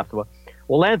his laps. Well,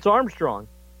 Lance Armstrong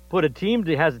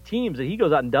has teams that he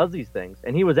goes out and does these things,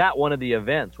 and he was at one of the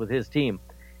events with his team.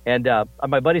 And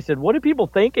my buddy said, "What do people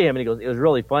think of him?" And he goes, "It was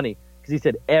really funny because he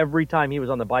said every time he was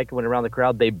on the bike and went around the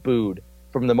crowd, they booed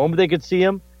from the moment they could see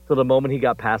him to the moment he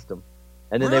got past them,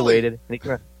 and then they waited."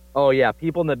 And oh yeah,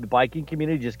 people in the biking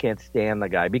community just can't stand the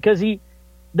guy because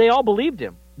they all believed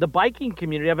him. The biking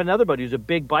community, I have another buddy who's a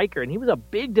big biker, and he was a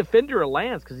big defender of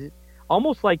Lance because he's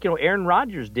almost like Aaron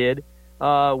Rodgers did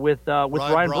with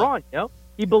Ryan Braun.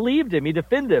 He believed him, he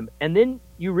defended him, and then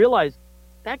you realize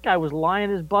that guy was lying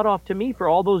his butt off to me for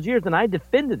all those years, and I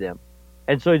defended him,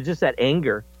 and so it's just that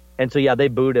anger. And so yeah, they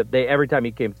booed him. Every time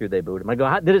he came through, they booed him. I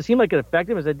go, did it seem like it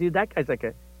affected him? I said, dude, that guy's like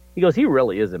he goes, he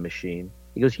really is a machine.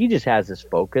 He goes, he just has this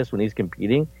focus when he's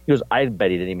competing. He goes, I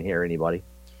bet he didn't even hear anybody,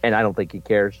 and I don't think he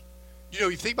cares.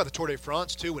 You think about the Tour de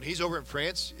France, too. When he's over in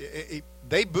France,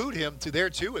 they booed him to there,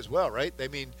 too, as well, right? I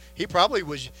mean, he's probably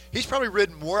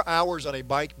ridden more hours on a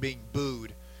bike being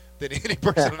booed than any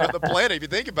person on the planet, if you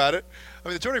think about it. I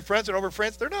mean, the Tour de France and over in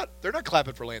France, they're not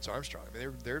clapping for Lance Armstrong. I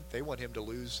mean, they want him to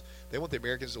lose. They want the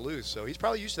Americans to lose. So he's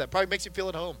probably used to that. Probably makes him feel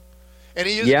at home. And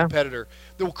he is a competitor.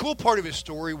 The cool part of his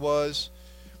story was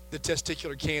the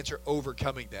testicular cancer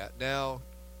overcoming that. Now,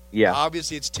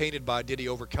 obviously it's tainted by, did he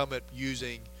overcome it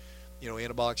using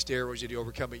anabolic steroids? Did he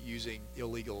overcome it using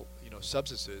illegal,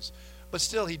 substances? But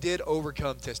still, he did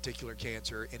overcome testicular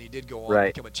cancer, and he did go on to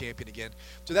become a champion again.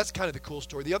 So that's kind of the cool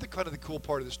story. The other kind of the cool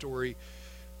part of the story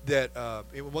that,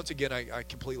 once again, I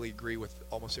completely agree with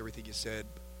almost everything you said.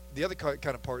 The other kind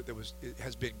of part that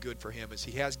has been good for him is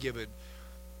he has given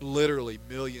literally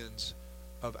millions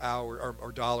of hours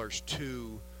or dollars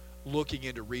to looking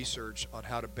into research on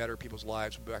how to better people's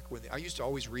lives. Back when I used to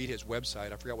always read his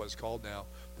website, I forgot what it's called now,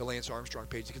 the Lance Armstrong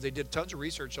page, because they did tons of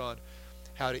research on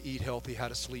how to eat healthy, how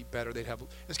to sleep better.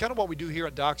 It's kind of what we do here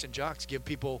on Docs and Jocks, give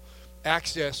people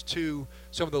access to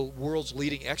some of the world's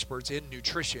leading experts in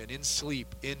nutrition, in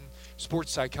sleep, in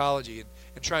sports psychology,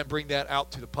 and try and bring that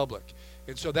out to the public.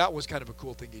 And so that was kind of a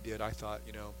cool thing he did, I thought.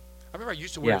 I remember I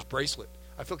used to wear his bracelet.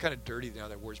 I feel kind of dirty now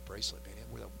that I wear his bracelet, man.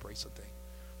 I wear that bracelet thing.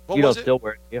 What you was don't still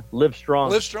wear it. Yeah. Live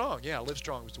Strong. Live Strong, yeah. Live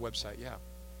Strong was the website, yeah.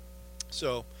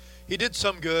 So he did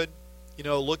some good.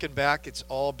 Looking back, it's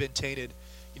all been tainted.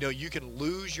 You can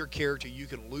lose your character, you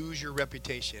can lose your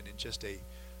reputation in just a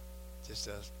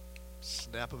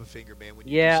snap of a finger, man. When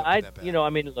you do something that bad. I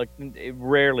mean, look,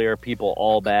 rarely are people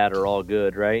all bad or all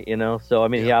good, right? So I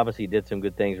mean, he obviously did some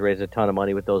good things, raised a ton of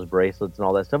money with those bracelets and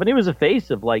all that stuff, and he was a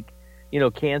face of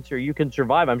cancer. You can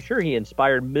survive. I'm sure he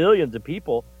inspired millions of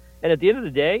people. And at the end of the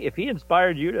day, if he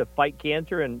inspired you to fight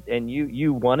cancer and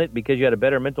you won it because you had a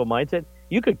better mental mindset,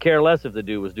 you could care less if the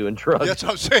dude was doing drugs. That's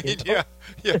what I'm saying. Yeah.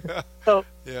 So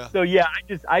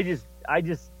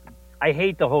I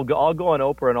hate the whole. I'll go on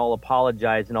Oprah and I'll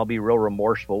apologize and I'll be real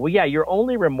remorseful. Well, yeah, you're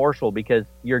only remorseful because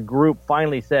your group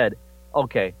finally said,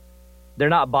 okay, they're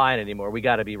not buying anymore. We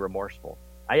got to be remorseful.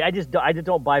 I just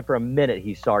don't buy for a minute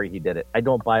he's sorry he did it. I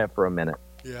don't buy it for a minute.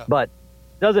 Yeah. But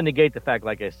it doesn't negate the fact,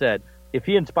 like I said, if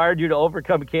he inspired you to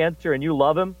overcome cancer and you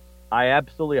love him, I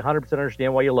absolutely 100%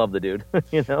 understand why you love the dude.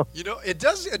 It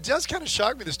does kind of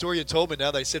shock me, the story you told me.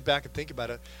 Now that I sit back and think about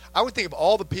it, I would think of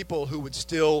all the people who would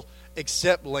still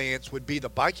accept Lance would be the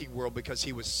biking world because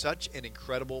he was such an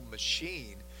incredible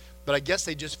machine. But I guess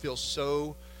they just feel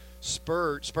so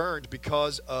spurned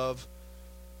because of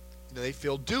they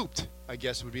feel duped. I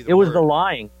guess would be the word. It was the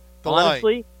lying.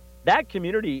 Honestly, that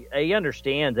community, they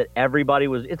understand that everybody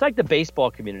was. It's like the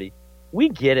baseball community. We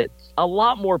get it. A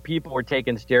lot more people were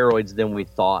taking steroids than we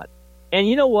thought. And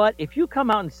you know what? If you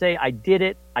come out and say, I did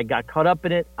it, I got caught up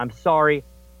in it, I'm sorry,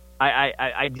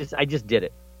 I just did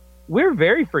it. We're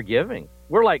very forgiving.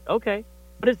 We're like, okay.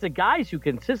 But it's the guys who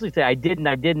consistently say, I didn't.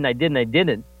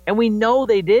 And we know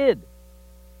they did.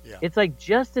 Yeah. It's like,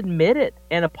 just admit it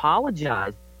and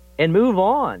apologize and move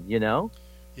on,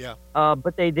 Yeah.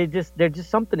 But there's just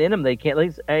something in them they can't.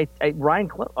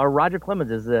 Roger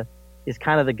Clemens is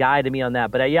kind of the guy to me on that.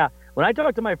 But when I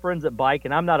talk to my friends that bike,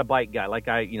 and I'm not a bike guy,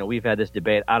 we've had this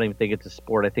debate. I don't even think it's a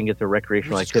sport. I think it's a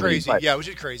recreational activity. Crazy. Yeah, which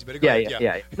is crazy. But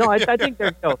yeah. No, I think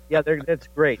that's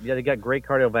great. Yeah, they got great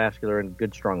cardiovascular and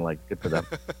good strong legs. Good for them.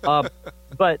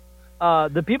 But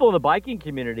the people in the biking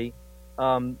community,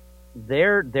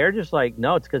 they're just like,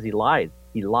 no, it's because he lied.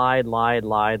 He lied.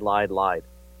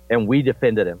 And we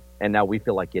defended him, and now we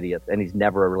feel like idiots. And he's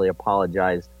never really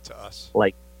apologized to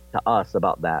us,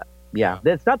 about that. Yeah,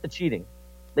 it's not the cheating.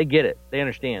 They get it. They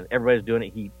understand. Everybody's doing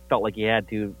it. He felt like he had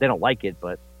to. They don't like it,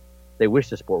 but they wish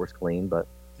the sport was clean, but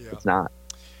it's not.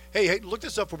 Hey, look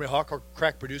this up for me, Hawk, our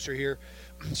crack producer here.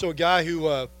 So a guy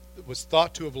who was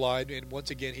thought to have lied, and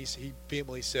once again, he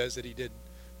vehemently says that he didn't.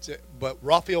 But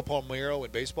Rafael Palmeiro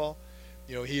in baseball,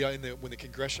 when the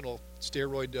congressional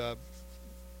steroid,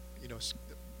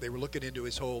 they were looking into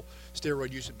his whole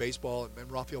steroid use in baseball,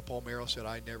 and Rafael Palmeiro said,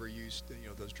 "I never used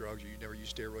those drugs, or you never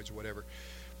used steroids or whatever."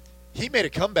 He made a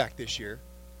comeback this year.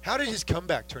 How did his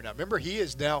comeback turn out? Remember, he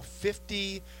is now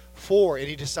 54, and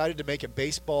he decided to make a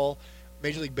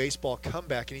Major League Baseball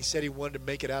comeback, and he said he wanted to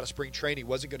make it out of spring training. He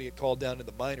wasn't going to get called down to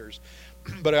the minors.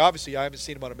 But obviously, I haven't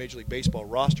seen him on a Major League Baseball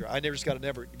roster. I never got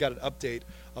an update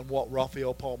on what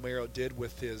Rafael Palmeiro did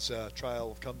with his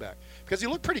trial of comeback, because he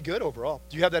looked pretty good overall.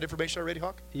 Do you have that information already,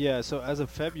 Hawk? Yeah, so as of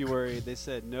February, they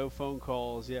said no phone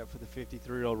calls yet for the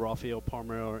 53-year-old Rafael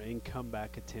Palmeiro in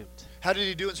comeback attempt. How did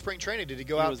he do in spring training? Did he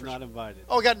go out? He was not invited.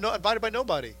 Oh, he got invited by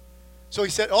nobody. So he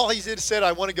said, all he did said,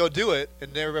 "I want to go do it,"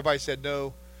 and everybody said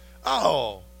no.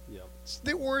 Oh, yep.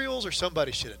 The Orioles or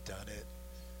somebody should have done it.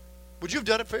 Would you have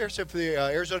done it if the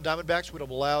Arizona Diamondbacks would have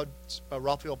allowed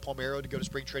Rafael Palmeiro to go to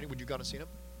spring training? Would you have gone and seen him?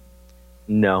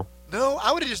 No. No,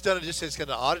 I would have just done it just as kind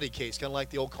of an oddity case, kind of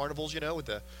like the old carnivals, with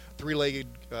the three-legged,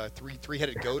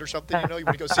 three-headed goat or something. You want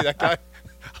to go see that guy?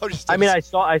 I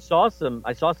saw some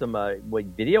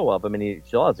video of him, and he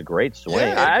still has a great swing.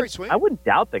 Yeah, great swing. I wouldn't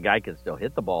doubt the guy could still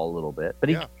hit the ball a little bit, but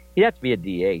he'd have to be a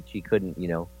DH. He couldn't,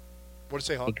 What to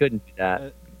say, Hawk? He couldn't do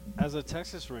that. As a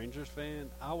Texas Rangers fan,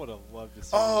 I would have loved to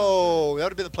see him. Oh, that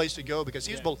would have been the place to go, because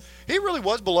he really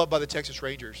was beloved by the Texas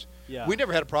Rangers. Yeah. We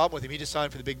never had a problem with him. He just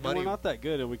signed for the big money. We're not that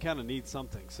good, and we kind of need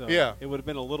something. So it would have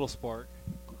been a little spark.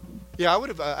 Yeah, I would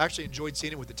have actually enjoyed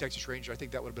seeing him with the Texas Rangers. I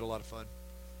think that would have been a lot of fun.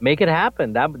 Make it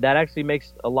happen. That actually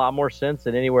makes a lot more sense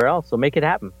than anywhere else. So make it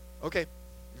happen. Okay.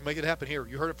 Make it happen here.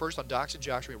 You heard it first on Docs and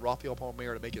Josh. We have Rafael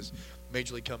Palmeiro to make his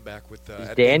Major League comeback with.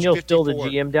 Is Daniel still the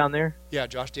GM down there? Yeah,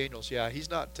 Josh Daniels. Yeah, he's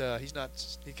not. He's kind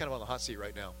of on the hot seat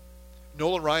right now.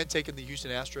 Nolan Ryan taking the Houston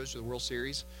Astros to the World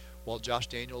Series, while Josh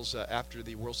Daniels after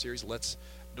the World Series lets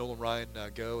Nolan Ryan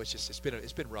go. It's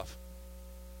been rough.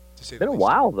 To say it's been a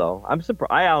while though. I'm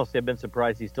surprised. I honestly have been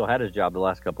surprised he still had his job the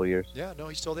last couple of years. Yeah, no,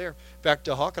 he's still there. In fact,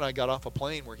 Hawk and I got off a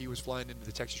plane where he was flying into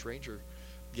the Texas Ranger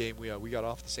game. We got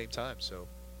off at the same time, so.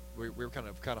 We were kind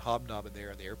of hobnobbing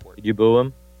there in the airport. Did you boo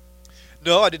him?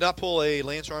 No, I did not pull a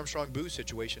Lance Armstrong boo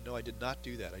situation. No, I did not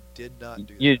do that. I did not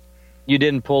do that. You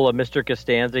didn't pull a Mr.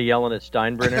 Costanza yelling at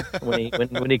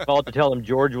Steinbrenner when he called to tell him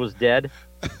George was dead?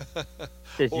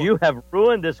 Says, you have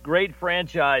ruined this great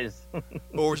franchise.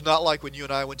 Or it's not like when you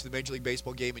and I went to the Major League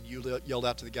Baseball game and you yelled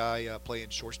out to the guy playing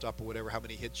shortstop or whatever how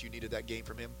many hits you needed that game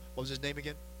from him. What was his name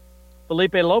again?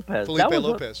 Felipe Lopez.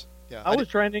 Lopez. Yeah, I was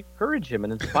trying to encourage him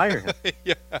and inspire him.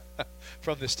 Yeah,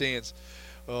 from the stands.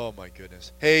 Oh, my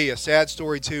goodness. Hey, a sad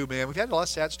story, too, man. We've had a lot of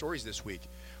sad stories this week.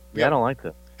 I don't like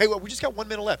that. Hey, well, we just got 1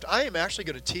 minute left. I am actually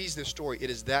going to tease this story. It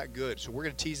is that good. So we're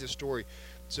going to tease this story.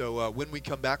 So when we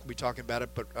come back, we'll be talking about it.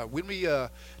 But when we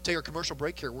take our commercial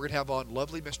break here, we're going to have on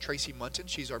lovely Miss Tracy Munton.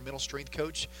 She's our mental strength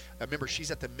coach. Remember,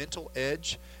 she's at the Mental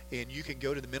Edge, and you can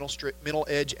go to the Mental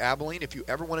Edge Abilene. If you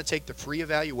ever want to take the free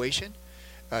evaluation,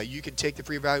 you can take the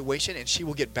free evaluation, and she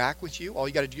will get back with you. All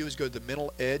you got to do is go to the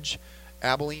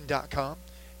mentaledgeabilene.com,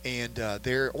 and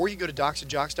or you can go to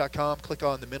docsandjocks.com, click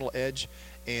on the Mental Edge,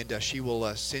 and she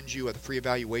will send you the free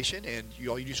evaluation, and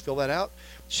all you do is fill that out.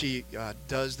 She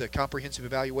does the comprehensive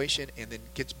evaluation and then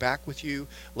gets back with you,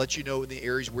 lets you know in the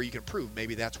areas where you can improve.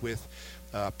 Maybe that's with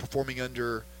performing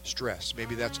under stress.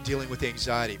 Maybe that's dealing with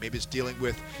anxiety. Maybe it's dealing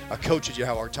with a coach that you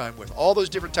have a hard time with. All those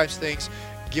different types of things.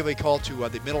 Give a call to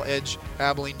the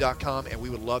mentaledgeabilene.com, and we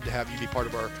would love to have you be part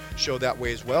of our show that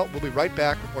way as well. We'll be right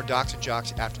back with more Docs and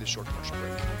Jocks after this short commercial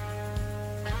break.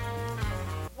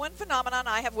 One phenomenon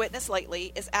I have witnessed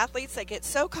lately is athletes that get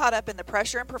so caught up in the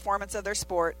pressure and performance of their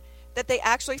sport that they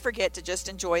actually forget to just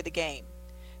enjoy the game.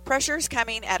 Pressure is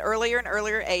coming at earlier and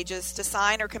earlier ages to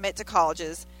sign or commit to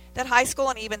colleges that high school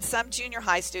and even some junior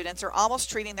high students are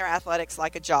almost treating their athletics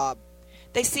like a job.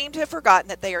 They seem to have forgotten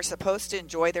that they are supposed to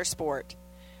enjoy their sport.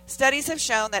 Studies have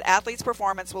shown that athletes'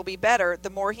 performance will be better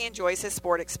the more he enjoys his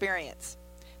sport experience.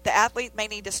 The athlete may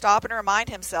need to stop and remind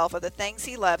himself of the things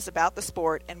he loves about the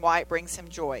sport and why it brings him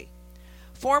joy.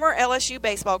 Former LSU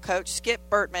baseball coach Skip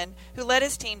Bertman, who led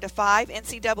his team to 5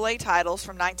 NCAA titles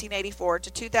from 1984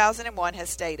 to 2001, has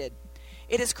stated,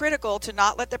 "It is critical to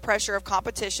not let the pressure of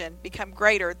competition become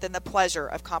greater than the pleasure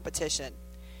of competition."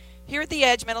 Here at the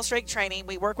Edge Mental Strength Training,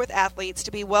 we work with athletes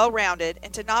to be well-rounded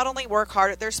and to not only work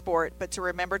hard at their sport, but to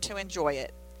remember to enjoy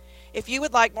it. If you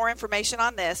would like more information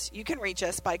on this, you can reach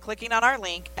us by clicking on our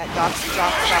link at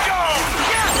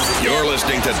docsandjocks.com. You're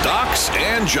listening to Docs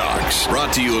and Jocks,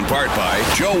 brought to you in part by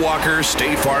Joe Walker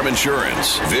State Farm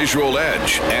Insurance, Visual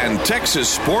Edge, and Texas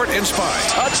Sport and Spine.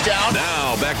 Touchdown.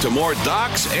 Now back to more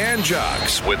Docs and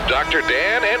Jocks with Dr.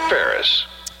 Dan and Ferris.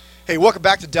 Hey, welcome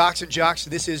back to Docs and Jocks.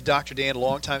 This is Dr. Dan,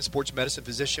 longtime sports medicine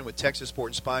physician with Texas Sport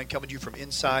and Spine, coming to you from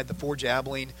inside the Forge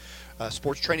Abilene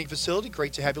sports training facility.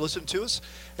 Great to have you listen to us.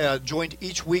 Joined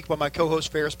each week by my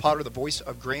co-host Ferris Potter, the voice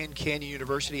of Grand Canyon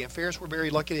University. And Ferris, we're very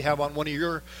lucky to have on one of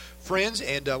your friends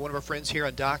and one of our friends here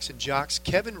on Docs and Jocks,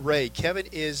 Kevin Ray. Kevin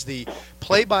is the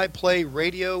play-by-play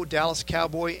radio Dallas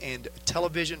Cowboy and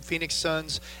television Phoenix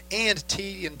Suns and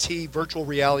TNT virtual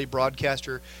reality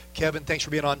broadcaster. Kevin, thanks for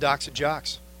being on Docs and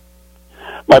Jocks.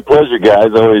 My pleasure, guys.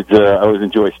 I always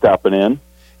enjoy stopping in.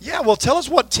 Yeah, well, tell us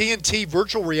what TNT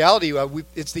virtual reality.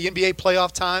 It's the NBA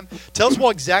playoff time. Tell us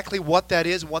exactly what that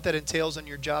is and what that entails in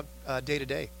your job day to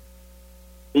day.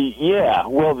 Yeah,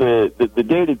 well, the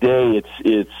day to day,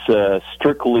 it's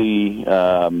strictly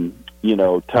tied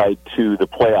to the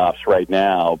playoffs right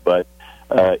now. But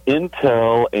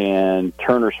Intel and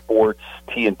Turner Sports,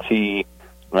 TNT,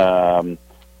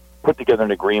 put together an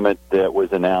agreement that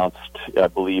was announced, I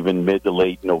believe, in mid to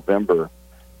late November.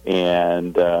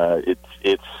 And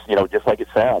it's just like it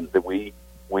sounds, that I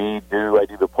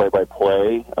do the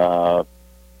play-by-play,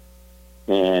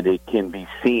 and it can be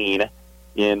seen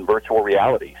in virtual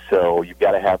reality. So you've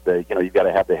got to have the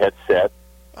headset,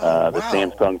 the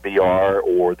Samsung VR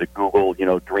or the Google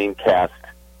Dreamcast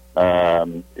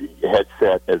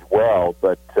headset as well.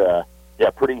 But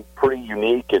pretty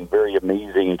unique and very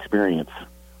amazing experience.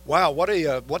 Wow, what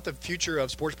the future of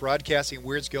sports broadcasting and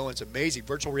where it's going. It's amazing.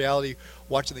 Virtual reality,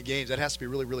 watching the games, that has to be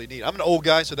really, really neat. I'm an old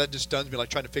guy, so that just stuns me, like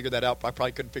trying to figure that out. I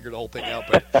probably couldn't figure the whole thing out,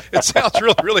 but it sounds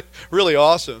really, really, really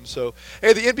awesome. So,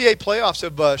 hey, the NBA playoffs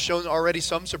have shown already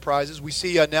some surprises. We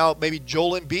see now maybe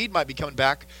Joel Embiid might be coming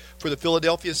back for the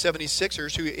Philadelphia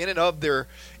 76ers, who in and of their,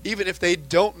 even if they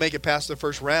don't make it past the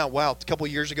first round, wow, a couple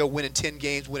of years ago winning 10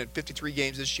 games, winning 53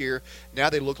 games this year,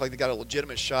 now they look like they got a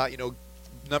legitimate shot,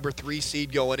 number 3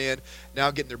 seed going in, now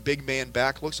getting their big man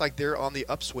back. Looks like they're on the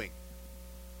upswing.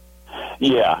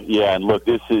 Yeah, and look,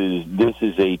 this is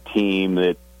a team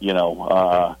that is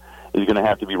going to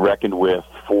have to be reckoned with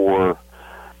for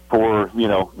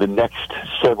the next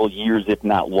several years, if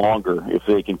not longer, if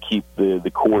they can keep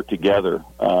the core together.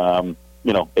 A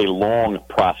long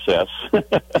process.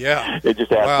 Yeah, it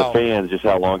just asked the fans just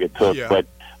how long it took, but.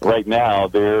 Right now,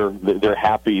 they're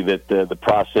happy that the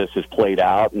process has played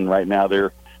out, and right now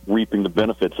they're reaping the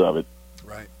benefits of it.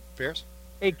 Right. Ferris?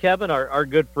 Hey, Kevin, our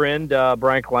good friend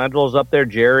Brian Colangelo is up there.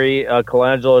 Jerry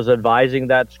Colangelo is advising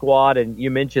that squad, and you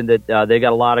mentioned that they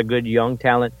got a lot of good young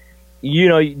talent.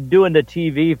 Doing the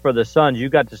TV for the Suns, you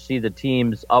got to see the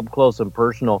teams up close and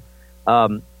personal.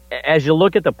 As you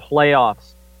look at the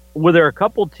playoffs, were there a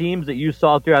couple teams that you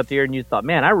saw throughout the year and you thought,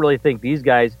 man, I really think these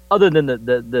guys, other than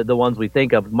the ones we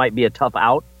think of, might be a tough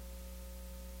out?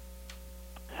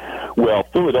 Well,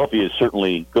 Philadelphia is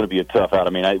certainly going to be a tough out. I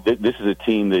mean, this is a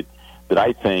team that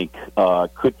I think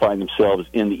could find themselves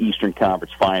in the Eastern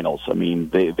Conference Finals. I mean,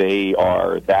 they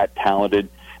are that talented.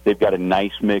 They've got a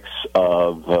nice mix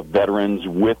of veterans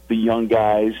with the young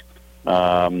guys.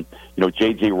 J.J.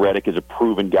 Redick is a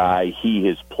proven guy. He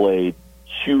has played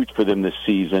huge for them this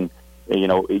season.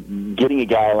 Getting a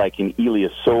guy like an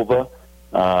Ilyasova,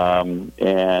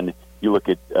 and you look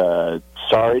at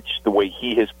Saric, the way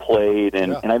he has played,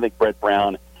 and I think Brett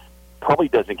Brown probably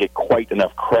doesn't get quite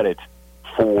enough credit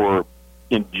for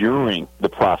enduring the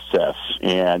process.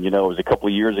 And, it was a couple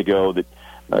of years ago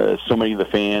that so many of the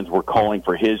fans were calling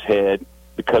for his head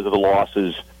because of the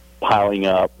losses piling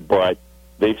up, but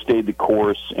they've stayed the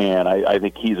course, and I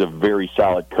think he's a very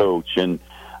solid coach. And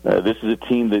this is a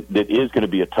team that is going to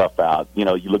be a tough out. You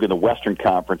look at the Western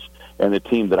Conference, and the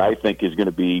team that I think is going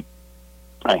to be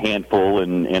a handful,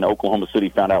 and Oklahoma City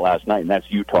found out last night, and that's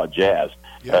Utah Jazz.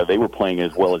 Yeah. They were playing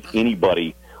as well as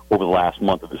anybody over the last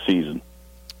month of the season.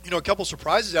 A couple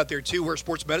surprises out there, too. We're a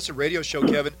sports medicine radio show,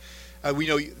 Kevin. We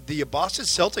know the Boston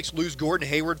Celtics lose Gordon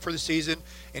Hayward for the season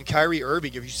and Kyrie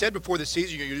Irving. If you said before the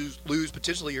season you lose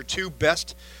potentially your 2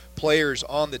 best players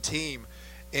on the team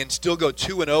and still go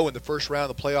 2-0 in the first round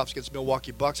of the playoffs against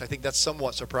Milwaukee Bucks, I think that's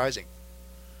somewhat surprising.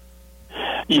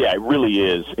 Yeah, it really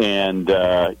is, and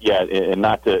and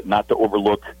not to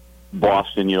overlook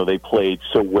Boston. They played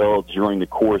so well during the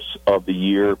course of the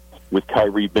year with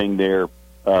Kyrie being there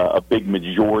a big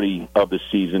majority of the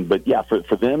season. But yeah,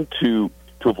 for them to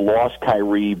have lost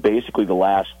Kyrie basically the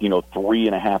last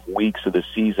 3.5 weeks of the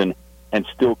season and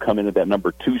still come into that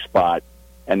number 2 spot,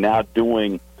 and now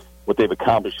doing what they've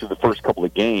accomplished through the first couple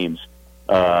of games,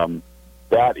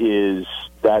 that is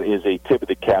a tip of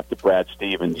the cap to Brad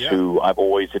Stevens, who I've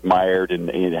always admired and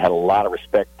had a lot of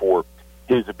respect for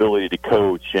his ability to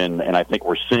coach, and I think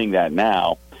we're seeing that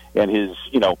now. And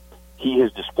he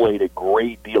has displayed a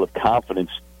great deal of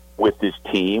confidence with this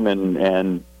team,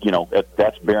 and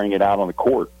that's bearing it out on the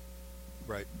court.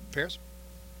 Right. Ferris?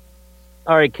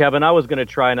 All right, Kevin, I was going to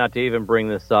try not to even bring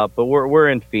this up, but we're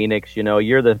in Phoenix.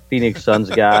 You're the Phoenix Suns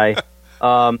guy.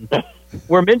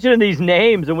 We're mentioning these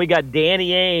names, and we got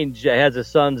Danny Ainge has a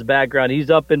Suns background. He's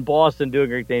up in Boston doing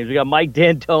great things. We got Mike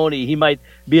D'Antoni. He might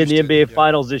be in the NBA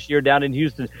Finals this year down in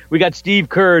Houston. We got Steve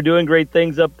Kerr doing great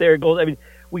things up there.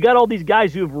 We got all these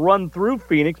guys who have run through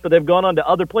Phoenix, but they've gone on to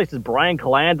other places. Brian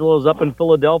Colangelo's up in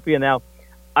Philadelphia now.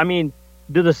 Do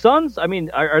the Suns,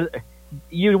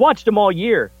 you watched them all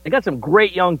year. They got some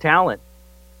great young talent.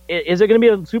 Is it going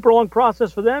to be a super long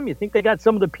process for them? You think they got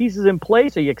some of the pieces in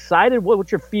place? Are you excited? What's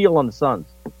your feel on the Suns?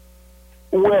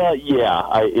 Well,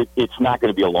 yeah, it's not going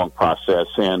to be a long process.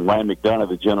 And Ryan McDonough,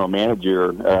 the general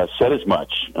manager, said as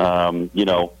much,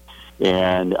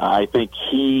 and I think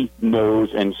he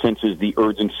knows and senses the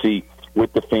urgency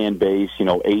with the fan base,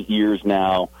 8 years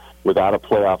now without a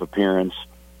playoff appearance.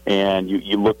 And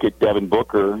you look at Devin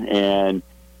Booker, and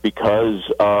because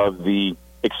of the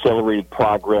accelerated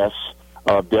progress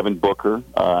of Devin Booker,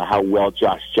 how well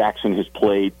Josh Jackson has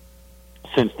played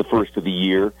since the first of the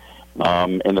year,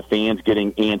 and the fans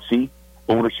getting antsy,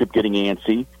 ownership getting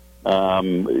antsy.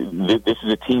 This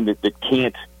is a team that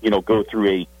can't, go through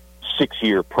a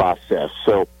 6-year process.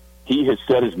 So he has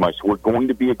said as much. We're going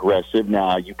to be aggressive.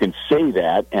 Now, you can say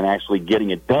that and actually getting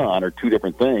it done are two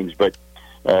different things, but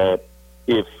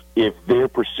if their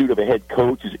pursuit of a head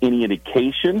coach is any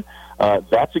indication,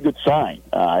 that's a good sign.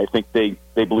 I think they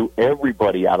blew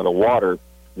everybody out of the water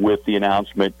with the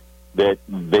announcement that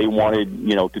they wanted,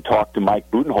 to talk to Mike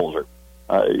Budenholzer.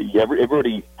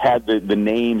 Everybody had the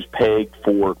names pegged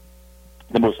for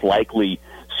the most likely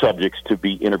subjects to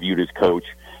be interviewed as coach.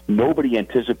 Nobody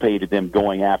anticipated them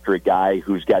going after a guy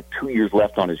who's got 2 years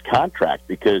left on his contract,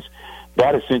 because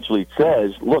that essentially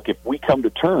says, look, if we come to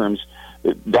terms,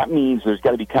 that means there's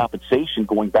got to be compensation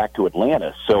going back to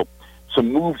Atlanta. So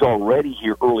some moves already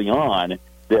here early on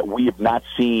that we have not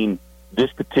seen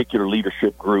this particular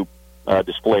leadership group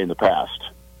display in the past.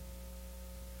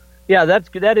 Yeah,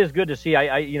 that is good to see.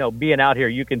 I being out here,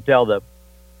 you can tell the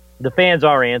fans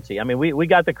are antsy. We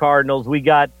got the Cardinals, we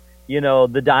got the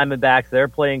Diamondbacks. They're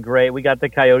playing great. We got the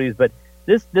Coyotes, but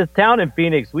this town in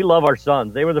Phoenix, we love our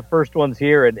Suns. They were the first ones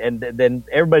here, and then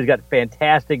everybody's got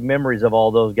fantastic memories of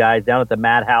all those guys down at the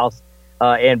Madhouse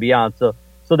and beyond. So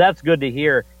that's good to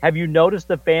hear. Have you noticed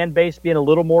the fan base being a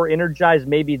little more energized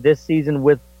maybe this season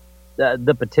with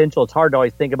the potential? It's hard to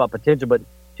always think about potential, but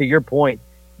to your point,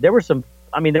 there were some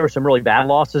really bad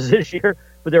losses this year,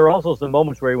 but there were also some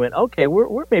moments where you went, okay,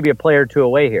 we're maybe a player or two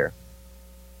away here.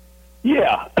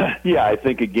 Yeah. I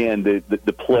think again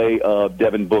the play of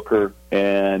Devin Booker,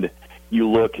 and you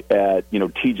look at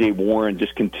T.J. Warren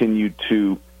just continued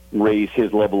to raise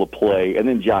his level of play, and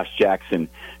then Josh Jackson.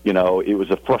 It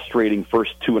was a frustrating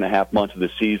first 2.5 months of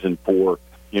the season for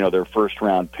their first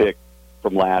round pick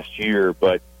from last year,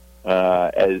 but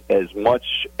as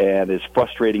much and as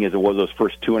frustrating as it was those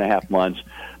first 2.5 months,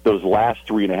 those last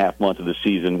 3.5 months of the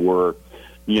season were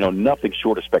nothing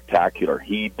short of spectacular.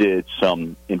 He did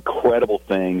some incredible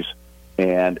things,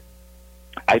 and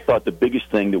I thought the biggest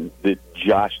thing that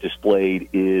Josh displayed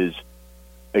is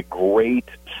a great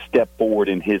step forward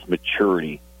in his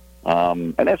maturity.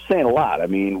 And that's saying a lot.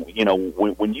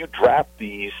 When you draft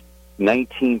these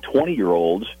 19,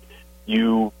 20-year-olds,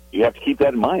 you have to keep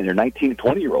that in mind. They're 19 and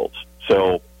 20-year-olds.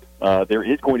 So there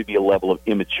is going to be a level of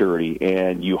immaturity,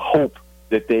 and you hope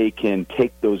that they can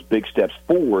take those big steps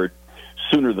forward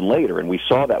sooner than later. And we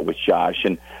saw that with Josh.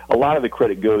 And a lot of the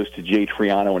credit goes to Jay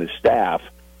Triano and his staff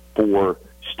for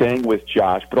staying with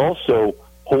Josh, but also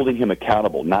holding him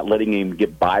accountable, not letting him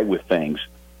get by with things,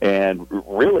 and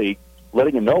really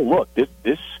letting him know, look, this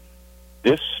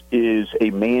is a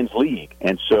man's league.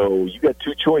 And so you got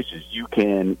two choices. You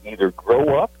can either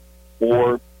grow up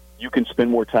or you can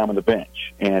spend more time on the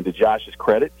bench. And to Josh's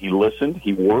credit, he listened,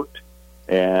 he worked,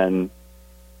 and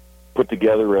put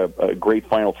together a great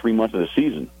final 3 months of the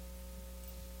season.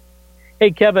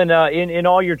 Hey, Kevin, in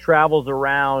all your travels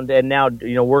around and now,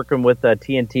 working with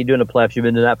TNT, doing the playoffs, you've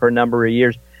been doing that for a number of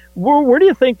years. Where do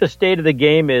you think the state of the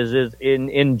game is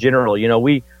in general?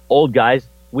 We old guys,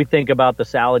 we think about the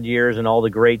salad years and all the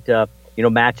great,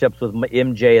 matchups with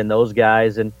MJ and those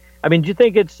guys. And do you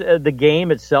think it's the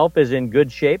game itself is in good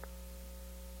shape?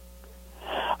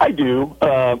 I do.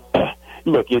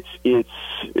 look, it's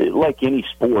like any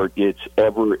sport. It's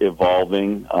ever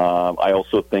evolving. I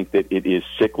also think that it is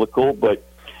cyclical, but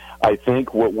I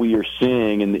think what we are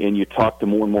seeing, and you talk to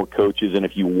more and more coaches, and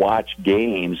if you watch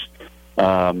games,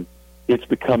 it's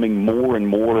becoming more and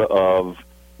more of,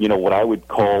 what I would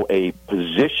call a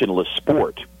positionless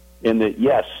sport. In that,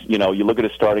 yes, you look at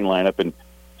a starting lineup and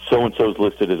so-and-so's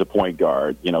listed as a point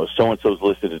guard, so-and-so's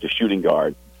listed as a shooting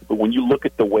guard. But when you look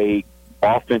at the way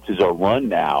offenses are run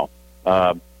now,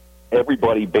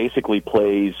 everybody basically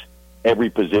plays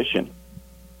every position.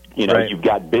 Right. You've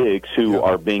got bigs who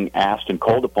are being asked and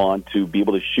called upon to be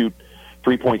able to shoot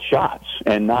three-point shots,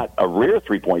 and not a rare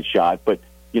three-point shot, but,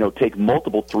 take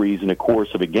multiple threes in the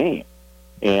course of a game.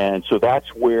 And so that's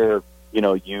where,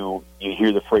 you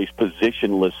hear the phrase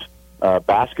positionless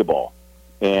basketball.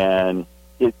 And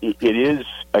it is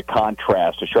a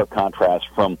sharp contrast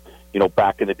from,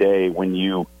 back in the day when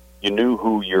you knew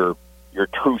who your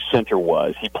true center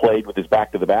was. He played with his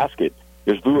back to the basket.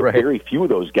 There's very few of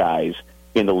those guys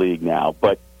in the league now,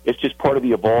 but it's just part of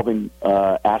the evolving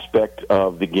aspect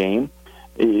of the game.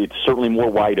 It's certainly more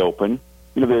wide open.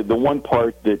 The one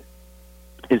part that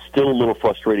is still a little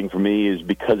frustrating for me is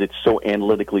because it's so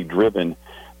analytically driven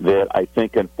that I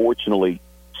think, unfortunately,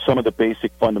 some of the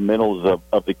basic fundamentals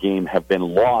of the game have been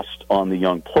lost on the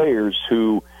young players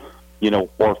who,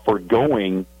 are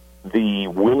forgoing the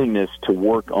willingness to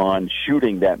work on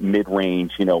shooting that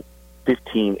mid-range, 15,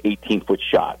 18-foot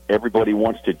shot. Everybody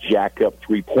wants to jack up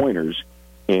three-pointers,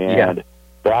 and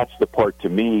that's the part to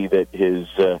me that is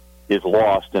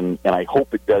lost, and I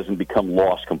hope it doesn't become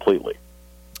lost completely.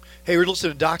 Hey, we're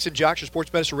listening to Docs and Jocks, your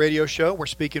sports medicine radio show. We're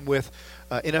speaking with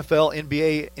NFL,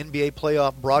 NBA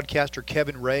playoff broadcaster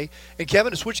Kevin Ray. And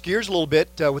Kevin, to switch gears a little bit,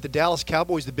 with the Dallas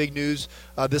Cowboys, the big news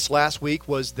this last week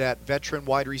was that veteran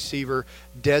wide receiver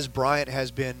Dez Bryant has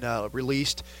been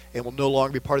released and will no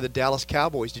longer be part of the Dallas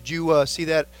Cowboys. Did you see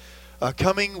that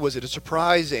coming? Was it a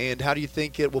surprise? And how do you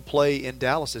think it will play in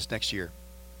Dallas this next year?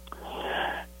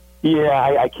 Yeah,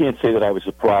 I can't say that I was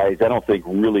surprised. I don't think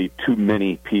really too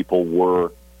many people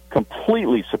were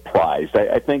completely surprised.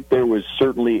 I think there was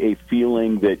certainly a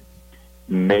feeling that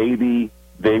maybe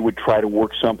they would try to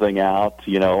work something out.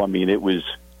 It was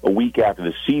a week after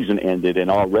the season ended, and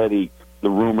already the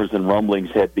rumors and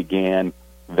rumblings had began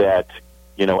that,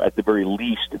 at the very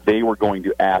least, they were going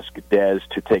to ask Dez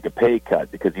to take a pay cut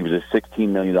because he was a $16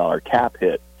 million cap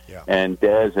hit. Yeah. And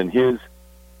Dez and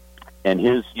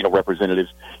his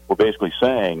representatives were basically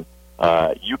saying,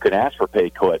 you can ask for a pay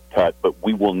cut, but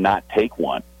we will not take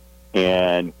one.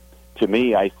 And to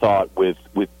me, I thought with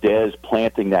Dez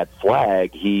planting that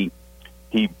flag, he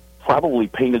probably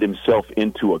painted himself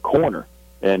into a corner.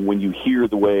 And when you hear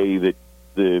the way that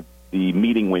the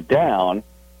meeting went down,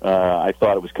 I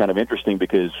thought it was kind of interesting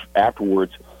because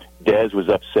afterwards, Dez was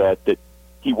upset that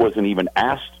he wasn't even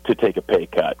asked to take a pay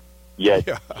cut. Yet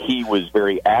he was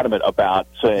very adamant about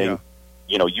saying,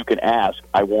 you can ask,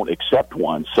 I won't accept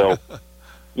one. So,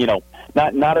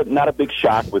 not a big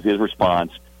shock with his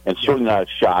response. And certainly not a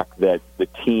shock that the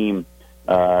team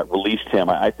released him.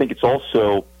 I think it's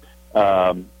also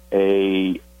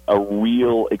a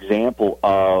real example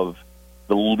of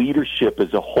the leadership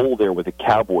as a whole there with the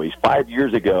Cowboys. 5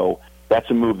 years ago, that's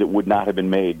a move that would not have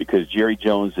been made because Jerry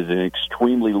Jones is an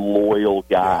extremely loyal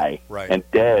guy. Yeah, right. And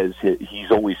Dez, he's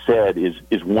always said,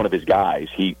 is one of his guys.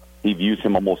 He views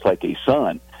him almost like a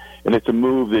son. And it's a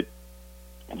move that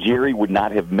Jerry would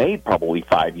not have made probably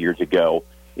 5 years ago,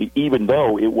 even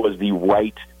though it was the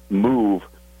right move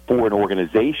for an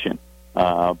organization.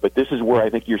 But this is where I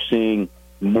think you're seeing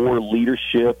more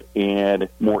leadership and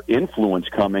more influence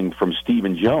coming from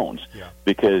Stephen Jones. Yeah.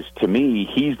 Because to me,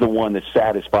 he's the one that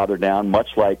sat his father down,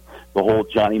 much like the whole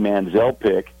Johnny Manziel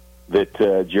pick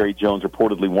that Jerry Jones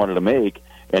reportedly wanted to make.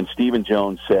 And Stephen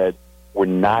Jones said, we're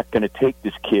not going to take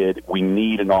this kid. We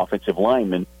need an offensive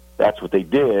lineman. That's what they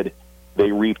did.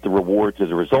 They reaped the rewards as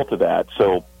a result of that.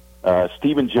 So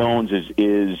Stephen Jones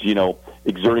is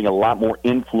exerting a lot more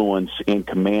influence and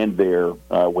command there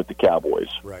with the Cowboys.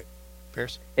 Right.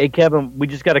 Pierce? Hey, Kevin, we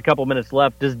just got a couple minutes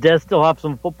left. Does Dez still have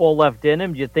some football left in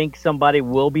him? Do you think somebody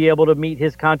will be able to meet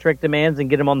his contract demands and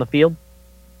get him on the field?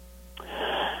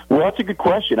 Well, that's a good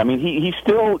question. I mean, he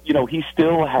still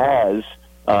has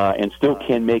and still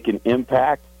can make an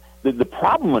impact. The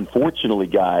problem, unfortunately,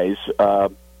 guys,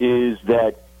 is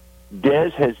that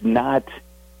Dez has not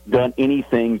done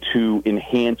anything to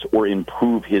enhance or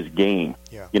improve his game.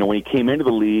 Yeah. When he came into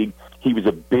the league, he was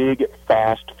a big,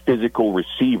 fast, physical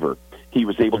receiver. He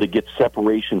was able to get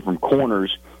separation from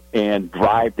corners and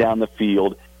drive down the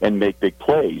field and make big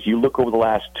plays. You look over the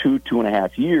last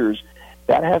 2.5 years,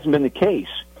 that hasn't been the case.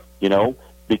 Dez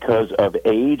because of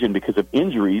age and because of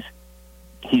injuries,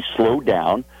 he's slowed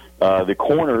down. The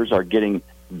corners are getting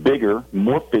bigger,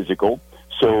 more physical,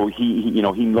 so he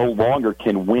no longer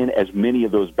can win as many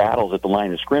of those battles at the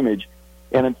line of scrimmage.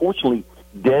 And unfortunately,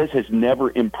 Dez has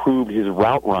never improved his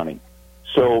route running.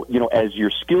 So, as your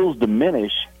skills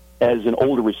diminish as an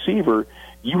older receiver,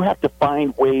 you have to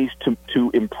find ways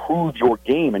to improve your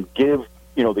game and give,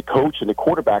 the coach and the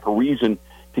quarterback a reason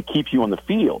to keep you on the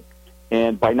field.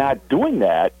 And by not doing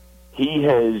that, he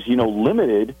has,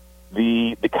 limited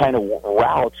the kind of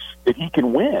routes that he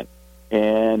can win.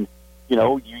 And,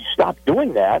 you stop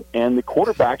doing that, and the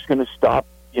quarterback's going to stop,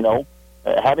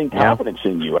 having confidence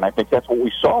in you. And I think that's what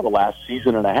we saw the last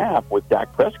season and a half with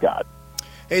Dak Prescott.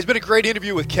 Hey, it's been a great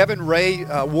interview with Kevin Ray,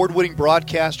 award-winning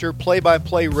broadcaster,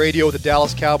 play-by-play radio with the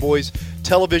Dallas Cowboys,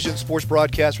 television sports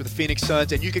broadcaster with the Phoenix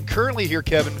Suns, and you can currently hear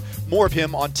Kevin, more of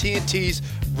him, on TNT's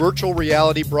virtual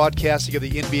reality broadcasting of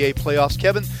the NBA playoffs.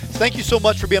 Kevin, thank you so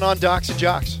much for being on Docs and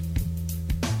Jocks.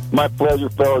 My pleasure,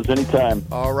 fellas. Anytime.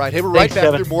 All right. Hey, we're right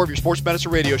back through more of your Sports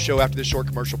Medicine Radio show after this short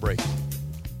commercial break.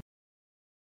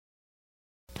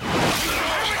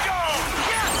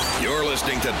 You're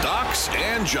listening to Docs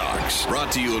and Jocks,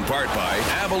 brought to you in part by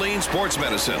Abilene Sports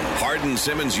Medicine,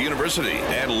 Hardin-Simmons University,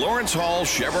 and Lawrence Hall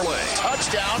Chevrolet.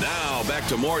 Touchdown. Now back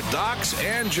to more Docs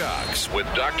and Jocks with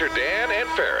Dr. Dan and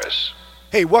Ferris.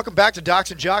 Hey, welcome back to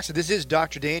Docs and Jocks. This is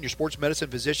Dr. Dan, your sports medicine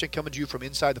physician, coming to you from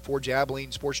inside the Forge Abilene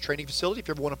Sports Training Facility. If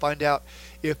you ever want to find out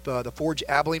if the Forge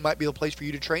Abilene might be the place for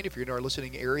you to train, if you're in our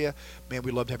listening area, man,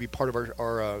 we'd love to have you part of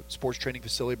our sports training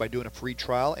facility by doing a free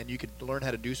trial, and you can learn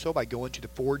how to do so by going to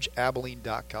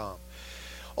theforgeabilene.com.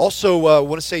 Also,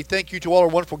 want to say thank you to all our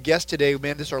wonderful guests today.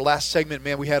 Man, this is our last segment.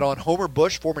 Man, we had on Homer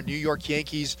Bush, former New York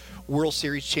Yankees World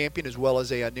Series champion, as well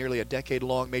as nearly a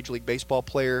decade-long Major League Baseball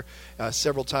player.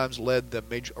 Several times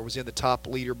was in the top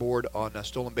leaderboard on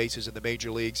stolen bases in the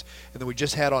major leagues. And then we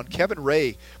just had on Kevin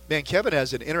Ray. Man, Kevin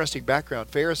has an interesting background.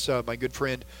 Ferris, my good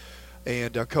friend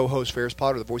and co-host Ferris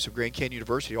Potter, the voice of Grand Canyon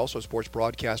University, also a sports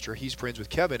broadcaster. He's friends with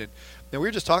Kevin. And we were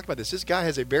just talking about this. This guy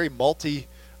has a very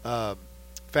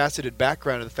faceted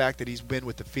background in the fact that he's been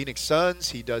with the Phoenix Suns.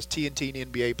 He does TNT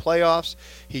and NBA playoffs.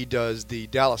 He does the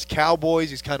Dallas Cowboys.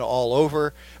 He's kind of all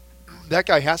over. That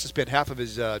guy has to spend half of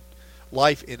his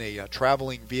life in a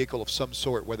traveling vehicle of some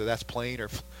sort, whether that's plane or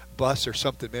bus or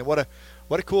something. Man, what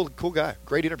a cool guy.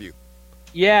 Great interview.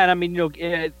 Yeah, and I mean,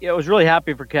 I was really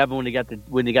happy for Kevin when he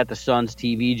got the Suns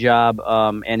TV job,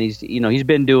 and he's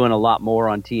been doing a lot more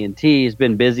on TNT. He's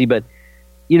been busy, but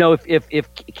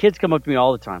if kids come up to me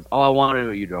all the time, I want to do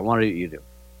what you do. I want to do what you do.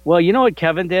 Well, you know what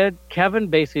Kevin did? Kevin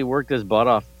basically worked his butt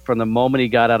off from the moment he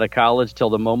got out of college till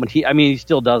the moment he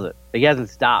still does it. He hasn't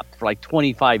stopped for like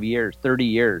 25 years, 30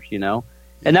 years, And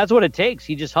that's what it takes.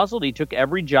 He just hustled. He took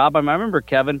every job. I remember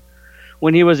Kevin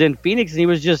when he was in Phoenix, and he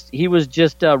was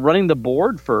just running the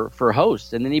board for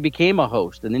hosts, and then he became a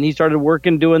host, and then he started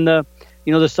working doing the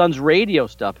Suns radio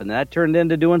stuff, and that turned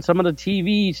into doing some of the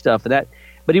TV stuff, and that.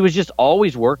 But he was just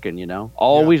always working,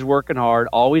 always working hard,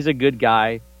 always a good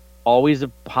guy, always a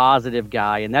positive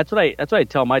guy, and that's what I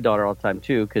tell my daughter all the time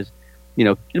too, because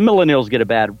millennials get a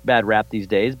bad rap these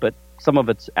days, but some of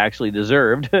it's actually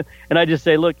deserved. And I just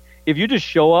say, look, if you just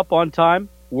show up on time,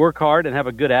 work hard, and have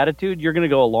a good attitude, you're going to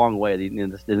go a long way in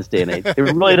this day and age. It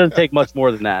really doesn't take much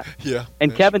more than that. Yeah.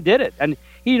 And Kevin did it, and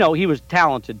he was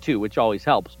talented too, which always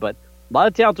helps. But a lot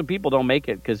of talented people don't make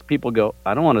it because people go,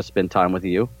 I don't want to spend time with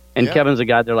you. And Kevin's a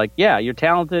guy, they're like, yeah, you're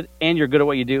talented, and you're good at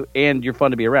what you do, and you're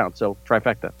fun to be around. So,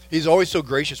 trifecta. He's always so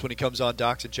gracious when he comes on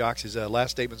Docs and Jocks. His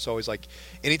last statement's always like,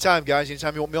 anytime, guys,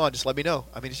 anytime you want me on, just let me know.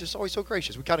 I mean, he's just always so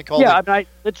gracious. We kind of call it. Yeah, I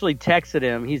literally texted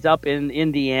him. He's up in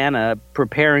Indiana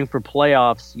preparing for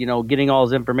playoffs, getting all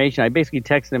his information. I basically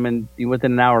texted him, and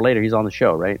within an hour later, he's on the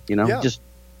show, right? Just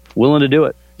willing to do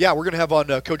it. Yeah, we're going to have on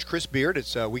Coach Chris Beard.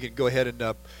 We can go ahead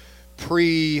and what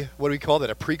do we call that?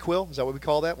 A prequel? Is that what we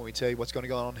call that when we tell you what's going to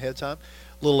go on ahead of time?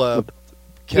 We'll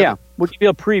give you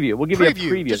a preview. We'll give you a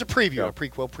preview. Just a preview, a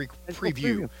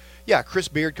preview. Yeah, Chris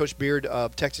Beard, Coach Beard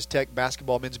of Texas Tech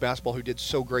men's basketball, who did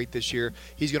so great this year.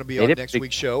 He's going to be on next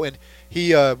week's show, and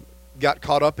he got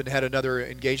caught up and had another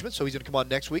engagement, so he's going to come on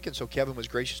next week. And so Kevin was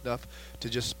gracious enough to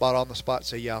just spot on the spot and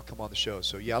say, yeah, I'll come on the show.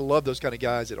 So, yeah, I love those kind of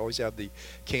guys that always have the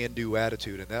can-do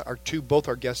attitude. And that both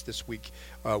our guests this week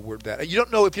were that. And if you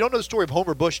don't know the story of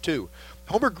Homer Bush, too,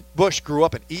 Homer Bush grew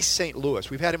up in East St. Louis.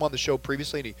 We've had him on the show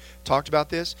previously, and he talked about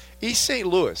this. East St.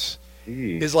 Louis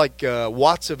is like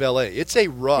Watts of L.A. It's a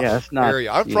rough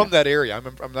area. I'm from that area.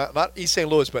 I'm not East St.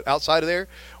 Louis, but outside of there,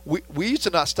 we used to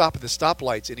not stop at the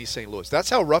stoplights in East St. Louis. That's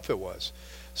how rough it was.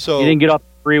 So you didn't get off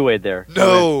freeway there.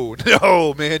 No,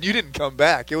 man, you didn't come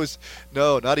back. It was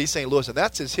not East St. Louis, and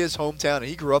that's his hometown, and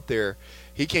he grew up there.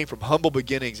 He came from humble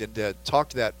beginnings, and talk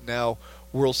to that now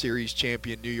World Series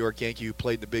champion New York Yankee who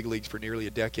played in the big leagues for nearly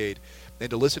a decade. And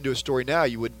to listen to his story now,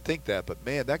 you wouldn't think that, but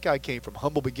man, that guy came from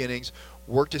humble beginnings,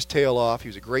 worked his tail off. He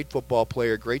was a great football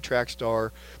player, great track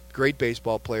star, great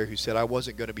baseball player who said, I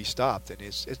wasn't going to be stopped. And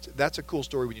that's a cool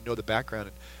story when you know the background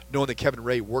and knowing that Kevin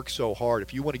Ray worked so hard.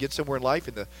 If you want to get somewhere in life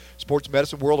in the sports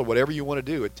medicine world or whatever you want to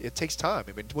do, it takes time.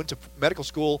 I mean, went to medical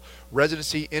school,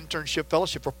 residency, internship,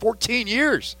 fellowship for 14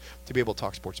 years to be able to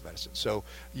talk sports medicine. So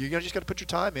you just got to put your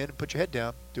time in and put your head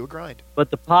down, do a grind.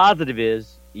 But the positive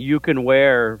is you can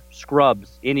wear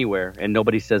scrubs anywhere, and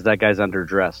nobody says that guy's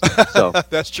underdressed. So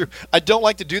that's true. I don't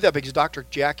like to do that because Dr.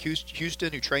 Jack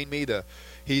Houston, who trained me,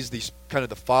 he's the kind of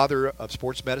the father of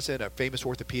sports medicine, a famous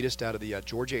orthopedist out of the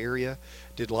Georgia area,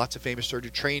 did lots of famous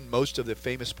surgery, trained most of the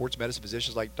famous sports medicine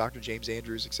physicians like Dr. James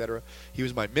Andrews, etc. He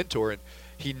was my mentor, and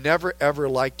he never, ever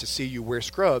liked to see you wear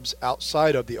scrubs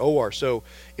outside of the OR. So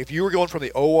if you were going from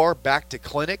the OR back to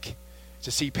clinic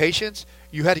to see patients,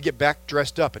 you had to get back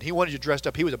dressed up, and he wanted you dressed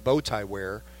up. He was a bow tie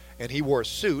wearer, and he wore a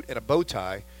suit and a bow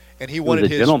tie, and he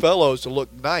wanted his fellows to look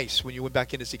nice when you went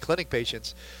back in to see clinic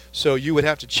patients. So you would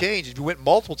have to change. If you went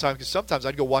multiple times, because sometimes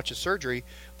I'd go watch a surgery,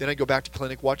 then I'd go back to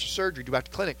clinic, watch a surgery, go back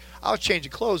to clinic. I was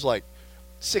changing clothes like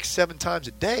 6-7 times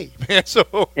a day, man.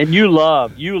 And you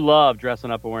love dressing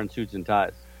up and wearing suits and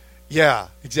ties. Yeah,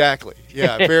 exactly.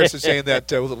 Yeah, Ferris is saying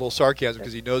that with a little sarcasm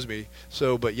because he knows me.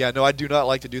 So, but yeah, no, I do not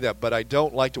like to do that. But I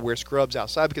don't like to wear scrubs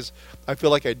outside because I feel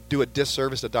like I do a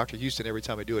disservice to Dr. Houston every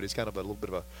time I do it. He's kind of a little bit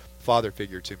of a father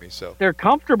figure to me. So they're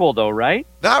comfortable though, right?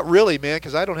 Not really, man,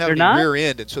 because I don't have any rear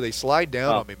end, and so they slide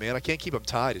down on me, man. I can't keep them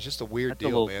tied. It's just a weird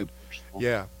deal, man.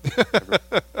 Yeah.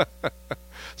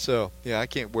 So yeah, I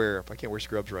can't wear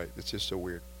scrubs right. It's just so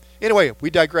weird. Anyway, we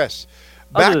digress.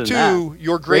 Back to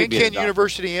your Grand Canyon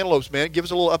University Antelopes, man. Give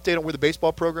us a little update on where the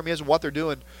baseball program is and what they're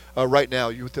doing right now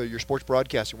with your sports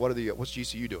broadcasting. What's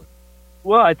GCU doing?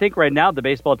 Well, I think right now the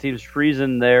baseball team's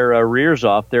freezing their rears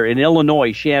off. They're in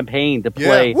Illinois, Champaign, to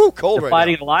play. Yeah, cold right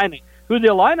Fighting now. Illini. Who's the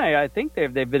Illini? I think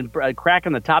they've been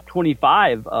cracking the top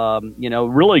 25.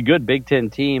 Really good Big Ten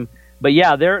team. But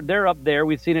yeah, they're up there.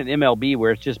 We've seen it in MLB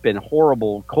where it's just been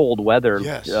horrible cold weather.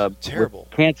 Yes, terrible.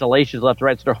 Cancellations left and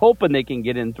right. So they're hoping they can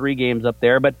get in 3 games up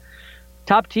there. But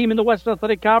top team in the Western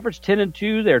Athletic Conference,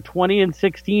 10-2. They're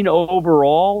 20-16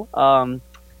 overall.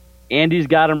 Andy's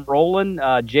got them rolling.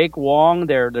 Jake Wong,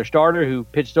 their starter, who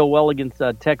pitched so well against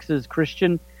Texas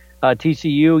Christian,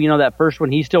 TCU. That first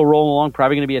one, he's still rolling along.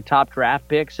 Probably going to be a top draft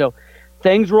pick. So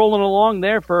things rolling along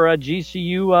there for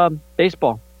GCU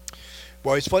baseball.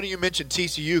 Well, it's funny you mentioned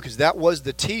TCU because that was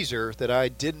the teaser that I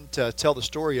didn't tell the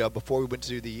story of before we went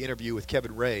to the interview with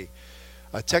Kevin Ray.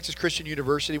 Texas Christian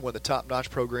University, one of the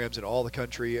top-notch programs in all the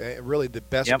country, really the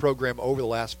best program over the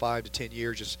last 5 to 10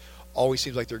 years. Just always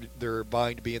seems like they're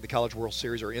vying to be in the College World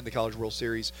Series or in the College World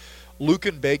Series.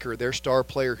 Lucan Baker, their star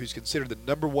player, who's considered the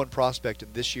number 1 prospect in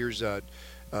this year's the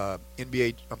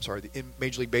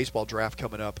Major League Baseball draft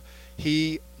coming up.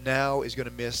 He now is going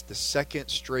to miss the 2nd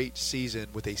straight season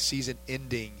with a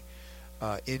season-ending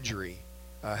injury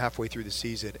halfway through the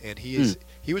season, and he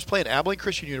was playing Abilene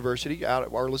Christian University.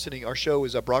 Our show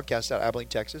is broadcast out of Abilene,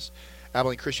 Texas.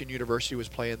 Abilene Christian University was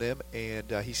playing them, and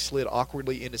he slid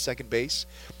awkwardly into second base,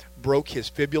 broke his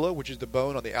fibula, which is the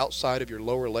bone on the outside of your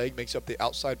lower leg, makes up the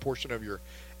outside portion of your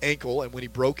ankle, and when he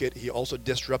broke it, he also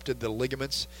disrupted the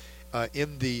ligaments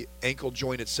in the ankle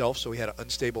joint itself, so he had an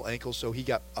unstable ankle. So he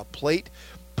got a plate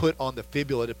put on the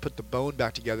fibula to put the bone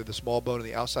back together, the small bone on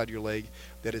the outside of your leg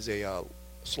that is a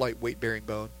slight weight-bearing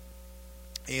bone.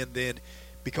 And then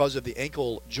because of the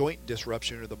ankle joint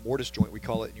disruption, or the mortise joint we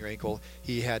call it in your ankle,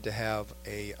 he had to have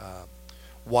a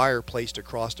wire placed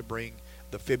across to bring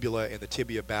the fibula and the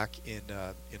tibia back in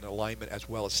alignment, as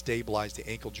well as stabilize the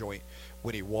ankle joint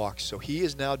when he walks. So he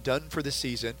is now done for the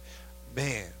season.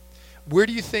 Man, where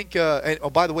do you think and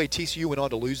by the way, TCU went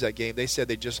on to lose that game. They said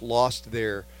they just lost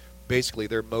their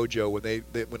mojo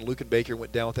when Lucan Baker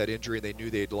went down with that injury, and they knew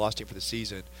they had lost him for the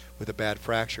season with a bad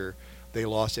fracture. They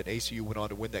lost it, and ACU went on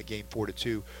to win that game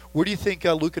 4-2. Where do you think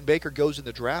Lucan Baker goes in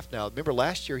the draft now? Remember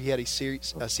last year he had a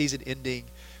season-ending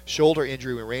shoulder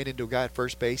injury when he ran into a guy at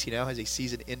first base. He now has a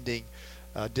season-ending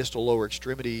distal lower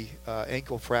extremity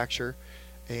ankle fracture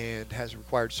and has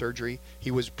required surgery.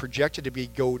 He was projected to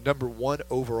go number 1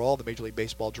 overall in the Major League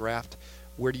Baseball draft.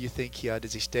 Where do you think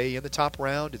does he stay in the top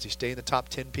round? Does he stay in the top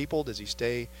 10 people? Does he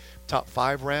stay top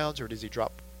 5 rounds, or does he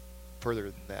drop further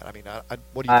than that? I mean,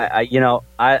 what do you think?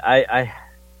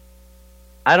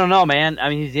 I don't know, man. I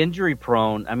mean, he's injury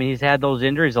prone. I mean, he's had those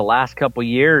injuries the last couple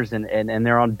years, and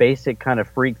they're on basic kind of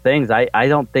freak things. I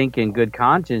don't think in good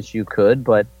conscience you could,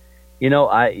 but,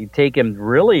 you take him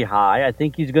really high. I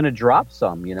think he's going to drop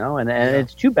some, and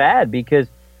it's too bad because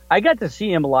I got to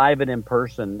see him live and in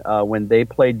person when they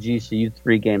played GCU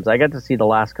 3 games. I got to see the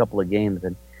last couple of games,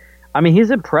 and I mean,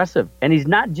 he's impressive, and he's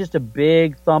not just a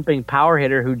big thumping power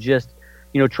hitter who just,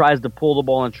 tries to pull the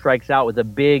ball and strikes out with a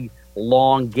big,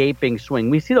 long, gaping swing.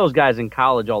 We see those guys in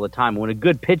college all the time. When a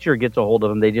good pitcher gets a hold of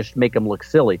them, they just make them look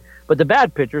silly. But the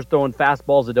bad pitchers throwing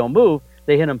fastballs that don't move,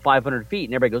 they hit them 500 feet,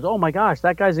 and everybody goes, oh, my gosh,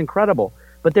 that guy's incredible.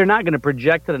 But they're not going to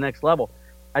project to the next level.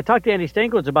 I talked to Andy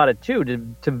Stankiewicz about it, too,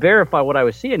 to verify what I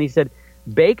was seeing. He said,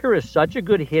 Baker is such a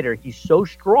good hitter. He's so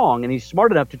strong, and he's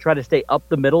smart enough to try to stay up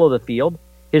the middle of the field.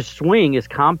 His swing is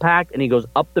compact, and he goes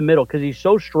up the middle because he's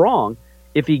so strong.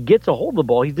 If he gets a hold of the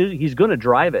ball, he's going to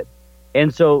drive it.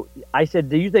 And so I said,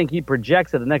 do you think he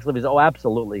projects at the next level? He said, oh,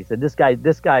 absolutely. He said, this guy,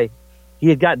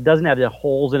 doesn't have the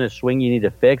holes in his swing you need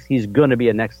to fix. He's going to be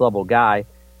a next level guy.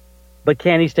 But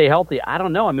can he stay healthy? I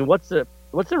don't know. I mean, what's the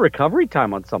recovery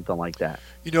time on something like that?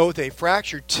 With a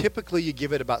fracture, typically you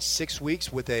give it about 6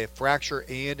 weeks. With a fracture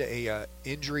and a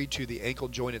injury to the ankle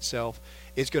joint itself,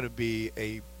 it's going to be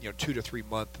a 2 to 3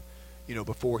 month,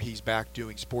 before he's back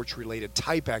doing sports-related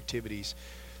type activities.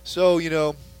 So,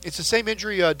 it's the same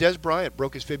injury. Des Bryant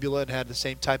broke his fibula and had the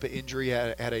same type of injury,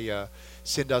 had a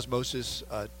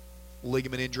syndesmosis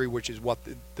ligament injury, which is what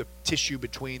the tissue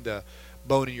between the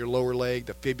bone in your lower leg,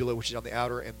 the fibula, which is on the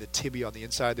outer, and the tibia on the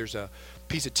inside. There's a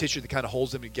piece of tissue that kind of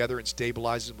holds them together and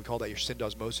stabilizes them. We call that your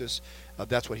syndesmosis.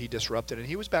 That's what he disrupted, and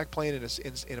he was back playing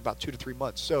in about 2 to 3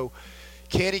 months. So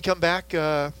can he come back,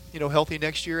 healthy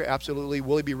next year? Absolutely.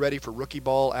 Will he be ready for rookie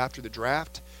ball after the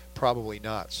draft? Probably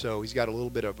not. So he's got a little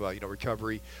bit of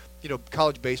recovery.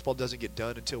 College baseball doesn't get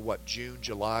done until June,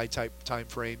 July type time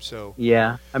frame. So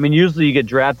yeah, I mean, usually you get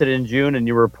drafted in June and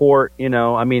you report.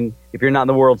 If you're not in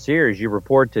the World Series, you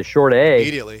report to short A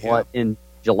immediately. In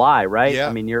July, right? Yeah.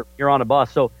 I mean, you're on a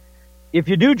bus. So if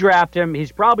you do draft him,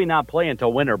 he's probably not playing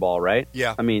until winter ball, right?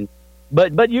 Yeah. I mean,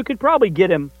 but you could probably get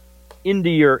him into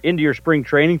your spring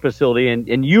training facility,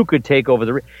 and you could take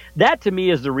over that. To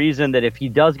me is the reason that if he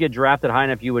does get drafted high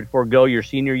enough, you would forego your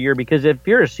senior year, because if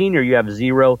you're a senior, you have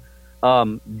zero,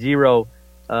 and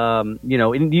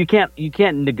you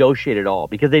can't negotiate at all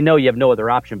because they know you have no other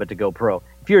option but to go pro.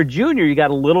 If you're a junior, you got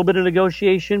a little bit of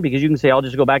negotiation because you can say, I'll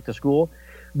just go back to school.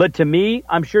 But to me,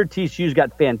 I'm sure TCU's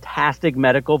got fantastic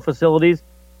medical facilities,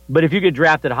 but if you get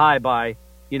drafted high by,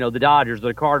 the Dodgers or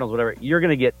the Cardinals, whatever, you're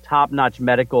going to get top-notch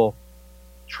medical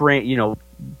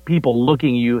people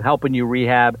looking at you, helping you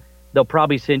rehab. They'll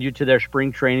probably send you to their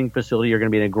spring training facility. You're going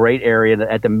to be in a great area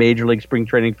at the major league spring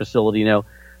training facility,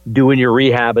 doing your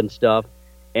rehab and stuff,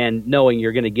 and knowing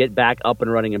you're going to get back up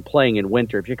and running and playing in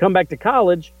winter. If you come back to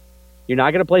college, you're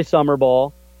not going to play summer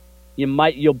ball.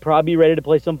 You'll probably be ready to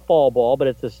play some fall ball,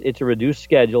 but it's a reduced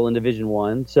schedule in Division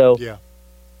I. So yeah,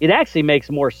 it actually makes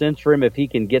more sense for him if he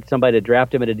can get somebody to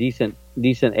draft him at a decent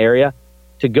area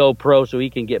to go pro, so he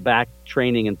can get back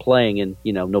training and playing in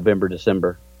November,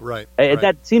 December. Right.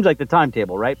 That seems like the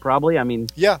timetable, right? Probably. I mean,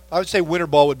 yeah, I would say winter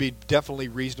ball would be definitely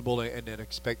reasonable and an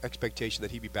expectation that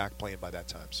he'd be back playing by that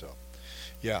time. So,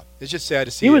 yeah, it's just sad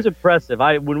to see. He was impressive.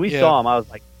 When we saw him, I was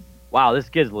like, wow, this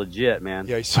kid's legit, man.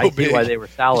 Yeah, he's so big. I see why they were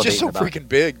salivating. He's just so freaking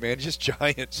big, man. He's just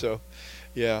giant. So,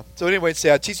 yeah. So anyway, it's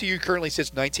sad. TCU currently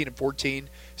sits 19-14,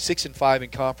 6-5 in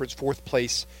conference, 4th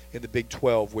place in the Big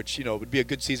 12, which would be a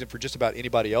good season for just about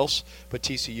anybody else. But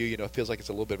TCU, it feels like it's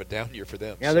a little bit of a down year for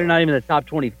them. Yeah, they're not even in the top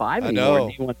 25 anymore in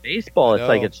D1 baseball. It's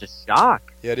like it's a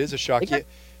shock. Yeah, it is a shock.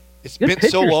 It's been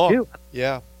so long. Too.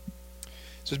 Yeah.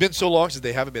 So it's been so long since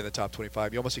they haven't been in the top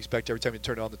 25. You almost expect every time you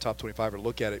turn on the top 25 or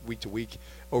look at it week to week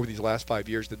over these last 5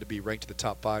 years them to be ranked in the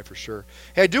top 5 for sure.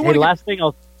 Hey, I do want to. Last thing.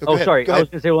 Sorry. I was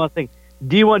going to say one last thing.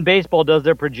 D1 baseball does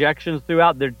their projections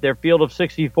throughout their field of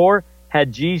 64.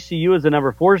 Had GCU as the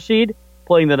number 4 seed,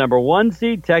 playing the number 1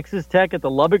 seed, Texas Tech at the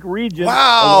Lubbock region.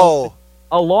 Wow!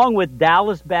 Along with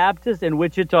Dallas Baptist and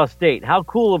Wichita State. How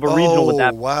cool of a regional would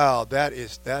that be? Wow, that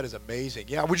is amazing.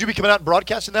 Yeah, would you be coming out and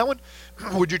broadcasting that one?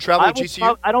 Would you travel with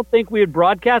GCU? I don't think we would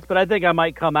broadcast, but I think I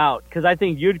might come out because I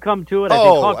think you'd come to it.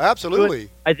 Absolutely.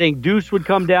 I think Deuce would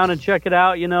come down and check it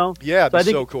out. Yeah, it'd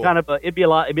be so cool. It'd be a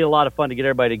lot of fun to get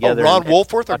everybody together. Ron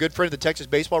Wolforth, our good friend of the Texas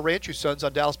Baseball Ranch, whose son's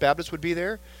on Dallas Baptist, would be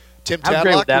there. Tim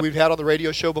Tadlock, who we've had on the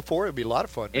radio show before. It would be a lot of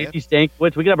fun, man. Andy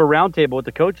Stankiewicz. We could have a roundtable with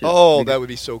the coaches. Oh, that would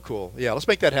be so cool. Yeah, let's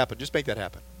make that happen. Just make that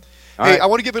happen. Hey, I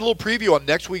want to give a little preview on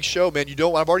next week's show, man.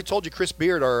 I've already told you Chris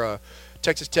Beard, our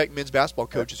Texas Tech men's basketball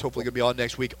coach, is hopefully going to be on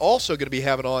next week. Also going to be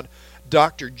having on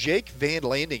Dr. Jake Van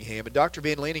Landingham. And Dr.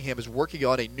 Van Landingham is working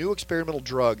on a new experimental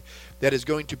drug that is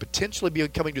going to potentially be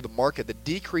coming to the market that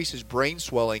decreases brain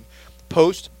swelling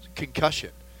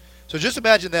post-concussion. So just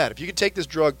imagine that. If you can take this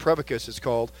drug, Prevacus it's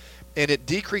called, and it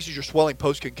decreases your swelling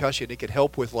post-concussion, it could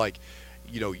help with, like,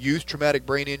 youth traumatic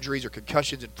brain injuries or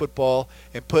concussions in football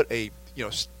and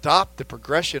stop the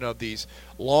progression of these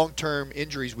long-term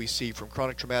injuries we see from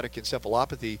chronic traumatic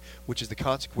encephalopathy, which is the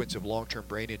consequence of long-term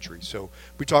brain injury. So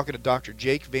we're talking to Dr.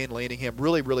 Jake Van Landingham.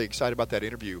 Really, really excited about that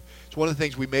interview. It's one of the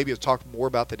things we maybe have talked more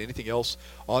about than anything else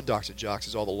on Docs and Jocks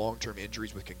is all the long-term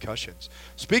injuries with concussions.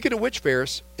 Speaking of which,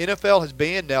 Ferris, NFL has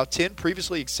banned now 10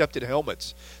 previously accepted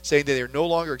helmets, saying that they're no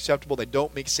longer acceptable. They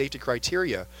don't meet safety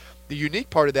criteria. The unique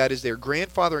part of that is they're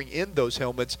grandfathering in those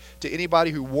helmets to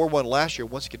anybody who wore one last year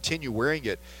wants to continue wearing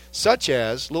it, such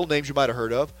as little names you might have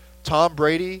heard of. Tom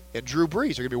Brady and Drew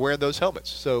Brees are going to be wearing those helmets.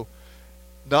 So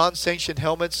non-sanctioned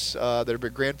helmets that have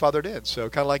been grandfathered in. So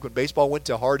kind of like when baseball went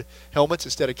to hard helmets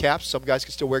instead of caps, some guys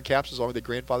can still wear caps as long as they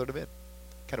grandfathered them in.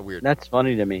 Kind of weird. That's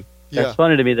funny to me. Yeah. That's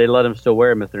funny to me. They let them still wear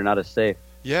them if they're not as safe.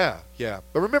 Yeah.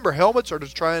 But remember, helmets are to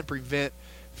try and prevent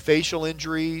facial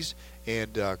injuries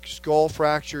and skull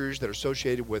fractures that are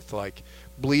associated with, like,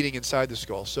 bleeding inside the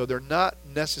skull. So they're not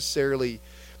necessarily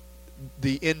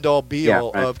the end-all,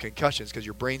 be-all of concussions because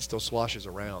your brain still sloshes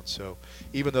around. So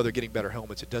even though they're getting better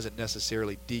helmets, it doesn't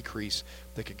necessarily decrease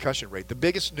the concussion rate. The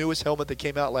biggest, newest helmet that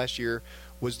came out last year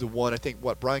was the one, I think,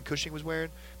 Brian Cushing was wearing,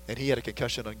 and he had a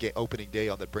concussion on opening day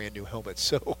on that brand-new helmet.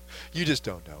 So you just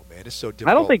don't know, man. It's so difficult.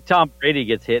 I don't think Tom Brady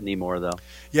gets hit anymore, though.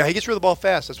 Yeah, he gets rid of the ball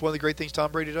fast. That's one of the great things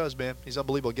Tom Brady does, man. He's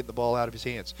unbelievable at getting the ball out of his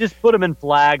hands. Just put him in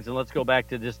flags, and let's go back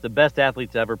to just the best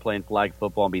athletes ever playing flag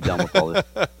football and be done with all this.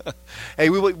 Hey,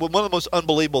 one of the most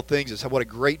unbelievable things is what a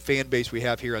great fan base we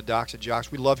have here on Docs and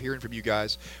Jocks. We love hearing from you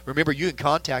guys. Remember, you can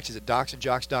contact us at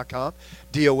docsandjocks.com,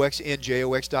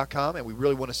 doxnjox.com, and we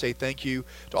really want to say thank you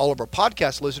to all of our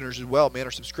podcast listeners as well. Man,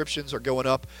 our subscriptions are going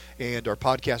up, and our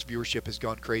podcast viewership has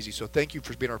gone crazy. So thank you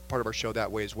for being part of our show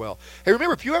that way as well. Hey,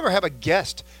 remember, if you ever have a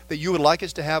guest that you would like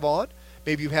us to have on,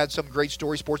 maybe you've had some great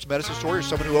story, sports medicine story, or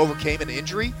someone who overcame an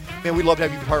injury, man, we'd love to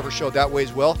have you be part of our show that way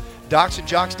as well.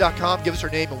 docsandjocks.com. Give us our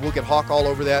name, and we'll get Hawk all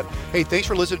over that. Hey, thanks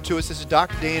for listening to us. This is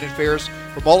Dr. Dan and Ferris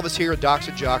from all of us here at Docs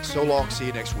and Jocks. So long. See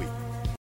you next week.